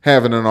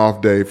having an off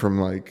day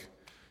from like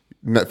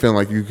not feeling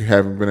like you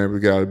haven't been able to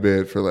get out of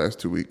bed for the last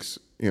 2 weeks.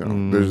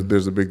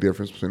 There's a big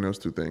difference between those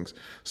two things.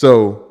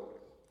 So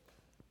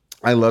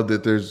I love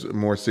that there's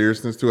more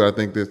seriousness to it. I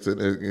think that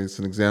it's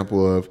an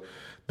example of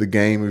the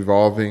game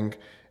evolving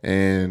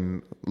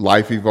and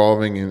life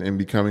evolving and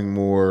becoming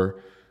more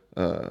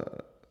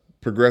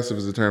progressive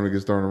is a term that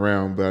gets thrown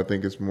around, but I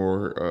think it's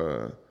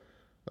more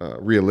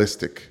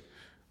realistic.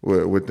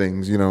 With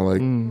things,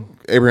 like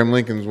Abraham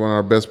Lincoln's one of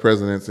our best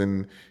presidents,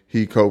 and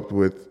he coped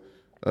with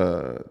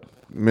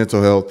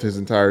mental health his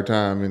entire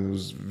time, and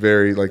was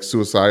very like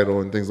suicidal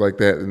and things like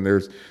that. And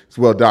it's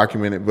well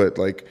documented. But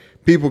like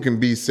people can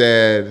be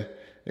sad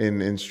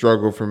and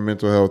struggle from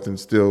mental health and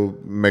still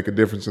make a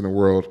difference in the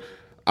world,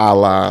 a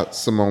la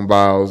Simone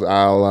Biles, a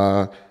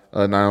la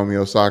Naomi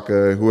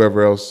Osaka,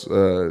 whoever else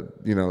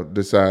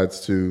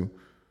decides to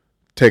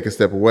take a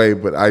step away.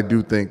 But I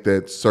do think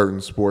that certain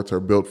sports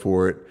are built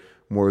for it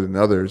more than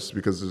others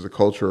because there's a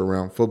culture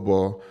around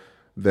football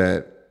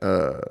that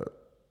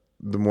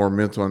the more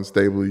mental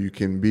unstable you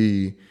can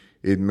be,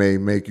 it may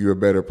make you a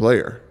better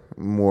player,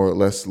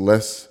 less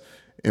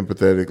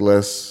empathetic,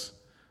 less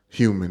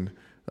human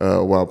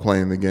while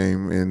playing the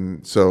game.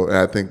 And so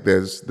I think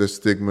the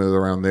stigma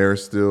around there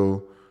is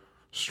still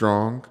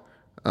strong.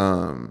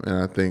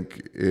 And I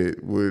think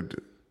it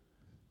would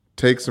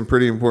take some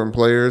pretty important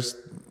players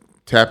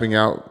tapping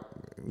out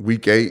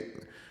week 8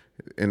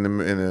 in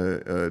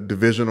a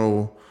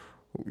divisional,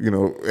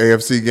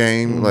 AFC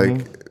game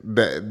like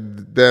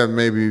that.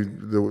 Maybe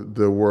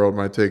the world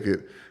may take a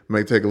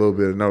little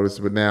bit of notice,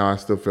 but now I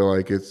still feel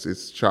like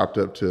it's chopped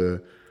up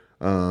to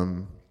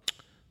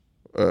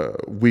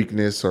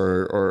weakness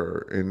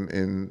or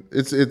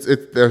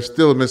there's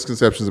still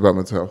misconceptions about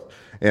mental health,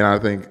 and I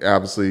think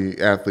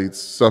obviously athletes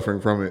suffering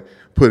from it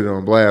put it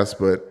on blast,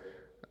 but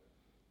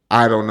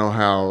I don't know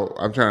how.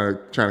 I'm trying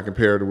to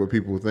compare to what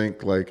people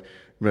think. Like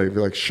maybe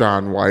like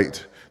Shaun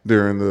White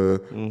during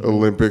the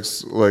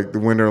Olympics, like the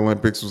Winter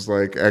Olympics, was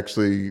like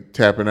actually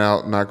tapping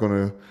out, not going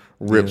to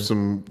rip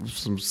some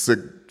sick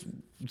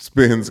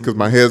spins because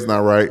my head's not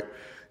right.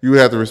 You would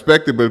have to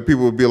respect it, but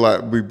people would be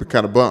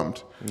kind of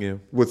bummed. Yeah.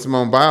 With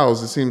Simone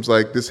Biles, it seems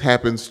like this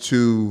happens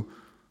to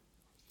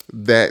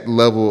that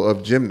level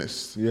of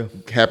gymnasts. Yeah.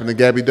 Happened to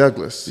Gabby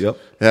Douglas. Yep.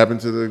 Happened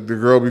to the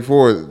girl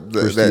before.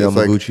 Christy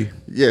Yamaguchi. Like,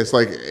 yeah, it's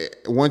like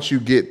once you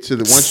get to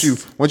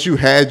once you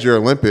had your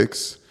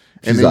Olympics,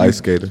 and She's then an ice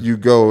skater. You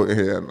go.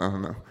 Yeah, I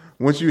don't know.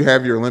 Once you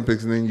have your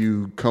Olympics and then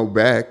you go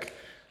back,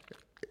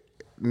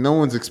 no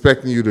one's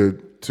expecting you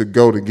to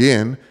go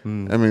again. I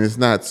mean, it's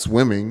not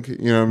swimming.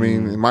 You know what I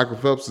mean? And Michael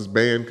Phelps is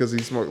banned because he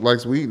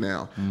likes weed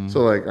now.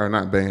 So like, or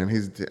not banned.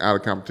 He's out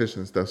of competition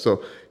and stuff.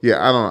 So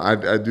yeah, I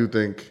don't know.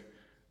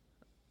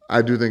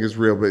 I do think it's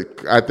real,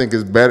 but I think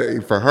it's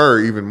better for her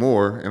even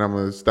more. And I'm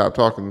gonna stop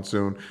talking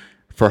soon.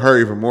 For her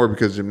even more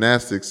because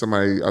gymnastics.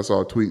 I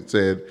saw a tweet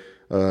said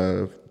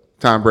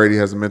Tom Brady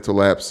has a mental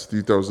lapse.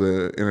 He throws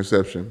an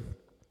interception.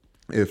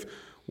 If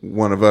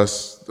one of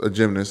us, a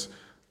gymnast,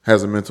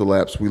 has a mental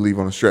lapse, we leave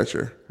on a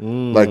stretcher.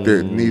 Like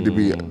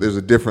there's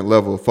a different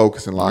level of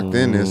focus and locked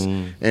inness.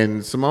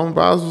 And Simone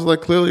Biles was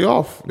like clearly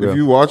off. Yeah. If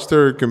you watched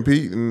her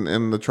compete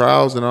in the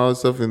trials and all that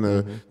stuff in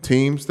the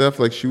team stuff,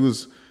 like she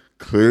was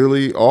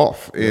clearly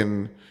off.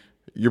 And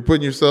you're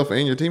putting yourself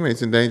and your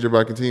teammates in danger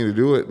by continuing to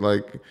do it.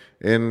 Like,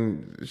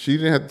 and she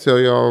didn't have to tell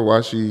y'all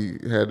why she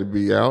had to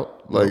be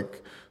out.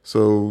 Like,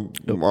 so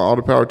all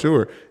the power to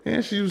her.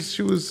 And she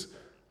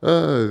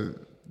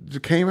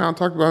came out and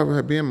talked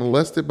about being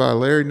molested by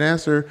Larry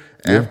Nassar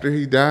after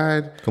he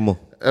died. Come on.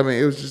 I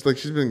mean, it was just like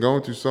she's been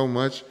going through so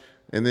much.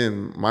 And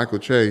then Michael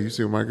Che, you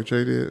see what Michael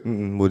Che did?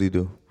 What'd he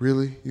do?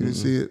 Really? You didn't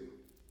see it?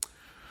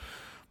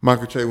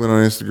 Michael Che went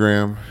on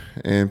Instagram,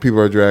 and people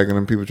are dragging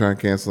him. People trying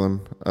to cancel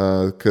him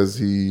because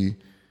he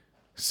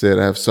said,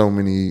 I have so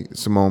many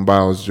Simone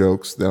Biles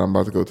jokes that I'm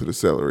about to go to the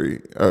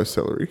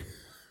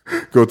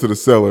go to the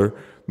Cellar,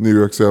 New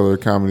York Cellar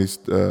comedy,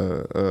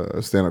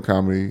 stand-up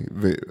comedy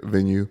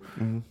venue,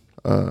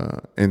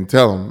 and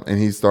tell him. And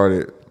he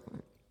started,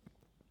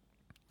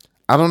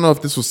 I don't know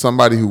if this was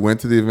somebody who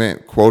went to the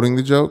event quoting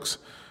the jokes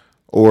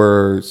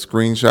or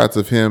screenshots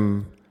of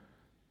him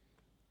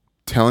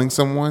telling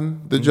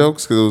someone the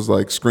jokes, because it was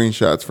like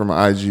screenshots from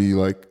an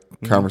IG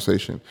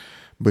conversation.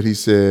 But he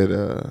said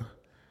the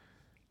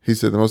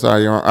most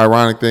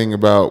ironic thing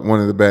about one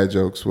of the bad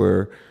jokes,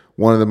 where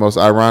one of the most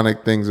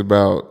ironic things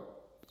about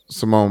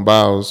Simone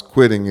Biles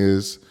quitting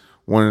is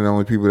one of the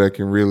only people that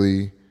can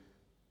really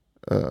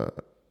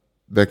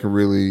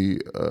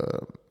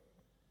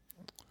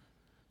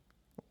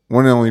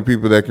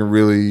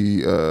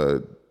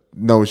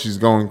know what she's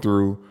going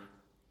through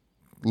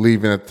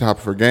leaving at the top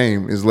of her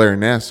game is Larry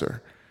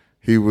Nassar.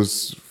 He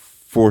was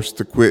forced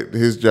to quit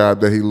his job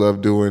that he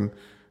loved doing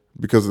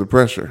because of the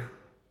pressure.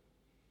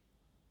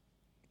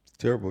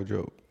 Terrible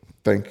joke.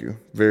 Thank you.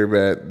 Very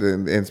bad.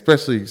 And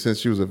especially since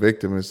she was a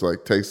victim, it's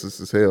like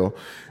tasteless as hell.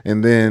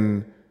 And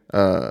then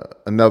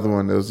another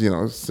one that was,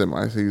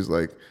 semi. He was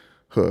like,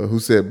 who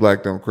said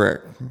black don't crack?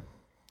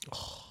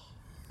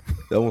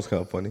 That one's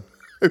kind of funny.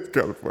 It's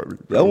kind of funny.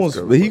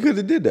 But he could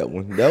have did that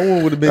one. That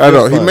one would have been. I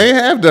know he may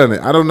have done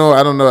it. I don't know.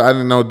 I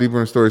didn't know deeper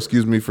in the story.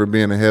 Excuse me for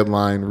being a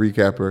headline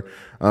recapper.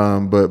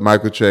 But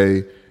Michael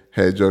Che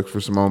had jokes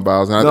for Simone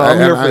Biles. And I'm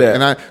here for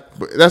that.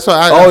 That's why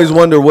I always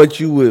wonder what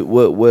you would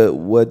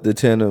what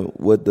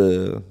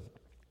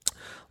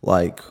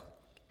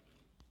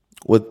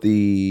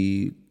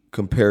the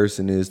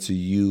comparison is to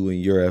you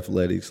and your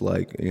athletics.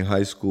 Like in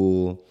high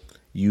school,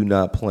 you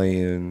not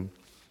playing.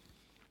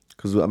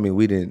 Because, I mean,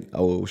 we didn't,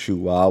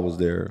 while I was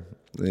there,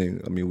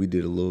 we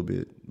did a little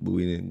bit, but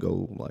we didn't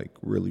go,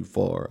 really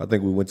far. I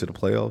think we went to the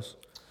playoffs.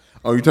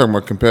 Oh, you're talking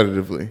about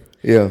competitively?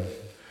 Yeah.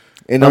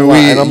 And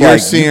your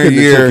senior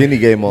year, took any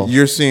game off.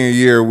 Your senior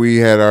year, we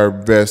had our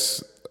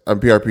best,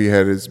 PRP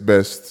had its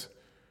best,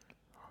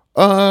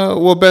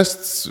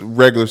 best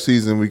regular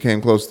season. We came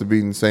close to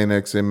beating St.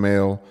 X in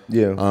Mail.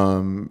 Yeah.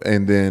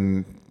 And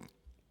then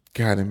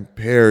got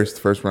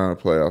embarrassed first round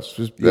of playoffs.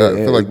 I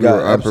feel like we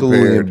were absolutely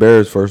unprepared.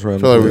 Embarrassed first round.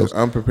 I feel like we were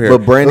unprepared.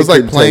 But Brandon, it was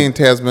like playing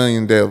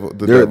Tasmanian Devil.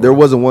 There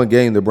wasn't one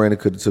game that Brandon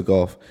could have took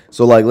off.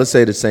 So let's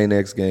say the St.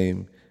 X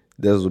game,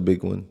 that was a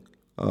big one,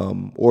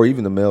 or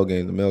even the Mail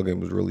game. The Mail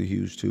game was really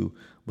huge too.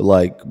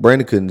 But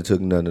Brandon couldn't have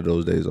took none of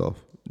those days off.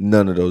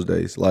 None of those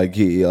days.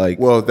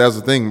 Well, that's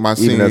the thing. My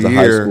senior as a year,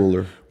 high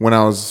schooler, when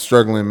I was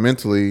struggling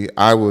mentally,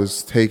 I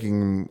was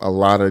taking a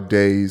lot of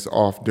days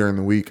off during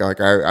the week.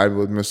 I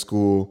would miss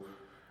school.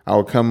 I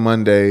would come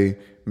Monday,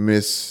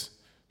 miss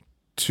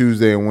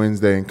Tuesday and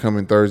Wednesday, and come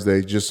in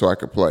Thursday just so I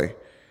could play.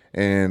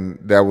 And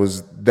that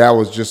was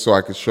just so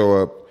I could show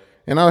up.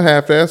 And I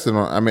half-assed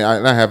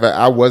it.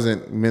 I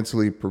wasn't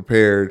mentally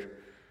prepared.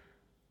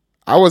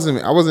 I wasn't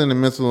in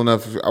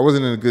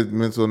a good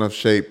mental enough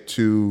shape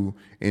to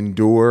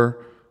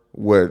endure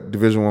what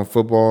Division I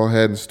football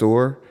had in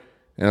store.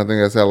 And I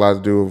think that's had a lot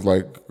to do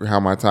with how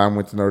my time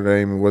went to Notre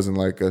Dame. It wasn't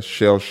like a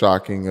shell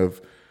shocking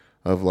of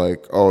of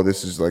like, oh,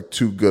 this is like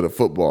too good at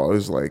football.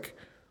 It's like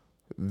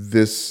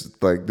this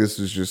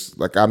is just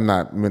like I'm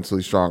not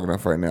mentally strong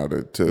enough right now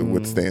to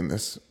withstand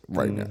this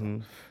right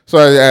now. So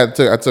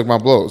I took my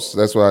blows.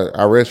 That's why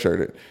I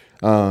redshirted.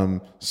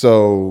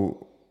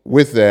 So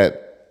with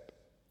that,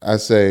 I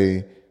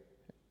say,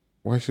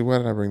 why did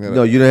I bring that up?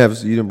 No, you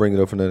didn't bring it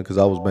up for nothing because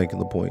I was making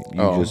the point.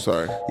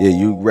 Sorry. Yeah,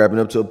 you wrapping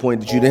up to a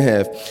point that you didn't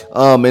have.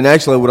 And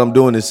actually, what I'm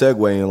doing is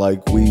segueing.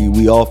 Like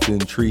we often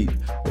treat,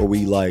 or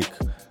we like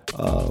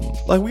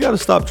we got to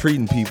stop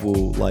treating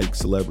people like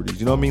celebrities.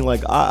 You know what I mean?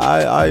 Like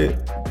I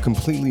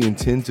completely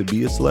intend to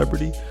be a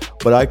celebrity,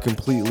 but I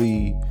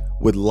completely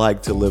would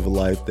like to live a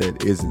life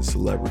that isn't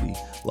celebrity.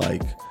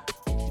 Like,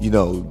 you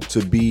know,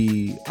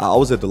 I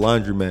was at the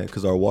laundromat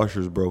because our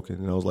washer's broken,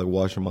 and I was like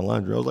washing my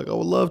laundry. I was like, I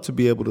would love to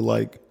be able to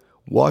like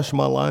wash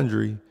my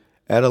laundry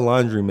at a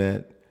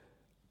laundromat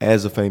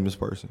as a famous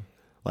person.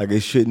 Like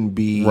it shouldn't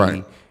be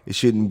right. It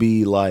shouldn't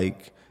be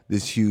like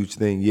this huge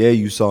thing. Yeah,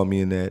 you saw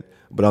me in that,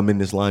 but I'm in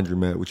this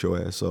laundromat with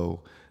your ass. So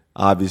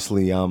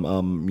obviously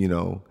I'm you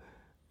know,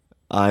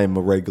 I'm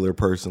a regular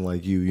person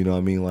like you. You know what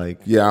I mean?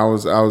 Like, yeah, I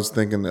was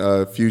thinking.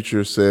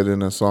 Future said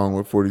in a song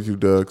with 42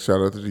 Doug.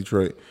 Shout out to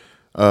Detroit.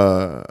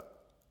 I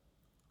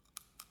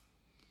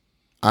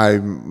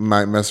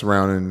might mess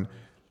around and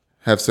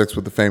have sex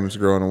with a famous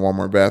girl in a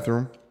Walmart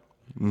bathroom.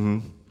 Mm-hmm.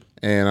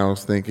 And I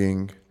was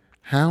thinking,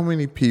 how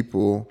many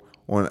people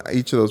on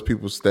each of those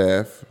people's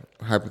staff,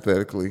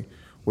 hypothetically,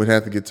 would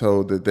have to get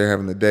told that they're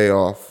having the day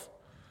off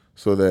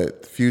so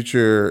that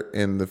Future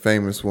and the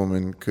famous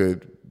woman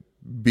could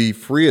be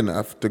free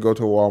enough to go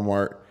to a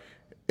Walmart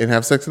and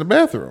have sex in the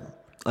bathroom?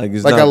 Like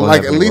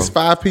at least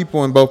 5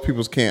 people in both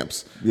people's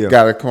camps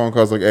got a phone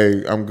calls like,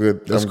 "Hey, I'm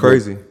good." That's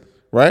crazy,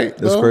 right?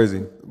 That's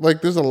crazy.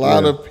 Like there's a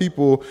lot of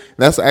people.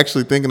 That's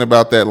actually thinking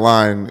about that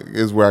line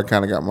is where I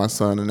kind of got my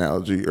son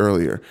analogy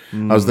earlier.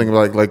 I was thinking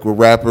about like with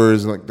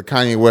rappers like the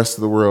Kanye West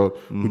of the world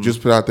who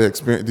just put out the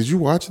Experience. Did you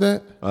watch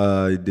that?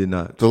 I did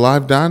not. The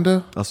Live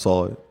Donda. I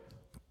saw it.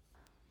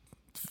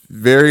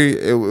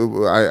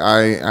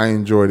 I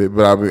enjoyed it,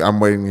 but I'm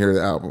waiting to hear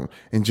the album.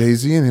 And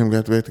Jay-Z and him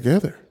got back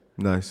together.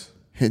 Nice.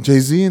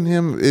 Jay-Z and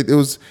him, it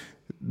was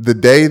the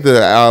day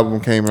the album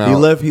came out.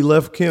 He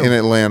left Kim in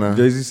Atlanta.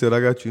 Jay-Z said, "I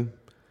got you."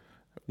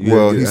 He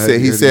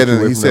said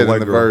in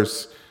the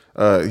verse,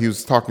 he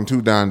was talking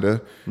to Donda,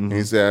 and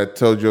he said, "I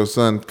told your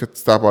son to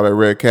stop all that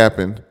red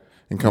capping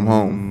and come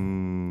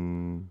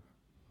home."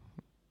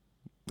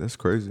 That's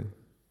crazy.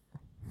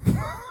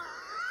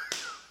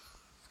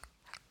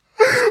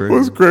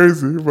 What's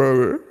crazy about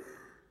it?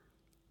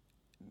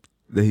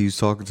 That he was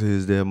talking to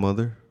his dead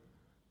mother.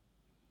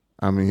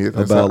 I mean,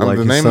 about like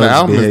the name of the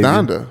album behavior. is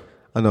Donda.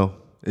 I know.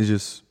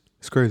 It's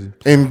crazy.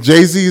 And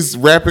Jay-Z's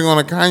rapping on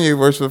a Kanye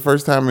verse for the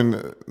first time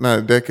in not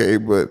a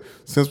decade, but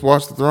since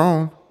Watch the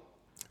Throne.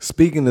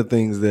 Speaking of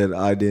things that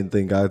I didn't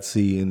think I'd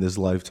see in this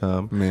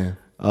lifetime, man,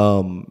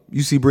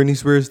 you see Britney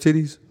Spears'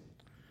 titties?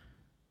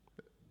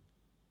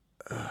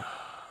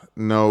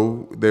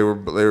 No, they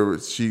were.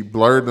 She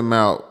blurred them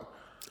out.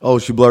 Oh,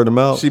 she blurred them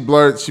out. She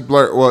blurred.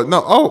 Well,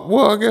 no. Oh,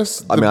 well, I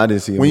guess. I didn't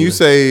see them when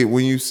either.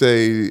 when you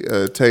say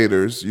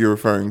taters, you're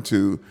referring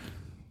to.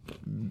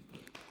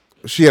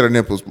 She had her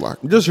nipples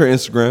blocked. Just her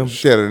Instagram.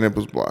 She had her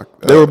nipples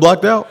blocked. They were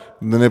blocked out.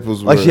 The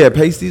nipples like she had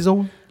pasties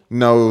on.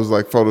 No, it was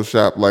like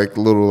Photoshop, like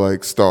little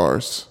like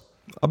stars.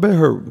 I bet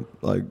her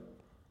like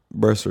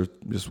breasts are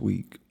just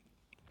weak.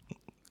 I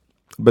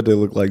bet they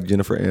look like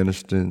Jennifer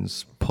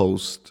Aniston's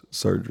post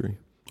surgery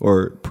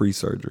or pre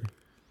surgery.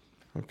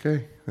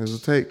 Okay, there's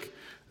a take.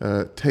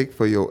 Take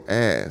for your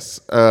ass.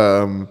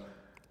 I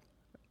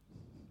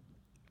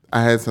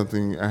had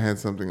something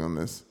on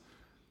this.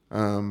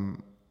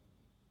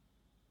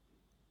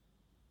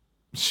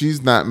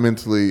 She's not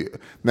mentally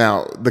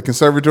now. The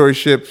conservatory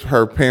ship.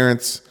 Her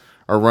parents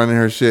are running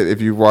her shit. If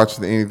you've watched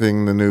anything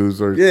in the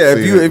news or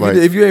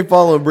if you ain't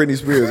following Britney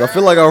Spears, I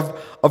feel like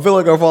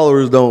our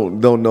followers don't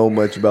know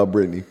much about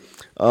Britney.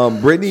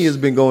 Britney has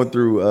been going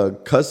through a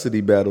custody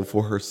battle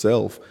for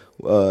herself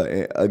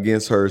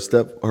against her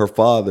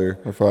father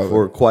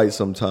for quite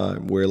some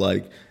time. Where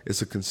like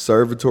it's a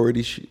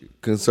conservatory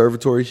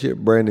ship.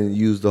 Brandon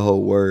used the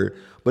whole word,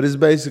 but it's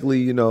basically,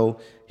 you know,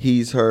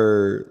 he's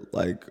her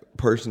like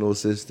personal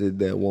assistant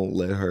that won't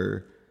let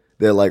her,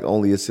 that like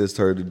only assists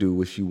her to do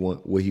what he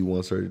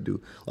wants her to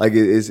do. Like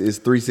it's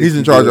 360. He's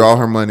in charge of all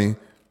her money.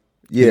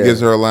 Yeah, he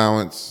gives her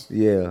allowance.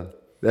 Yeah,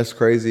 that's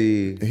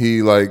crazy.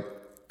 He like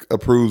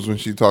approves when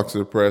she talks to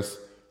the press.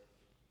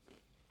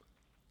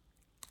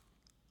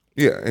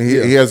 Yeah,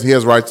 he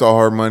has rights to all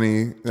her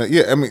money.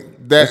 Yeah, I mean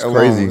that's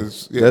crazy.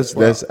 That's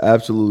that's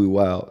absolutely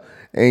wild.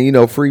 And you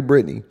know, free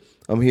Britney.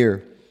 I'm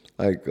here.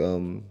 Like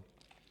I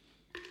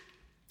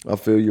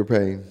feel your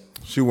pain.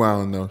 She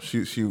wilding though.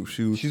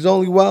 She's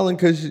only wilding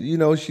because, you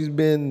know, she's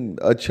been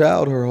a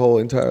child her whole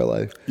entire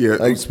life. Yeah.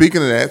 Like,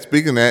 speaking of that,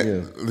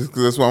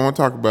 that's what I want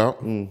to talk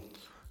about.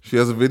 She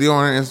has a video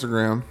on her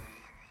Instagram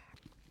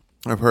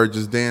of her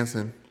just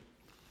dancing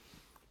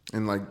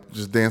and like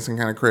just dancing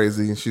kind of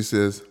crazy, and she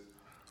says,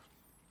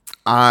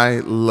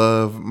 "I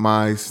love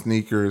my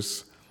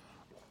sneakers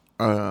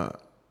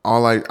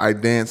I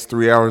dance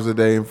 3 hours a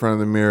day in front of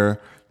the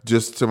mirror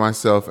just to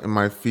myself, and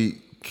my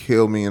feet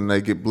kill me and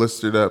they get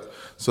blistered up.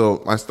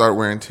 So I start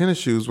wearing tennis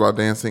shoes while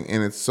dancing,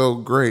 and it's so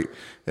great.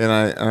 And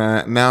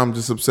I now I'm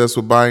just obsessed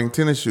with buying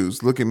tennis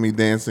shoes. Look at me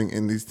dancing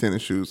in these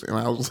tennis shoes, and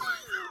I was like,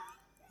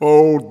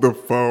 hold the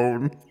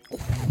phone.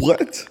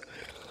 What?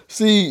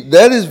 See,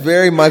 that is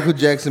very Michael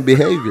Jackson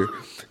behavior.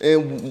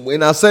 And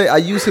when I say I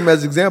use him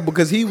as an example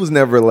because he was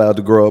never allowed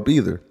to grow up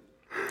either.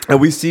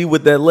 And we see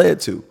what that led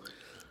to.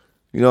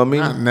 You know what I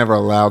mean? I'm never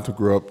allowed to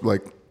grow up.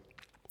 Like,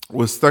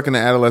 was stuck in the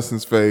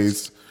adolescence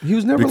phase. He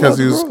was never because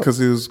allowed to grow up.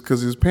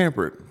 because he was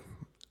pampered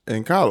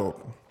and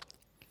coddled.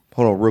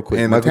 Hold on, real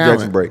quick. And Michael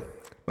Jackson break.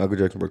 Michael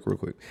Jackson break, real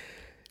quick.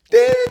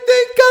 Didn't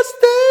think I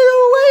stayed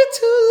away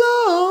too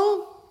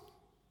long.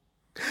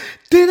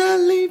 Did I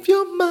leave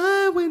your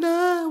mind when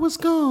I was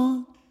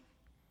gone?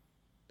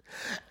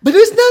 But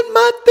it's not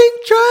my thing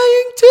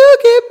trying to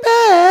get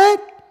back.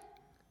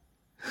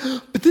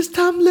 But this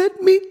time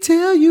let me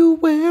tell you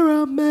where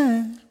I'm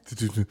at.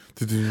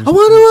 I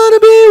wanna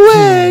be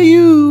where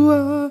you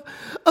are.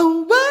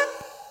 Oh,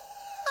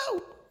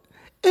 wow.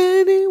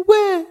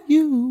 Anywhere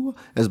you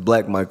are. That's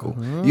Black Michael.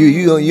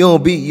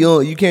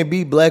 You can't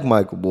beat Black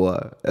Michael, boy.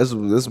 That's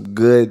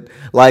good.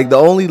 Like the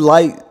only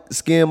light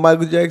skinned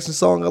Michael Jackson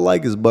song I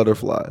like is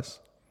Butterflies.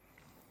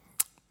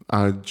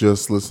 I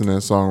just listened to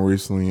that song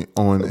recently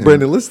on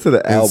Brandon, listen to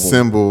the album.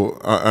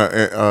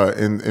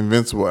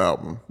 Invincible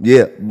album.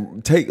 Yeah,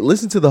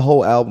 listen to the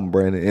whole album,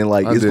 Brandon, and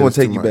like it's going to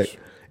take you back.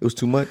 It was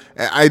too much.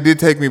 I did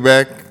take me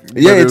back.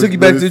 Yeah, it took you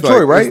back to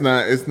Detroit, right?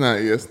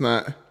 It's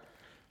not.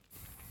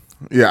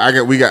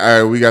 Yeah, we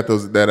got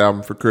that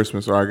album for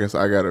Christmas, or I guess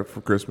I got it for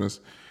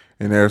Christmas.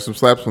 And there are some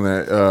slaps on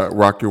that.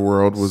 Rock Your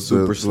World was the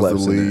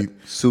lead.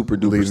 Super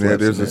duper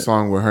slaps. There's a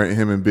song with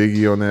him and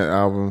Biggie on that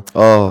album.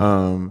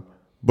 Oh.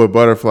 But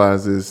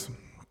Butterflies is,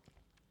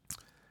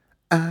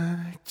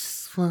 I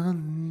just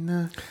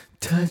wanna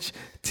touch,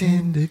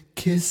 tender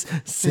kiss.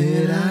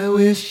 Said I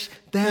wish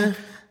that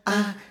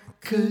I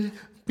could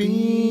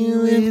be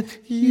with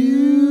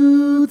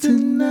you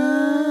tonight.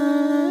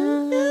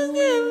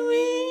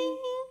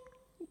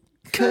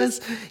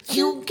 'Cause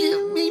you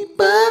give me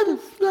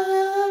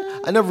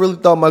butterflies. I never really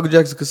thought Michael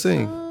Jackson could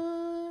sing.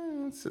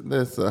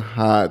 That's a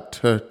hot,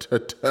 too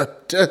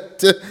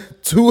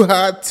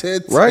hot to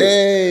take.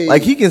 Right?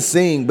 Like he can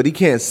sing, but he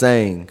can't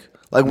sing.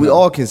 Like we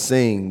all can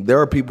sing. There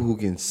are people who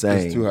can sing.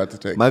 It's too hot to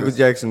take. Michael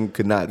Jackson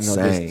could not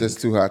sing. That's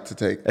too hot to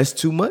take. That's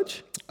too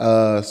much?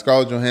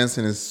 Scarlett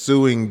Johansson is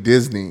suing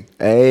Disney.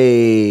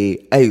 Hey,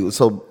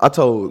 so I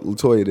told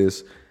LaToya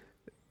this.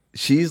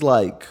 She's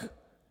like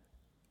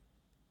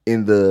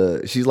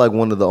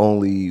one of the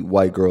only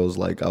white girls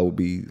like I would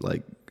be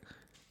like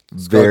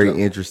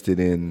very interested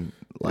in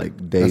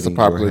like dating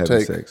or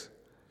having sex.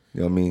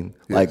 You know what I mean?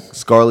 Yes. Like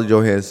Scarlett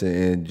Johansson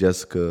and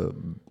Jessica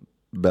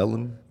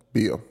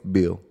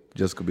Biel.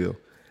 Jessica Biel.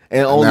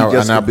 And only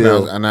Jessica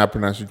Biel. And I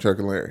pronounce you Chuck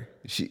and Larry.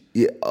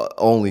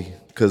 Only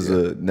because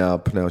now I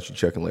pronounce you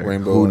Chuck and Larry.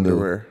 Rainbow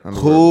underwear.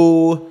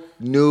 Who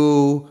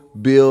knew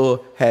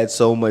Bill had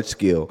so much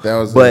skill? That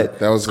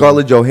was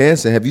Scarlett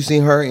Johansson. Have you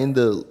seen her in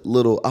the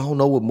little? I don't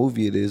know what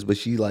movie it is, but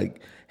she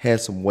like had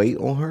some weight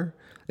on her,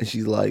 and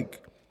she's like.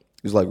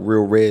 It was like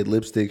real red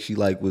lipstick. She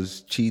like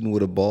was cheating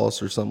with a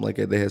boss or something like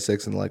that. They had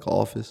sex in like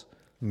office.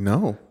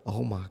 No.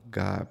 Oh my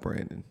God,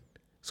 Brandon.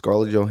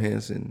 Scarlett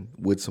Johansson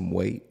with some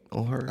weight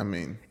on her. I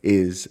mean,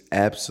 is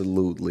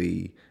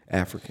absolutely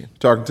African.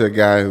 Talking to a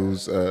guy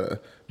whose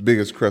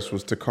biggest crush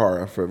was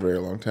Takara for a very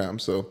long time.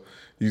 So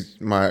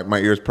my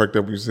ears perked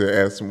up when you said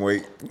add some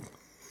weight.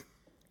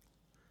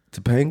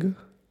 Topanga?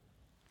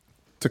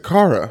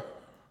 Takara.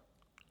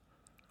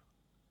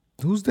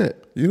 Who's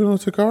that? You don't know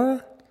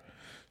Takara?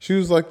 She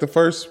was like the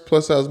first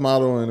plus size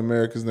model in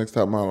America's Next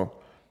Top Model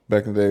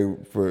back in the day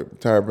for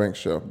Tyra Banks'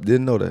 show.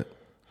 Didn't know that.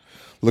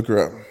 Look her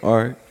up. All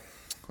right.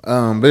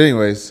 But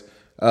anyways,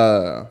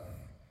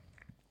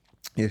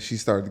 she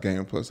started the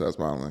game of plus size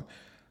modeling.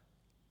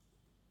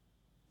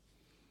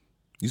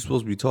 You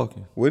supposed to be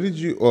talking. What did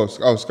you? Oh,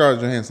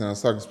 Scarlett Johansson. I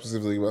was talking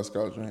specifically about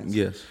Scarlett Johansson.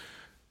 Yes.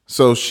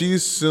 So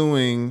she's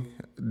suing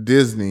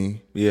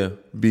Disney. Yeah.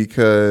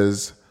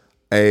 Because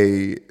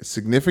a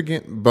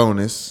significant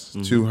bonus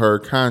to her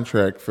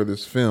contract for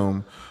this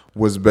film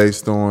was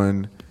based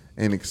on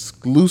an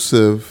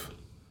exclusive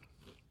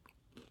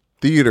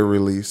theater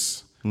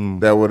release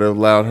that would have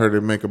allowed her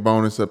to make a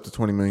bonus up to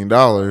 $20 million.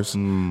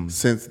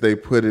 Since they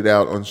put it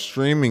out on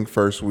streaming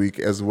first week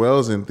as well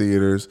as in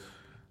theaters,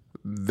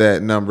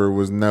 that number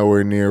was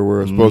nowhere near where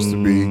it was supposed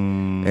to be.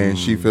 And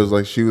she feels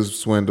like she was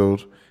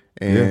swindled,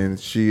 and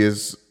she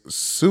is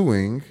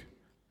suing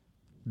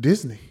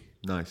Disney.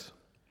 Nice.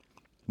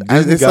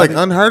 It's like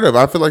unheard of.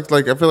 I feel like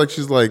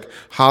she's like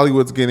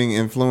Hollywood's getting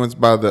influenced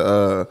by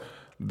the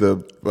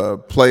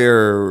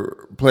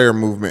player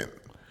movement,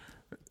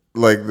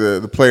 like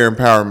the player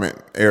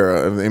empowerment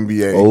era of the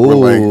NBA.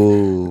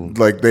 Oh,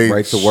 like they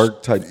right to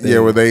work type thing. Yeah,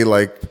 where they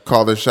like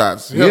call their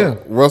shots. Yeah,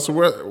 Russell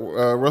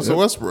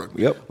Westbrook.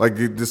 Yep, like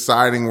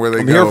deciding where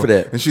they I'm go. here for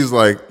that. And she's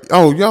like,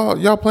 "Oh,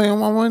 y'all playing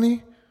my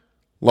money?"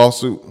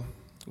 Lawsuit.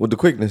 With the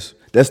quickness.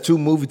 That's 2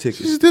 movie tickets.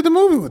 She just did the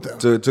movie with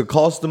them. To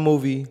cost the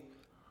movie,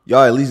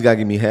 y'all at least got to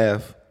give me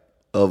half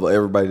of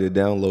everybody that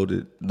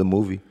downloaded the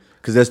movie.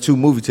 Because that's 2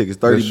 movie tickets,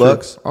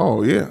 $30.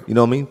 Oh, yeah. You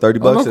know what I mean? $30.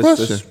 No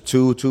That's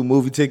two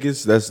movie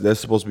tickets. That's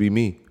supposed to be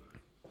me.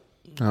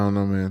 I don't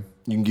know, man.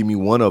 You can give me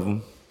one of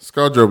them.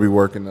 ScarJo be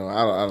working, though.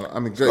 I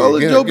mean,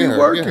 ScarJo be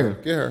working.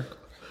 Get her.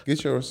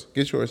 Get yours.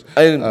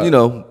 And, you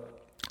know,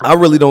 I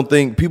really don't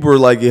think people are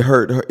like, it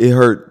hurt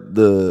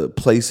the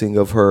placing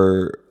of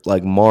her,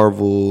 like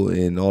Marvel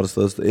and all this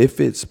stuff. It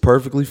fits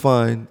perfectly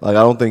fine. Like,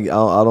 I don't,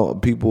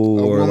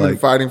 people are like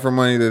fighting for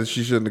money that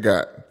she shouldn't have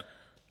got.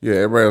 Yeah,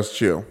 everybody else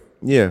chill.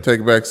 Yeah. Take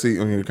a back seat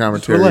on your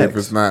commentary if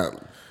it's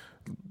not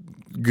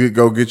good.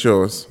 Go get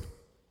yours.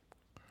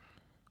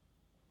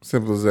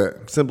 Simple as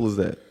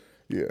that.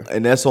 Yeah.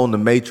 And that's on the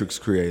Matrix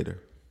creator.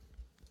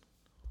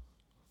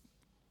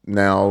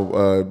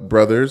 Now,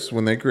 brothers,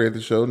 when they create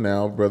the show,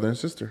 now brother and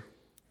sister.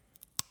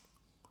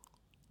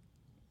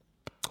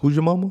 Who's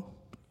your mama?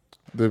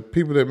 The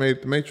people that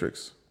made The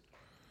Matrix.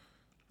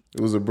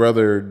 It was a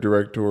brother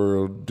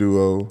directorial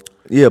duo.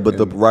 Yeah, but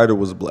the writer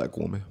was a black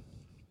woman.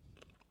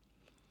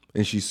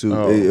 And she sued.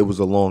 Oh. It was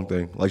a long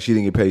thing. Like, she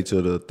didn't get paid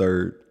till the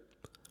 3rd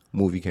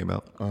movie came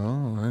out. Oh,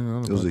 I didn't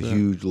know. It was a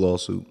huge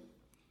lawsuit.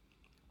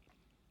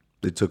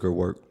 They took her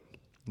work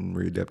and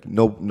readapted.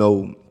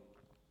 No.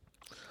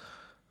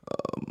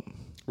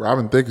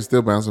 Robin Thicke is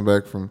still bouncing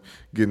back from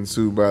getting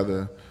sued by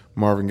the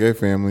Marvin Gaye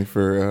family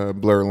for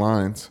blurred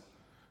lines.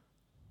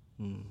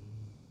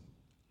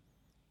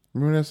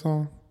 Remember that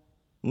song?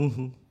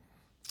 Mm-hmm.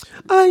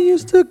 I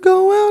used to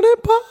go out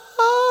and party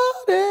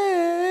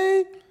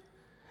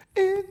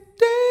and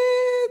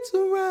dance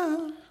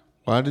around.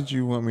 Why did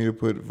you want me to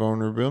put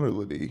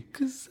vulnerability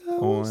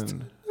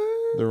on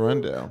the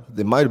rundown?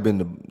 There might have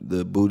been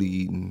the booty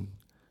eating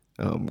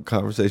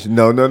conversation.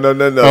 No.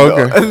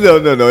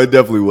 Okay. No. It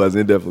definitely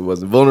wasn't.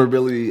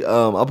 Vulnerability.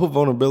 I put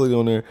vulnerability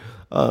on there.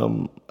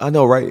 I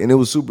know, right? And it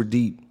was super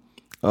deep.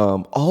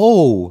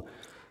 Oh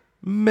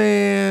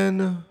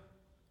man,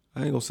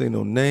 I ain't gonna say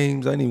no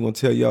names. I ain't even gonna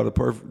tell y'all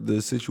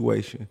the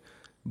situation,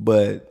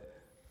 but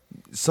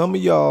some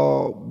of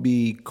y'all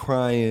be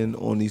crying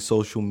on these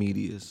social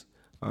medias.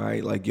 All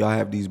right, like y'all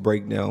have these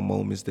breakdown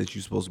moments that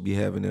you're supposed to be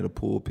having at a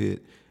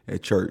pulpit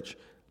at church,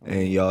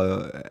 and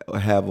y'all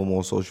have them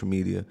on social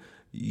media.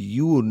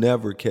 You will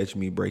never catch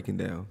me breaking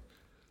down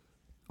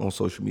on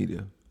social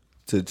media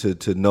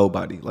to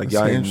nobody. Like,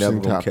 y'all ain't never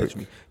gonna catch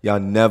me. Y'all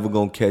never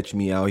gonna catch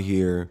me out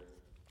here.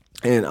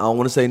 And I don't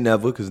want to say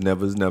never, because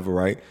never is never,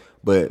 right?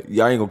 But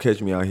y'all ain't gonna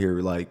catch me out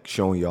here like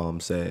showing y'all I'm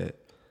sad.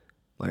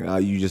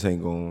 Like, you just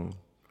ain't gonna.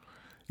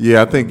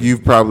 Yeah, I think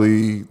you've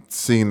probably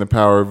seen the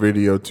power of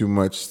video too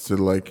much to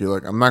you're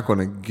like, I'm not going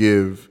to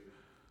give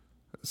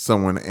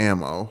someone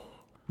ammo.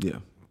 Yeah.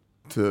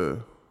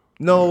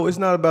 No, it's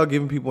not about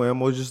giving people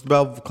ammo. It's just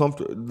about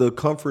the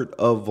comfort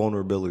of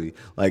vulnerability.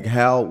 Like,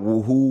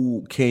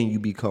 who can you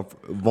be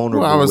vulnerable?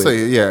 Well, I would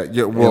say, yeah.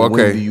 Well, and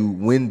okay.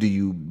 When do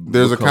you?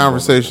 There's a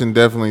conversation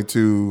definitely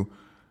to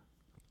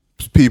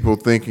people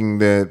thinking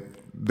that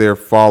their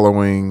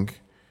following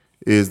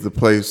is the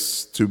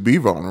place to be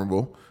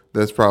vulnerable.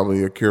 That's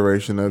probably a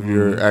curation of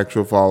your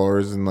actual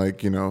followers and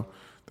the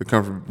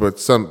comfort. But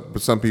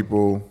some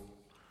people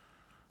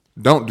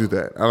don't do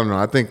that. I don't know.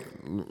 I think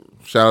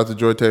shout out to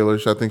Joy Taylor.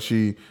 I think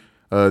she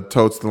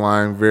totes the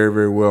line very,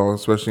 very well,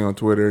 especially on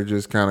Twitter,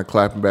 just kind of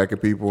clapping back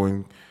at people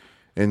and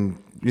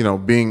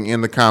being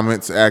in the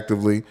comments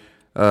actively.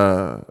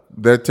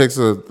 That takes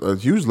a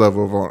huge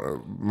level of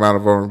amount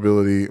of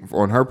vulnerability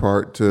on her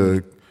part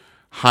to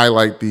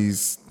highlight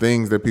these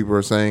things that people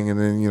are saying and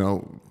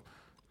then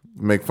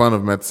make fun of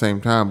them at the same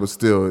time. But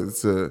still,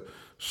 it's a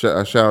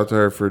shout out to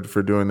her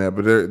for doing that.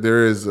 But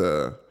there is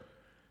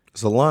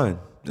it's a line.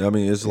 I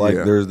mean, it's like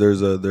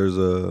there's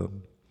a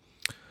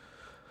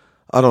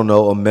I don't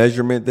know, a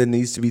measurement that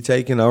needs to be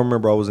taken. I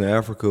remember I was in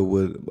Africa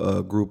with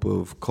a group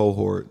of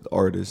cohort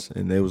artists,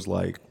 and they was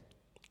like,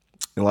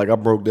 I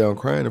broke down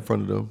crying in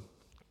front of them.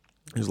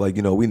 It's like,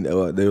 they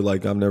were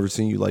like, I've never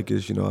seen you like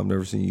this, I've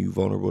never seen you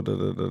vulnerable,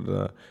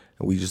 and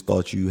we just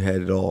thought you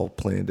had it all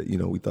planned.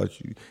 We thought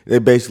they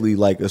basically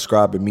like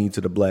ascribing me to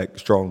the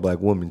strong black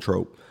woman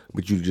trope,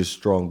 but you just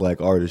strong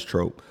black artist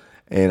trope.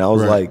 And I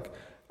was like,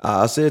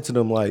 I said to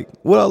them, like,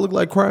 what I look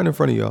like crying in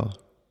front of y'all?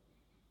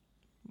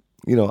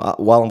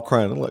 While I'm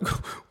crying, I'm like,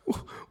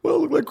 what I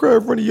look like crying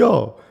in front of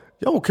y'all?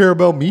 Y'all don't care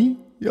about me.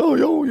 Y'all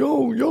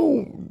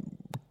don't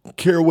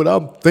care what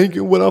I'm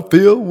thinking, what I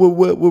feel,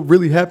 what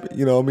really happened.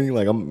 You know what I mean?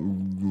 Like,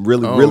 I'm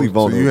really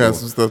vulnerable. So you had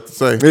some stuff to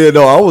say. Yeah,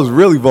 no, I was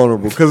really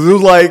vulnerable because it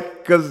was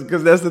like,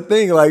 because that's the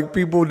thing. Like,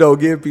 people don't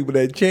give people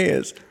that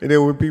chance, and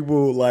then when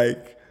people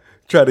like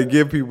try to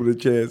give people the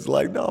chance,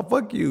 like, no,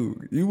 fuck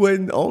you. You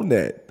wasn't on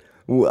that.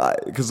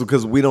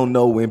 Because we don't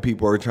know when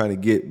people are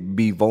trying to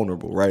be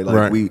vulnerable, right?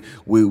 Like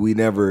we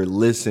never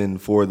listen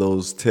for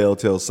those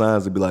telltale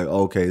signs to be like,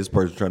 okay, this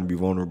person's trying to be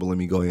vulnerable. Let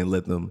me go ahead and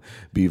let them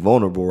be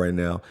vulnerable right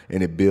now,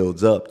 and it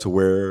builds up to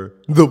where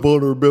the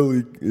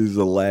vulnerability is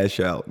a lash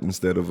out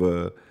instead of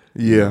a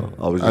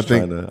I was just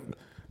trying to.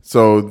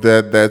 So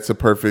that's a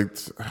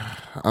perfect.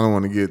 I don't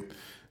want to get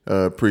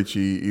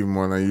preachy even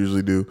more than I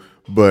usually do,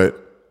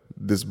 but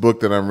this book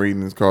that I'm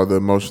reading is called The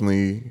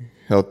Emotionally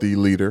Healthy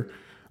Leader.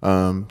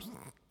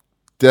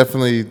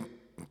 Definitely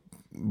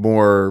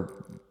more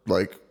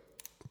like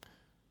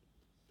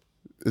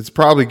it's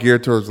probably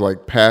geared towards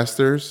like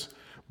pastors,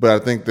 but I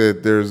think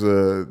that there's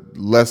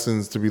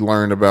lessons to be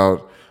learned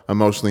about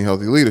emotionally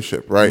healthy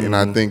leadership, right? Mm-hmm.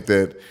 And I think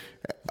that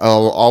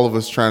all of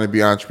us trying to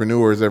be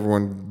entrepreneurs,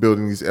 everyone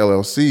building these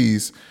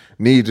LLCs,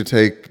 need to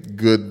take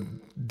good,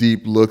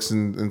 deep looks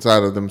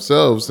inside of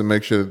themselves to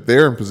make sure that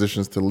they're in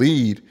positions to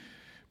lead,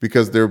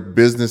 because their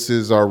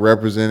businesses are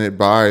represented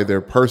by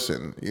their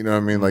person. You know what I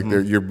mean? Like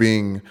you're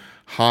being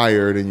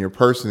hired and your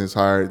person is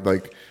hired.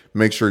 Like,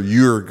 make sure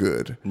you're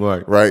good,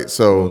 right?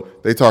 So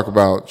they talk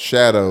about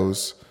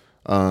shadows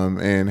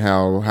and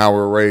how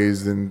we're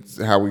raised and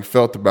how we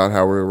felt about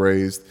how we were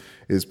raised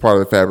is part of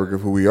the fabric of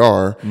who we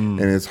are,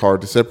 and it's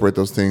hard to separate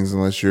those things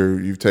unless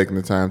you've taken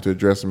the time to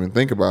address them and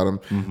think about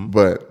them.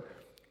 But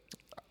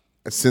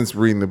since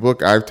reading the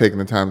book, I've taken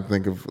the time to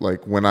think of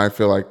like when I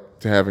feel like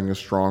having a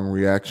strong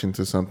reaction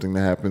to something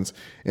that happens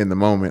in the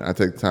moment, I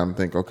take the time to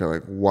think, okay,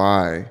 like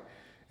why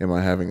am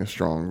I having a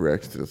strong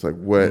reaction to this? Like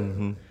what,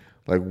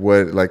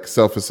 like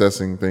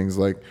self-assessing things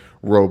like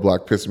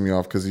Roadblock pissing me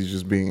off because he's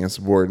just being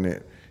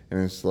insubordinate,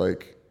 and it's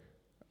like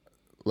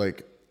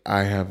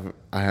I have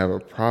a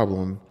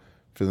problem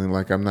feeling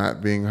like I'm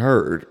not being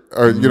heard,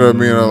 or you know what I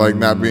mean, or like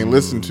not being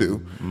listened to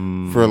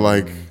for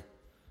like.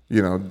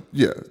 You know,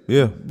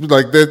 yeah.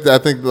 Like that, I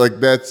think like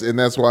that's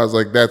why I was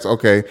like, that's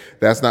okay.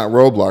 That's not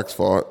Roblox's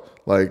fault.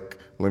 Like,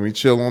 let me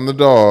chill on the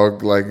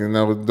dog. Like, you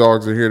know,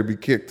 dogs are here to be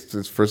kicked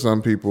for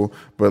some people,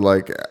 but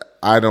like,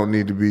 I don't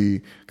need to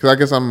be, because I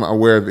guess I'm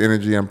aware of the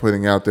energy I'm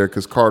putting out there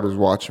because Carter's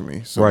watching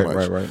me so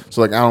much. Right.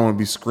 So like, I don't want to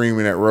be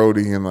screaming at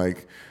Rhodey and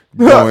like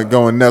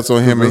going nuts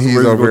on him, and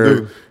he's over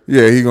there.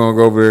 Yeah, he's gonna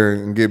go over there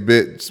and get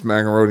bit,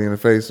 smacking Rhodey in the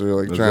face,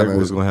 or like trying to.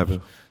 What's gonna happen?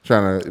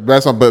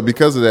 But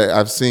because of that,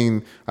 I've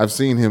seen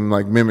him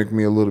like mimic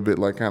me a little bit,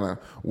 like kind of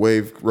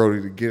wave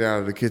Rhodey to get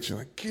out of the kitchen,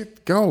 like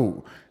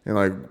go, and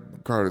like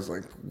Carter's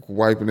like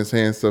wiping his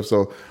hands stuff.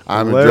 So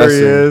I'm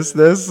addressing.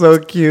 That's so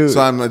cute.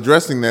 So I'm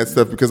addressing that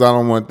stuff because I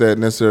don't want that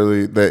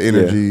necessarily that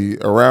energy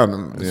around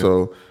him. Yeah.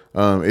 So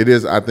it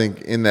is. I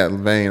think in that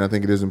vein, I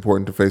think it is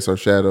important to face our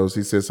shadows.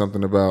 He said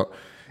something about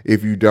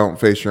if you don't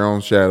face your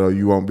own shadow,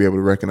 you won't be able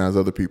to recognize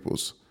other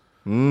people's.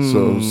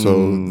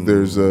 So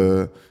there's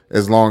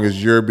as long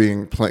as you're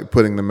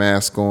putting the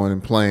mask on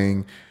and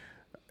playing,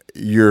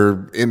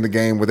 you're in the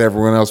game with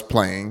everyone else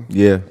playing.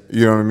 Yeah,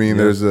 you know what I mean.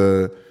 Yeah. There's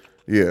a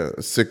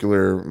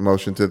secular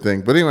motion to the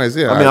thing. But anyways,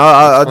 yeah. I mean,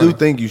 I do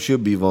think you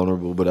should be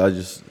vulnerable, but I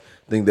just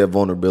think that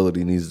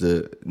vulnerability needs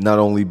to not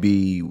only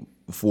be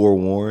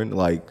forewarned,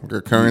 like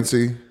your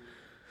currency.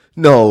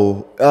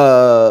 No.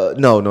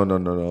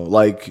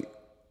 Like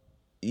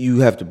you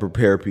have to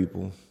prepare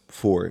people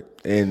for it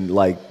and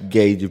like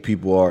gauge if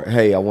people are,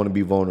 hey, I want to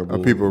be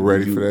vulnerable. Are people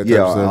ready for that? Yeah,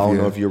 type of stuff? I don't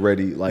know if you're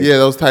ready. Like,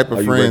 those type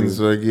of friends.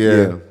 Like,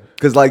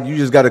 because like you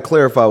just got to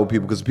clarify with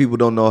people because people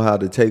don't know how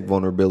to take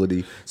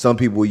vulnerability. Some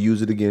people will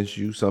use it against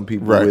you. Some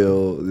people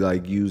will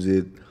like use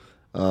it,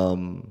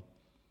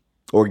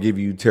 or give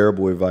you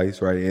terrible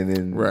advice, right? And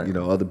then you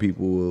know other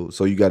people will.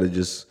 So you got to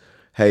just,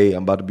 hey,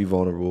 I'm about to be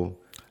vulnerable.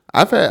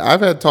 I've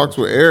had talks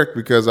with Eric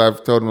because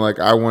I've told him like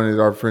I wanted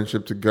our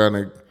friendship to kind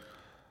of.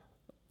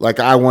 Like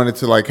I wanted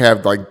to like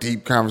have like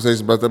deep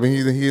conversations about that. I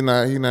mean, he's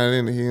not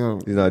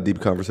a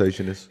deep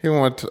conversationist. He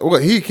want to, well,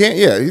 he can't.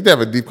 Yeah, he'd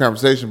have a deep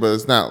conversation, but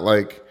it's not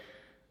like,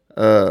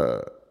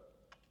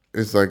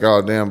 it's like,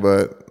 oh damn,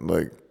 but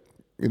like,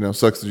 you know,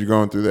 sucks that you're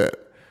going through that.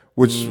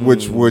 Which is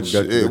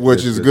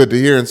good to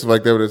hear and stuff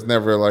like that. But it's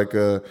never like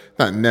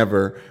not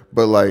never,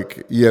 but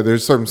like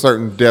there's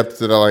certain depths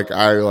that I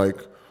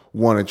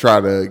want to try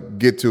to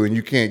get to, and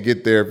you can't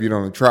get there if you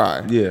don't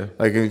try. Yeah,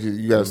 like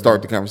you got to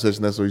start the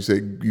conversation. That's what you say.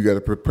 You got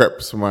to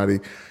prep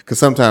somebody because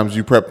sometimes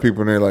you prep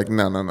people and they're like,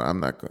 no, I'm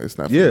not. It's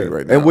not for me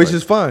right now. And which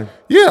is fine.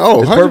 Yeah,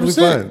 it's 100%. Perfectly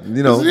fine.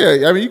 You know,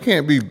 I mean, you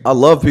can't be. I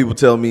love people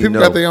tell me people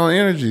got their own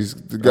energies.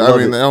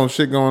 Their own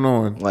shit going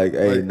on. Like,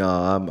 hey,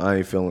 I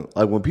ain't feeling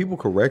like when people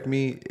correct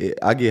me.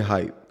 I get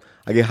hype.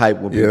 I get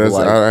hype when people.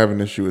 I have an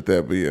issue with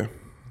that, but yeah.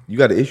 You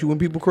got an issue when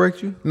people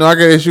correct you? No, I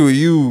got an issue with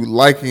you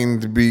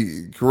liking to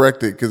be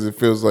corrected because it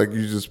feels like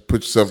you just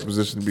put yourself in a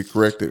position to be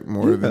corrected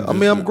more than. I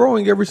mean, I'm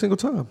growing every single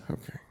time.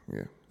 Okay,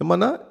 yeah. Am I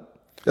not?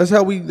 That's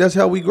how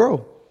we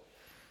grow.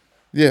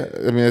 Yeah,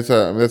 I mean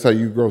that's how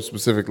you grow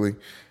specifically.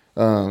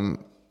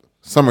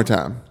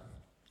 Summertime.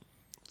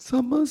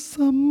 Summer.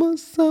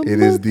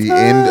 It is the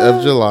end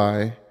of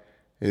July.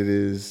 It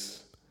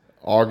is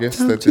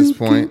August at this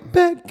point. Get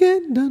back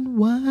and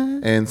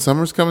unwind. And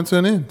summer's coming to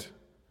an end.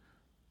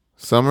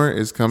 Summer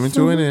is coming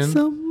to an end.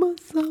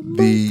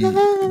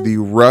 The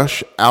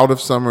rush out of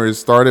summer is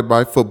started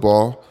by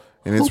football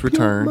and its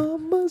return. Your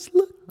mama's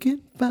looking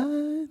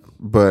fine.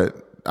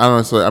 But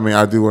honestly, I mean,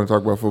 I do want to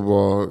talk about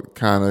football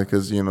kind of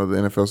because, you know, the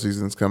NFL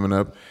season's coming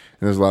up and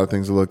there's a lot of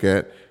things to look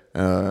at.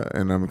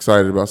 And I'm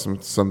excited about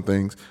some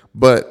things.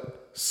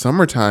 But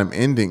summertime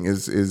ending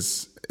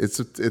is it's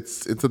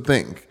a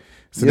thing.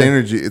 It's an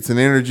energy. It's an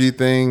energy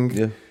thing.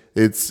 Yeah.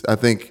 I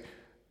think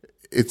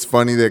it's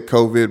funny that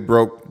COVID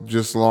broke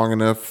just long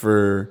enough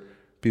for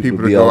people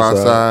to go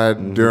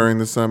outside during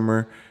the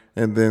summer,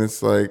 and then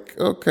it's like,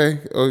 okay,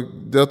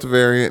 Delta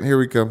variant, here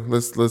we come.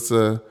 Let's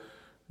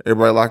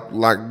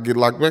everybody get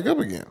locked back up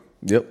again.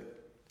 Yep.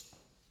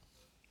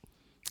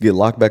 Get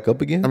locked back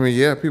up again? I mean,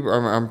 yeah,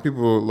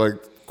 people like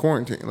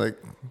quarantine, like.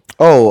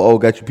 Oh,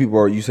 got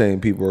you. You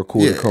saying people are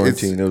cool to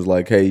quarantine? It was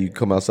like, hey, you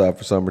come outside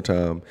for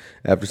summertime.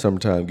 After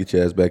summertime, get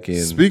your ass back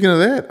in. Speaking of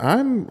that,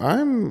 I'm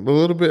a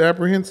little bit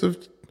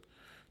apprehensive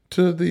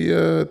to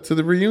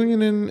the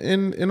reunion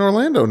in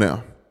Orlando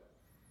now.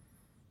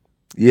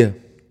 Yeah,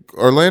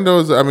 Orlando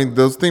is. I mean,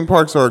 those theme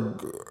parks are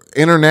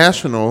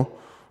international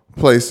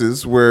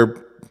places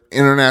where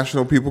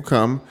international people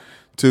come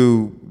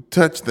to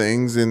touch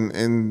things,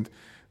 and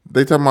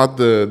they talking about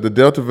the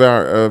Delta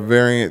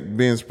variant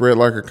being spread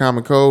like a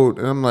common cold,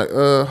 and I'm like,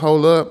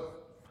 hold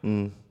up,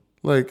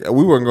 like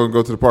we weren't going to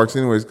go to the parks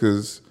anyways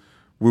because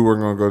we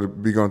weren't going to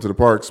be going to the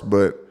parks,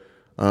 but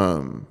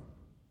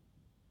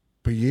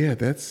yeah,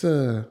 that's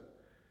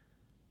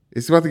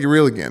it's about to get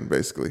real again,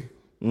 basically,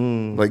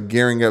 like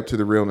gearing up to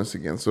the realness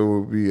again. So it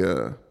will be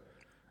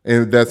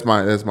and that's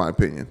my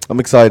opinion.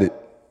 I'm excited.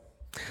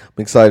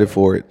 I'm excited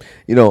for it.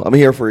 You know, I'm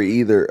here for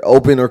either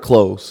open or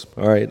close.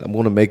 All right, I'm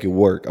gonna make it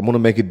work. I'm gonna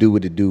make it do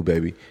what it do,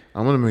 baby.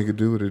 I'm gonna make it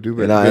do what it do,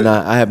 baby. And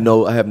I have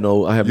no. You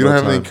don't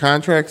have any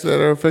contracts that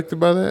are affected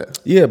by that?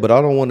 Yeah, but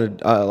I don't want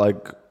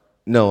to.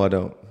 No, I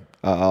don't.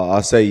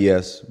 I say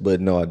yes,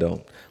 but no, I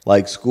don't.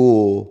 Like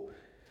school,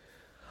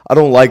 I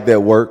don't like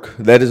that work.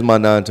 That is my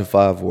 9 to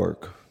 5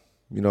 work.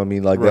 You know what I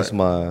mean? Like right.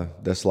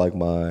 That's like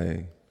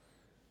my.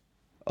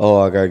 Oh,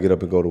 I gotta get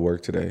up and go to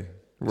work today.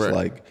 It's right.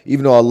 Like,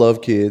 even though I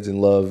love kids and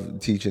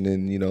love teaching,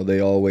 and you know, they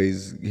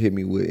always hit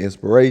me with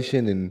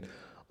inspiration and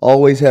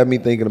always have me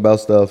thinking about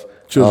stuff.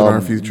 Children are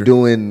our future.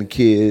 Doing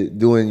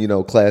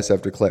class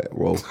after class.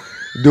 Well,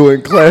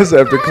 doing class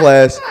after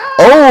class.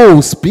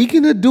 Oh,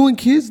 speaking of doing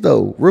kids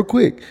though, real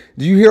quick,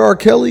 do you hear R.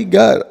 Kelly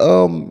got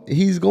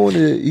he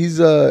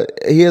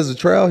has a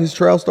trial. His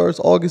trial starts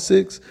August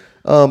 6th.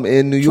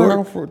 In New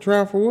York.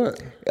 Trial for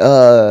what?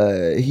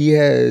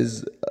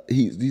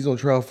 He's on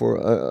trial for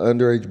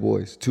underage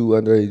boys. 2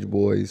 underage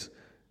boys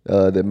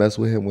that messed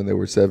with him when they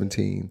were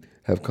 17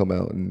 have come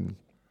out and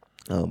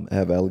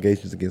have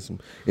allegations against him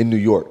in New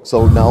York.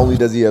 So not only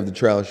does he have the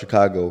trial in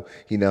Chicago,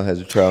 he now has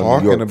a trial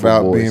in New York. Talking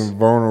about being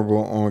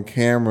vulnerable on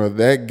camera,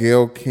 that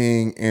Gayle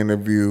King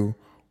interview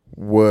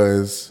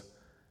was,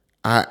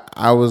 I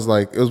was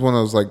like, it was one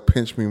of those like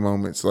pinch me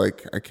moments.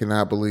 Like, I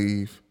cannot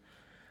believe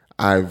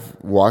I've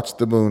watched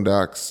the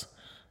Boondocks,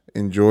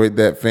 enjoyed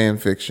that fan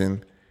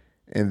fiction,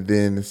 and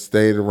then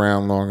stayed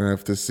around long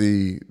enough to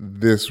see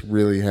this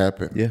really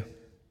happen. Yeah.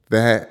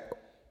 That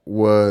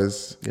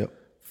was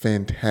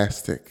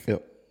fantastic.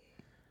 Yep.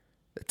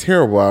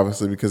 Terrible,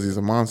 obviously, because he's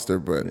a monster,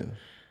 but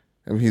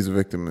I mean, he's a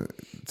victim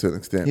to an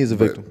extent. He's a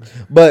victim.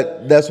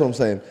 But that's what I'm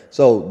saying.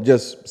 So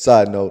just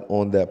side note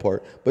on that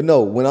part. But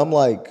no, when I'm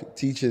like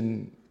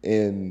teaching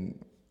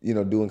and, you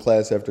know, doing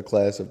class after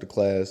class after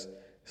class,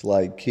 it's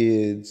like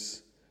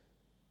kids,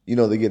 you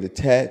know, they get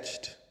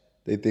attached.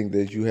 They think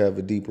that you have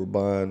a deeper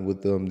bond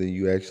with them than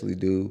you actually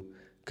do,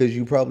 because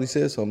you probably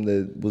said something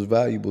that was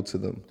valuable to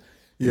them.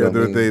 Yeah,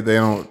 they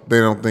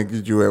don't think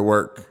that you at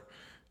work,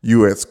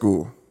 you at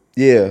school.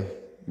 Yeah,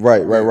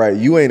 right.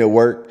 You ain't at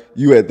work,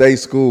 you at they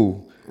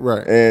school.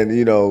 Right. And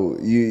you know,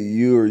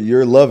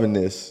 you're loving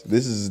this.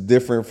 This is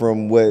different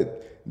from what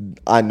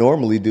I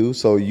normally do,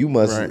 so you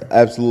must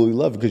absolutely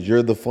love it because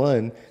you're the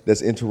fun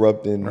that's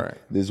interrupting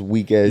this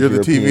weak ass. You're the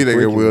TV that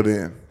get wheeled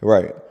in,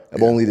 right?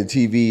 Yeah. Only the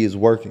TV is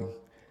working,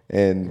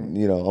 and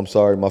you know, I'm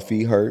sorry, my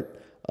feet hurt.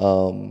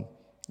 Y'all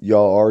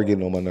are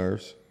getting on my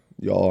nerves.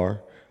 Y'all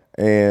are,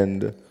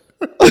 and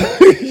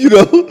you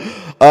know,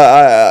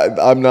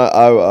 I'm not.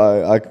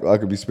 I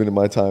could be spending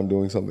my time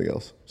doing something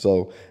else.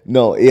 So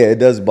no, yeah, it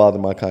does bother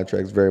my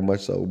contracts very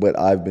much so. But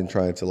I've been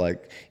trying to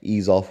like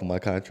ease off of my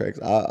contracts.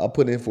 I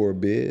put in for a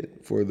bid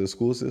for the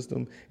school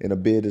system, and a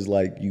bid is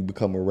like you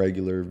become a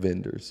regular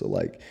vendor. So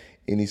like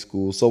any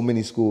school, so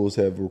many schools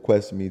have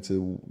requested me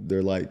to.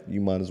 They're like,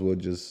 you might as well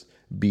just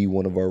be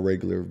one of our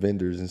regular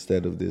vendors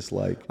instead of this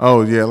like.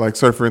 Oh yeah, like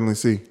Surf Friendly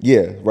C.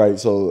 Yeah, right.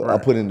 So I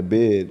put in the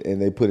bid,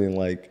 and they put in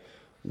like,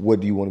 what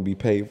do you want to be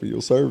paid for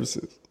your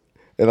services?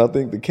 And I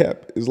think the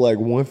cap is like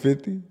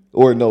 $150,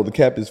 or no, the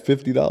cap is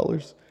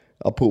 $50.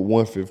 I put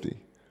 $150.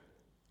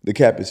 The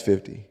cap is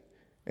 $50,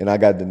 and I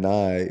got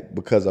denied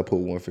because I put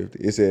 $150.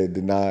 It said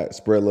denied,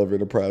 Spread Love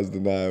Enterprise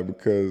denied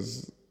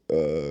because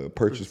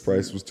purchase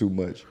price was too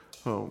much.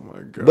 Oh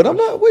my god! But I'm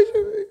not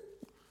waiting,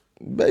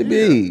 baby.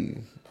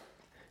 Yeah.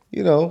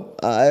 You know,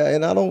 I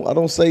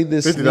don't say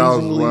this.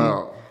 $50 is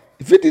wild.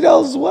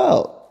 $50 is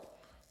wild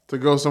to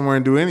go somewhere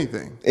and do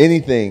anything.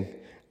 Anything.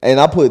 And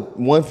I put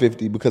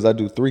 $150 because I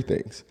do 3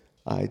 things.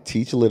 I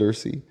teach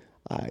literacy,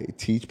 I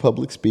teach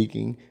public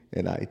speaking,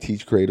 and I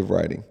teach creative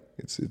writing.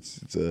 It's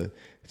a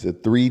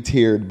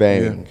 3-tiered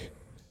bang. Yeah.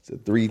 It's a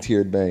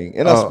 3-tiered bang,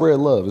 and I spread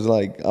love. It's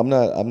like I'm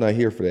not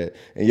here for that,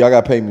 and y'all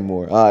got to pay me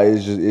more.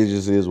 It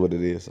just is what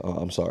it is.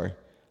 I'm sorry.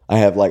 I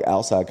have like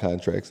outside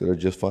contracts that are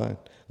just fine.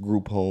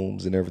 Group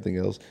homes and everything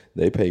else.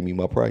 They pay me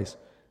my price.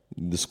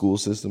 The school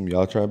system,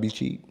 y'all trying to be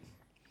cheap.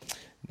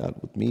 Not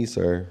with me,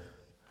 sir.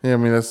 Yeah, I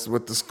mean, that's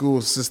what the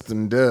school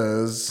system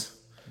does.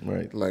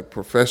 Right. Like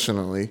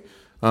professionally.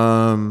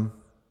 That's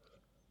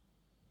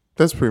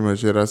pretty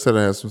much it. I said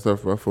I had some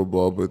stuff about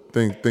football, but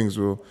things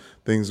will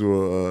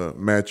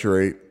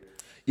maturate.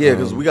 Yeah,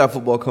 because we got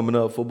football coming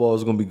up. Football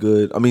is going to be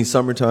good. I mean,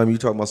 summertime, you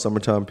talk about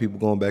summertime, people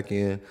going back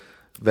in,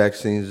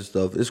 vaccines and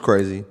stuff. It's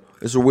crazy.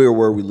 It's a weird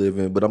world we live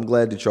in, but I'm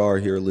glad that y'all are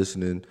here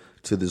listening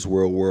to this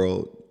weird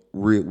world.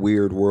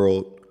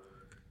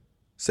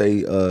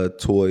 Say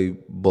toy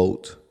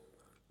boat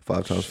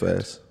 5 times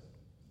fast.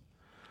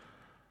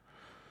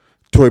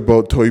 Toy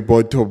boat. Can't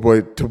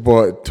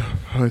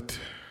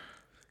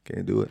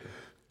do it.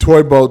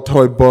 Toy boat.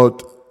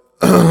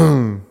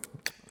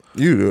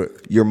 You do it.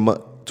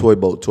 Toy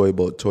boat.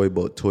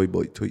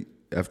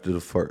 After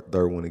the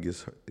third one, it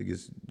gets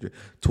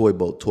toy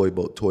boat.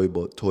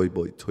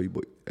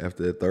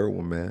 After that third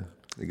one, man,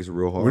 it gets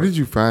real hard. Where did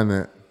you find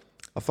that?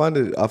 I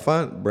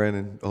find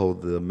Brandon. Oh,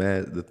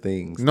 the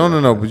things.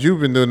 No. But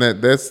you've been doing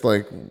that. That's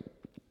like,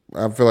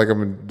 I feel like I've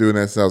been doing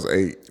that since I was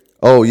 8.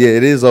 Oh yeah,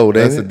 it is old.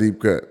 That's a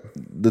deep cut.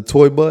 The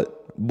toy boat.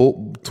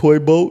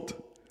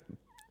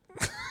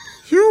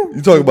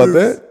 You talking about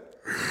that?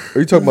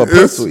 Or you talking about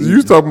pretzel eating?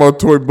 You talking about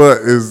toy butt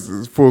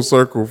is full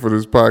circle for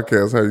this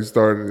podcast. How you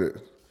started it?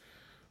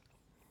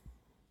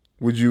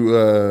 Would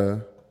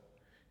you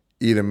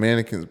eat a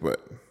mannequin's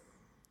butt?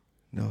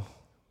 No,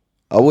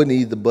 I wouldn't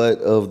eat the butt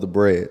of the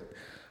bread.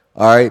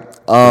 All right.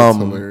 That's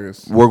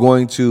hilarious. We're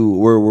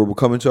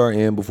coming to our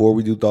end. Before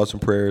we do thoughts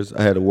and prayers,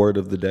 I had a word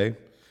of the day.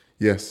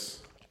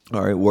 Yes.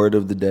 All right. Word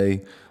of the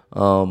day.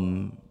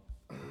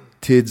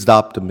 Tids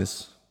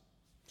Optimus.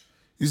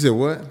 You said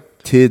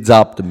what? Tids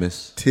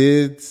Optimus.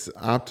 Tids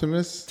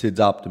Optimus? Tids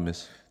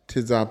Optimus.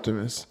 Tids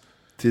Optimus.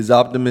 Tids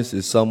Optimus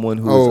is someone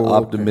who is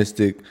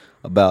optimistic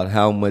about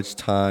how much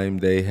time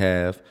they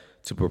have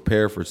to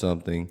prepare for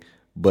something,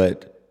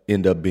 but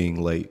end up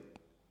being late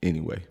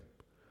anyway.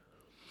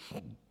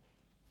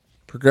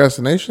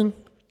 Procrastination?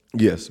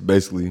 Yes,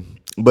 basically.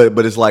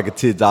 But it's like a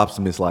Tids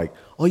Optimus, like,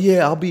 oh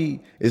yeah, I'll be.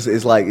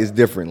 It's like it's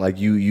different. Like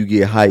you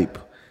get hype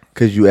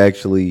because you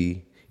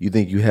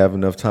think you have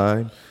enough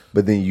time,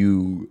 but then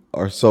you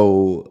are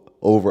so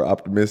over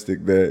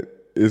optimistic that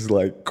it's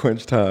like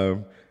crunch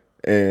time,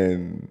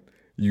 and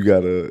you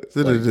gotta Is it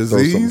a throw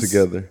disease? something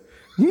together.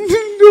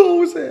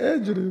 No, it's an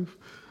adjective.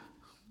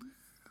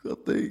 I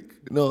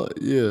think no,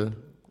 yeah,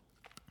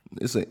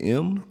 it's an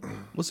M.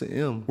 What's an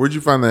M? Where'd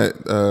you find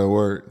that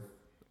word?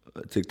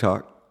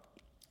 TikTok.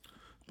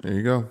 There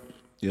you go.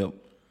 Yep.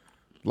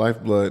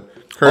 Lifeblood.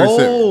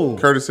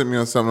 Curtis sent me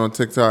on something on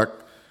TikTok,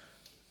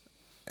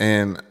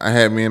 and I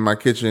had me in my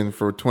kitchen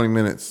for 20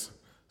 minutes,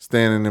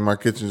 standing in my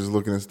kitchen just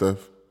looking at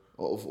stuff.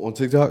 Oh, on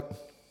TikTok?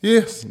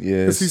 Yes.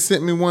 Yes. Because he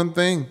sent me one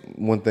thing.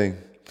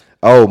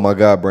 Oh my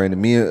God,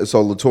 Brandon. Me and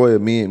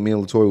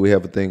Latoya, we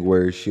have a thing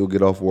where she'll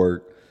get off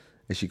work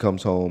and she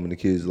comes home and the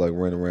kids like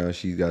run around.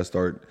 She's got to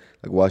start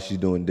like while she's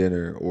doing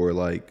dinner or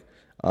like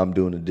I'm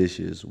doing the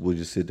dishes. We'll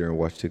just sit there and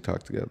watch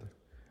TikTok together.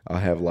 I'll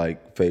have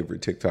like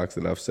favorite TikToks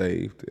that I've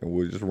saved and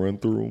we'll just run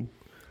through them.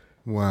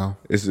 Wow.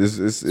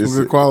 It's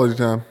good quality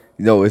time.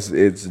 No, it's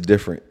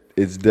different.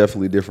 It's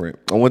definitely different.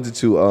 I wanted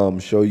to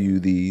show you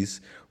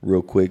these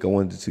real quick. I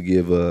wanted to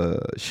give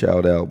a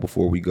shout out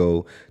before we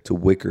go to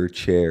Wicker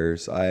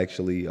Chairs. I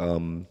actually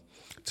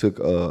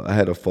I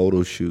had a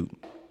photo shoot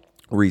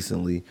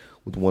recently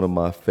with one of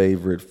my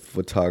favorite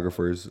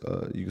photographers.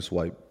 You can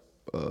swipe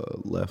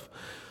left.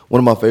 One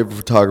of my favorite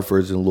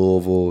photographers in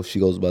Louisville. She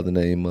goes by the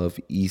name of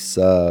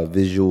Issa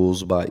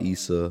Visuals by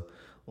Issa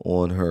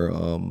on her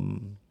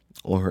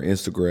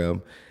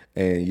Instagram.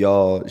 And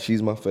y'all,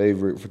 she's my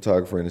favorite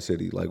photographer in the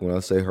city. Like when I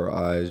say her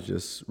eye is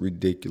just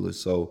ridiculous.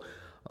 So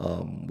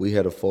we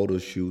had a photo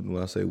shoot, and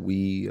when I say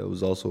we, it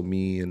was also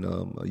me and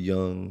a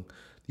young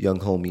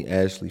homie,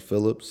 Ashley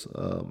Phillips.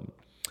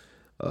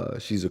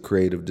 She's a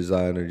creative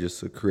designer,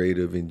 just a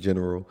creative in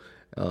general.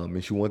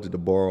 And she wanted to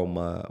borrow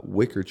my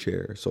wicker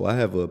chair. So I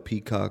have a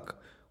peacock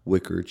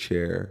wicker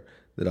chair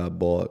that I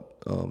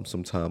bought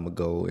some time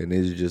ago, and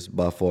it's just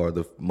by far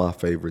my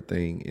favorite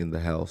thing in the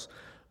house.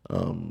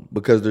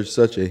 Because there's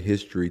such a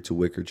history to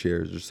wicker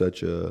chairs. There's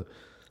such a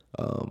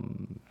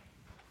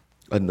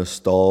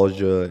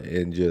nostalgia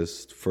and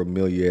just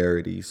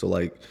familiarity. So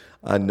like,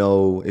 I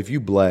know if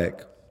you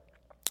black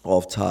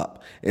off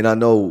top, and I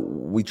know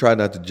we try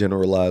not to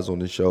generalize on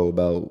the show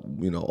about,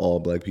 all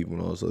black people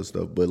and all this other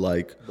stuff, but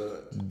like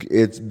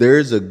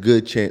there's a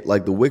good chance,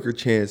 like the wicker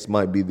chance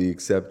might be the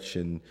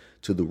exception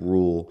to the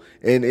rule.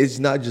 And it's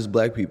not just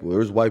black people.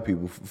 There's white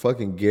people.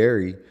 Fucking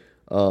Gary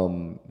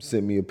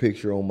sent me a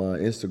picture on my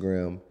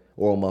Instagram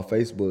or on my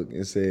Facebook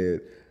and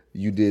said,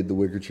 you did the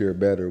wicker chair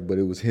better, but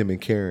it was him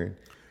and Karen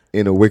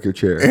in a wicker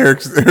chair.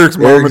 Eric's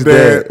mom and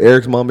dad.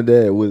 Eric's mom and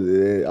dad.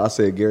 I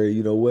said, Gary,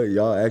 you know what?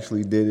 Y'all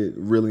actually did it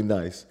really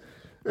nice.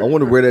 I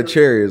wonder where that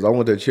chair is. I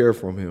want that chair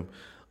from him.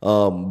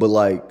 But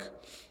like,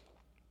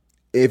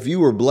 if you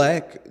were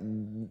black,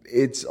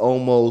 it's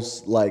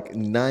almost like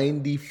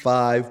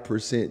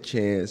 95%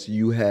 chance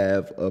you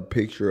have a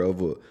picture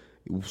of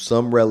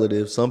some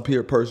relative, some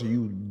peer person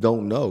you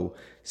don't know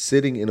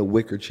sitting in a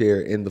wicker chair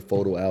in the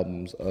photo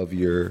albums of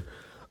your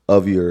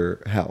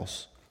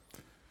house.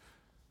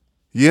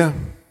 Yeah.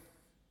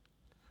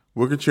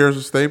 Wicker chairs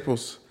are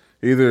staples.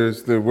 Either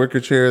it's the wicker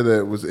chair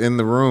that was in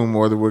the room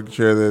or the wicker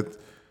chair that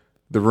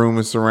the room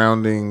is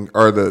surrounding,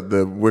 or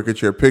the wicker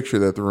chair picture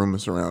that the room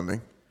is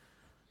surrounding.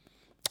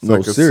 It's No,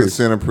 like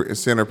seriously. a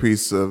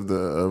centerpiece of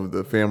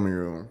the family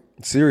room.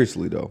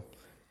 Seriously though.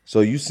 So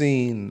you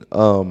seen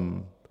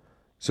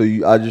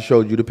I just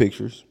showed you the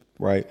pictures,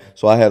 right?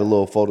 So I had a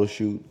little photo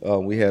shoot.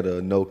 We had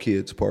a no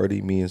kids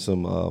party, me and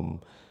some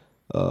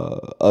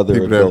other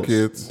People that have adults,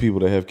 kids.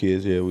 people that have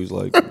kids. Yeah, we was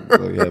like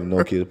having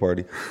no kids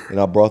party, and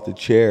I brought the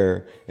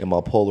chair and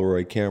my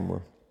Polaroid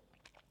camera.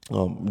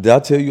 Did I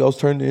tell you I was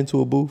turning it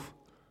into a booth?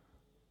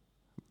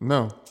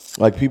 No.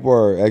 Like people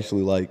are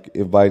actually like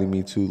inviting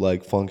me to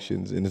like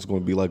functions, and it's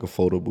going to be like a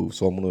photo booth.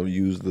 So I'm going to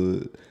use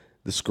the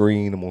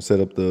screen. I'm going to set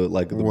up the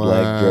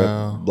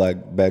Wow. black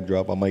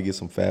backdrop. I might get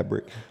some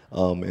fabric,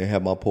 and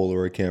have my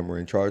Polaroid camera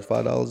and charge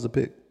 $5 a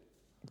pic,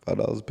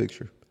 $5 a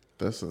picture.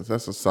 That's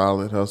a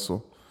solid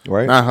hustle.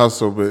 Right. Not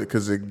hustle, but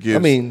because it gives. I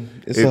mean,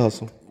 it's a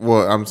hustle.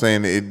 Well, I'm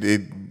saying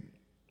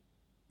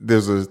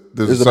there's a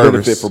There's a service.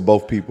 benefit for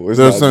both people. It's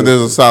There's not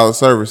a solid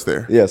service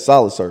there. yeah,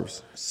 solid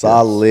service,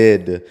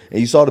 solid. And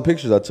you saw the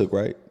pictures I took,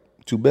 right?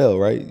 To Bell,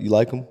 right? You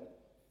like them?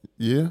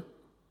 Yeah.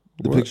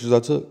 The pictures I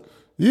took.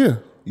 Yeah.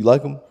 You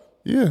like them?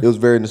 Yeah. It was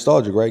very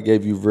nostalgic, right?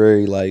 Gave you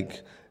very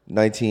like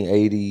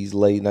 1980s,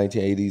 late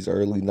 1980s,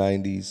 early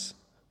 90s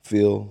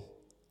feel.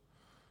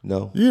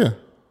 No? Yeah.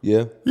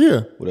 Yeah?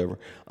 Yeah. Whatever.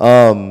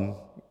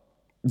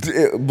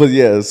 But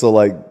yeah, so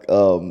like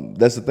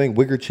that's the thing.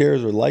 Wicker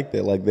chairs are like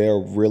that. Like they're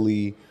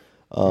really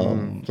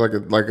It's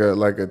like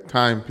a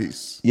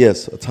timepiece.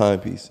 yes, a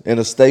timepiece and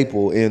a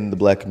staple in the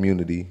black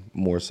community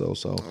more so.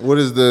 So What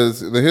is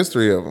the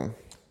history of them?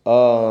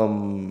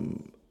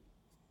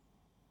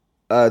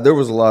 there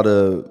was a lot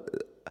of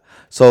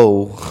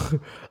so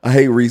I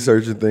hate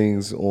researching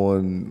things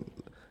on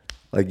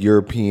like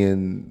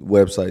European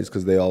websites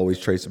because they always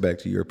trace it back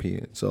to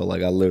European. So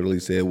like I literally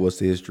said, what's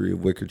the history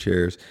of wicker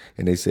chairs?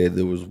 And they said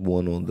there was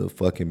one on the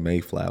fucking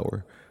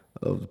Mayflower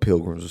of the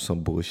Pilgrims or some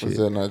bullshit. Is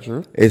that not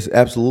true? It's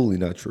absolutely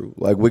not true.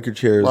 Like wicker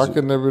chairs. Why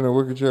couldn't there have been a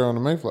wicker chair on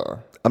the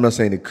Mayflower? I'm not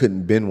saying it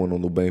couldn't been one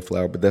on the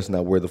Mayflower, but that's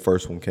not where the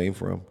first one came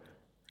from.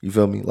 You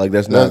feel me? Like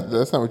that's not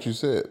That's not what you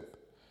said.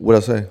 what I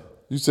say.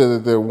 You said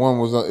that there one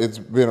was. It's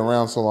been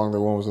around so long that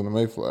one was on the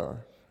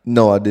Mayflower.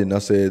 No, I didn't. I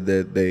said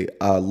that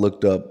I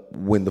looked up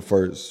when the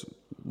first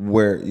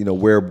where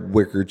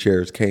wicker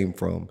chairs came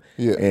from.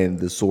 Yeah. And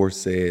the source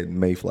said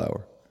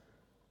Mayflower.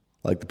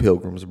 Like the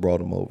Pilgrims brought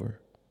them over.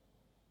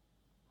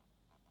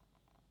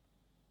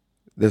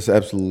 That's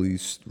absolutely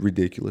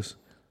ridiculous.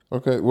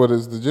 Okay, what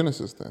is the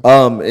genesis then?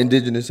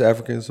 Indigenous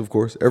Africans, of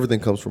course. Everything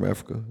comes from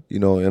Africa,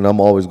 and I'm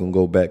always gonna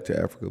go back to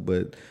Africa.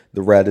 But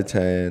the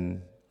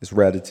Raritan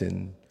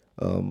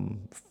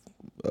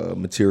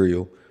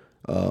material,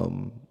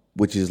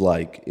 which is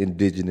like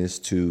indigenous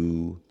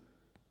to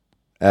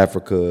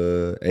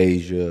Africa,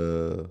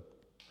 Asia.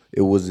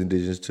 It was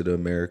indigenous to the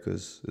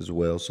Americas as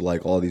well. So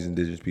like all these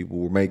indigenous people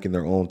were making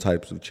their own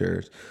types of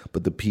chairs,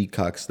 but the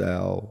peacock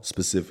style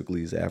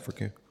specifically is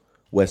African,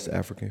 West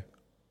African.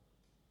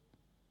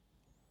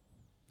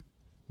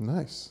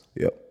 Nice.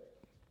 Yep.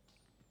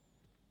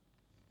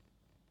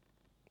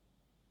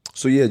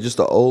 So yeah, just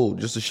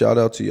a shout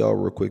out to y'all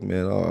real quick,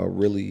 man. I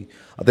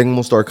think I'm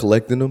gonna start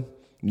collecting them.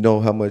 You know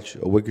how much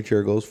a wicker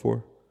chair goes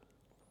for?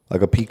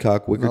 Like a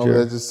peacock wicker No,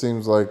 chair? that just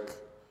seems like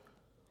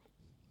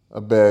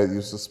a bad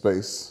use of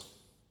space.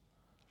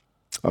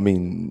 I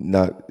mean,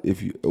 not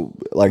if you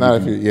like.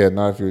 Not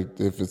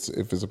if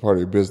it's a part of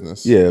your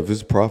business. Yeah, if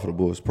it's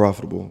profitable, it's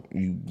profitable.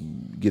 You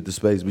get the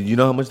space, but you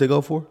know how much they go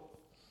for?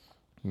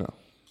 No.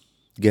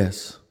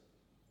 Guess.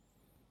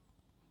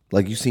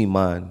 Like you seen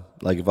mine.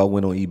 Like if I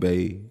went on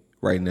eBay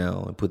right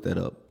now and put that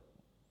up,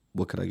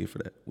 what could I get for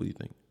that? What do you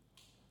think?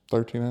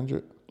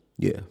 1,300.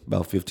 Yeah,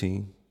 about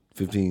 15.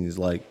 15 is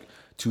like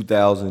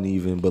 2,000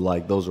 even, but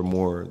like those are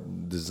more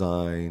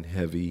design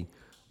heavy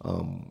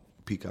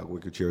peacock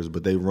wicker chairs.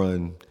 But they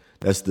run.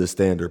 That's the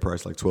standard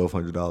price. Like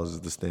 $1,200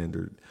 is the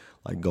standard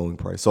like going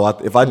price. So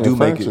if I do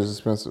make it, furniture's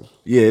expensive.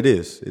 yeah, it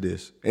is. It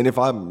is. And if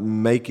I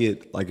make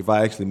it, like if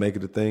I actually make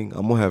it a thing,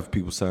 I'm gonna have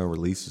people sign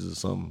releases or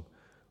something.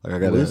 Like I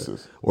gotta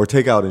Releases? or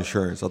take out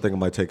insurance. I think I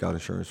might take out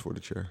insurance for the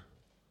chair.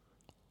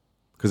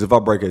 Because if I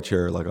break a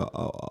chair, like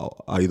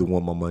I either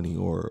want my money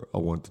or I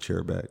want the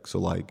chair back. So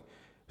like,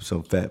 if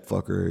some fat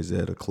fucker is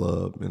at a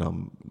club and have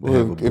a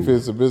Well, if booth.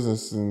 it's a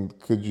business, then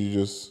could you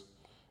just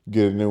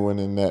get a new one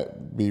and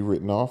that be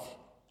written off?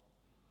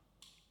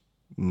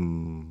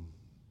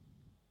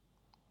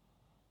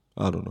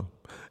 I don't know.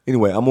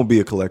 Anyway, I'm gonna be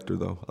a collector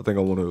though. I think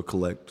I want to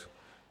collect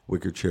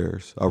wicker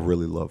chairs. I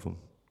really love them.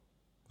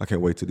 I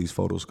can't wait till these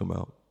photos come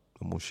out.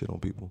 I'm gonna shit on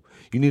people.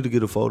 You need to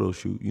get a photo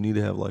shoot. You need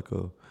to have like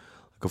a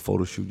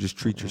photo shoot. Just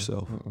treat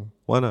yourself.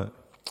 Why not?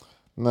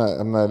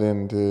 I'm not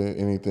into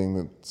anything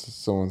that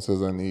someone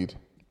says I need.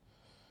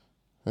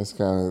 It's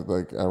kind of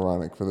like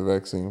ironic for the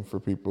vaccine for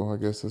people. I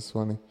guess it's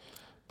funny,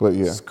 but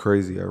yeah, It's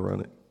crazy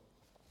ironic.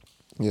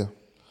 yeah.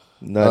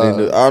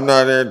 I'm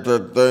not into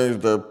things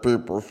that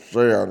people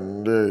say I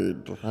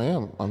need. I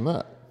am. I'm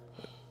not.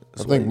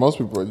 I think most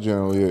people are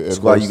generally. That's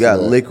why you got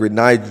liquid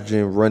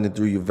nitrogen running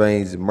through your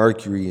veins and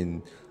mercury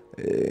and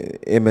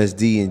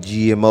MSD and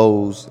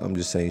GMOs. I'm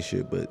just saying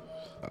shit, but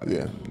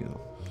Yeah. you know.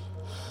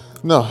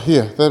 No,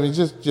 yeah. I mean,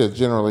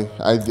 generally,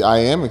 I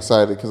am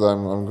excited because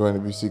I'm going to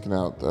be seeking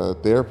out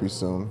therapy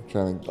soon,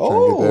 trying to get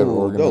that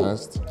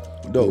organized.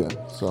 Dope.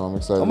 Yeah, so I'm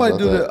excited. I might about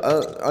do that.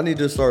 that. I need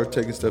to start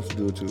taking steps to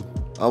do it too.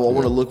 I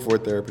want to look for a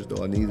therapist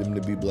though. I need them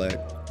to be black,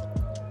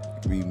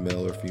 be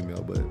male or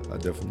female, but I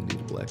definitely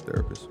need a black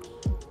therapist.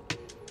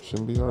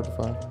 Shouldn't be hard to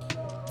find.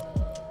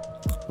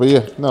 But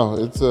yeah, no,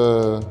 it's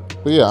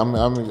But yeah,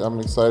 I'm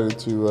excited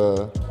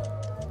to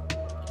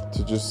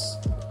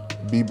just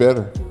be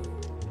better.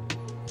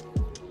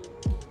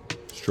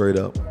 Straight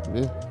up.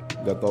 Yeah.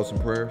 Got thoughts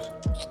and prayers?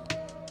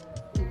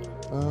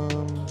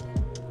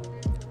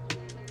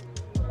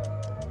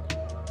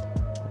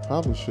 I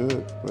probably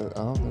should, but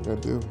I don't think I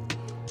do.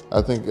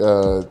 I think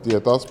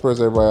thoughts and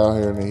prayers everybody out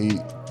here in the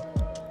heat.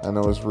 I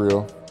know it's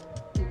real.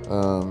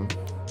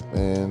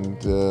 And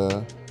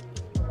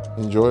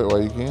enjoy it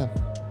while you can.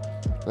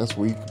 That's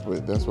weak,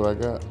 but that's what I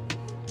got.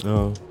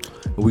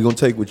 We're gonna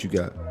take what you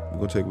got.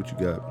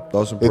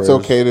 Thoughts and prayers. It's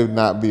okay to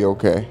not be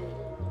okay.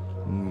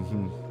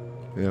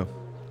 Yeah.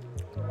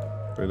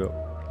 Straight up.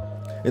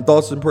 And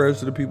thoughts and prayers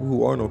to the people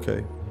who aren't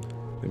okay.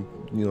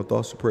 And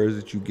thoughts and prayers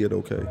that you get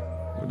okay.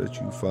 Or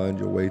that you find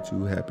your way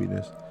to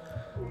happiness.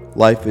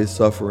 Life is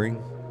suffering.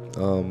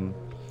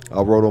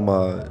 I wrote on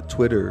my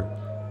Twitter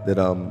that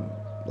I'm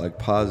like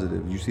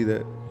positive. You see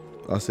that?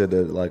 I said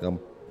that like I'm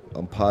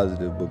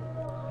positive, but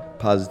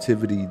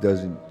positivity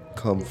doesn't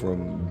come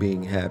from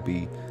being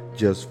happy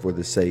just for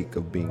the sake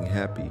of being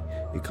happy.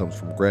 It comes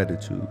from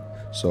gratitude.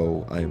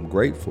 So I am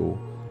grateful.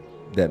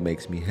 That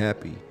makes me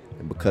happy.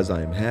 And because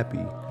I am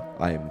happy,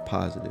 I am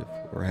positive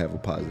or have a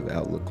positive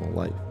outlook on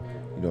life.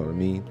 You know what I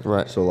mean?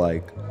 Right. So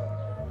like,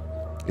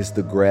 it's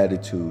the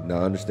gratitude. Now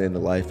I understand that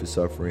life is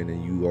suffering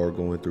and you are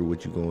going through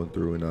what you're going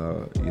through. And,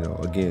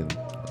 again,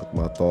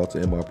 my thoughts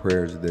and my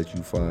prayers are that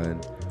you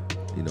find,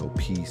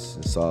 peace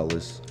and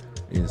solace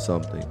in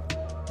something.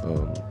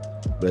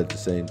 But at the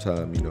same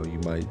time, you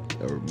might,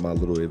 or my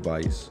little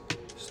advice,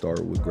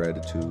 start with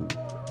gratitude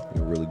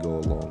and really go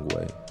a long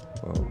way.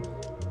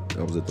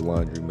 I was at the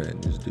laundromat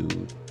and this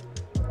dude,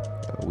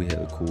 we had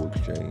a cool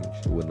exchange.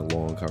 It wasn't a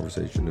long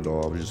conversation at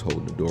all. I was just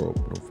holding the door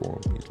open for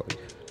him. He's like,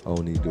 I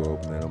don't need the door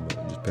open, man. I'm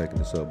just packing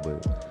this up.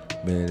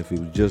 But man, if it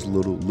was just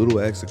little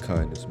acts of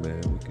kindness,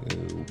 man,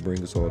 it would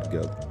bring us all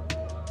together.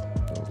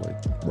 I was like,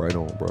 right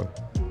on, bro.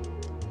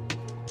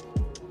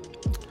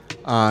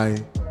 I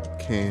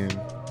can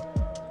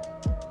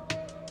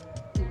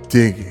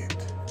dig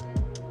it.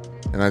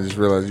 And I just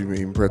realized you've been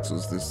eating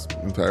pretzels this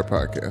entire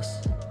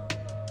podcast.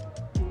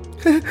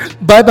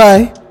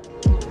 Bye-bye.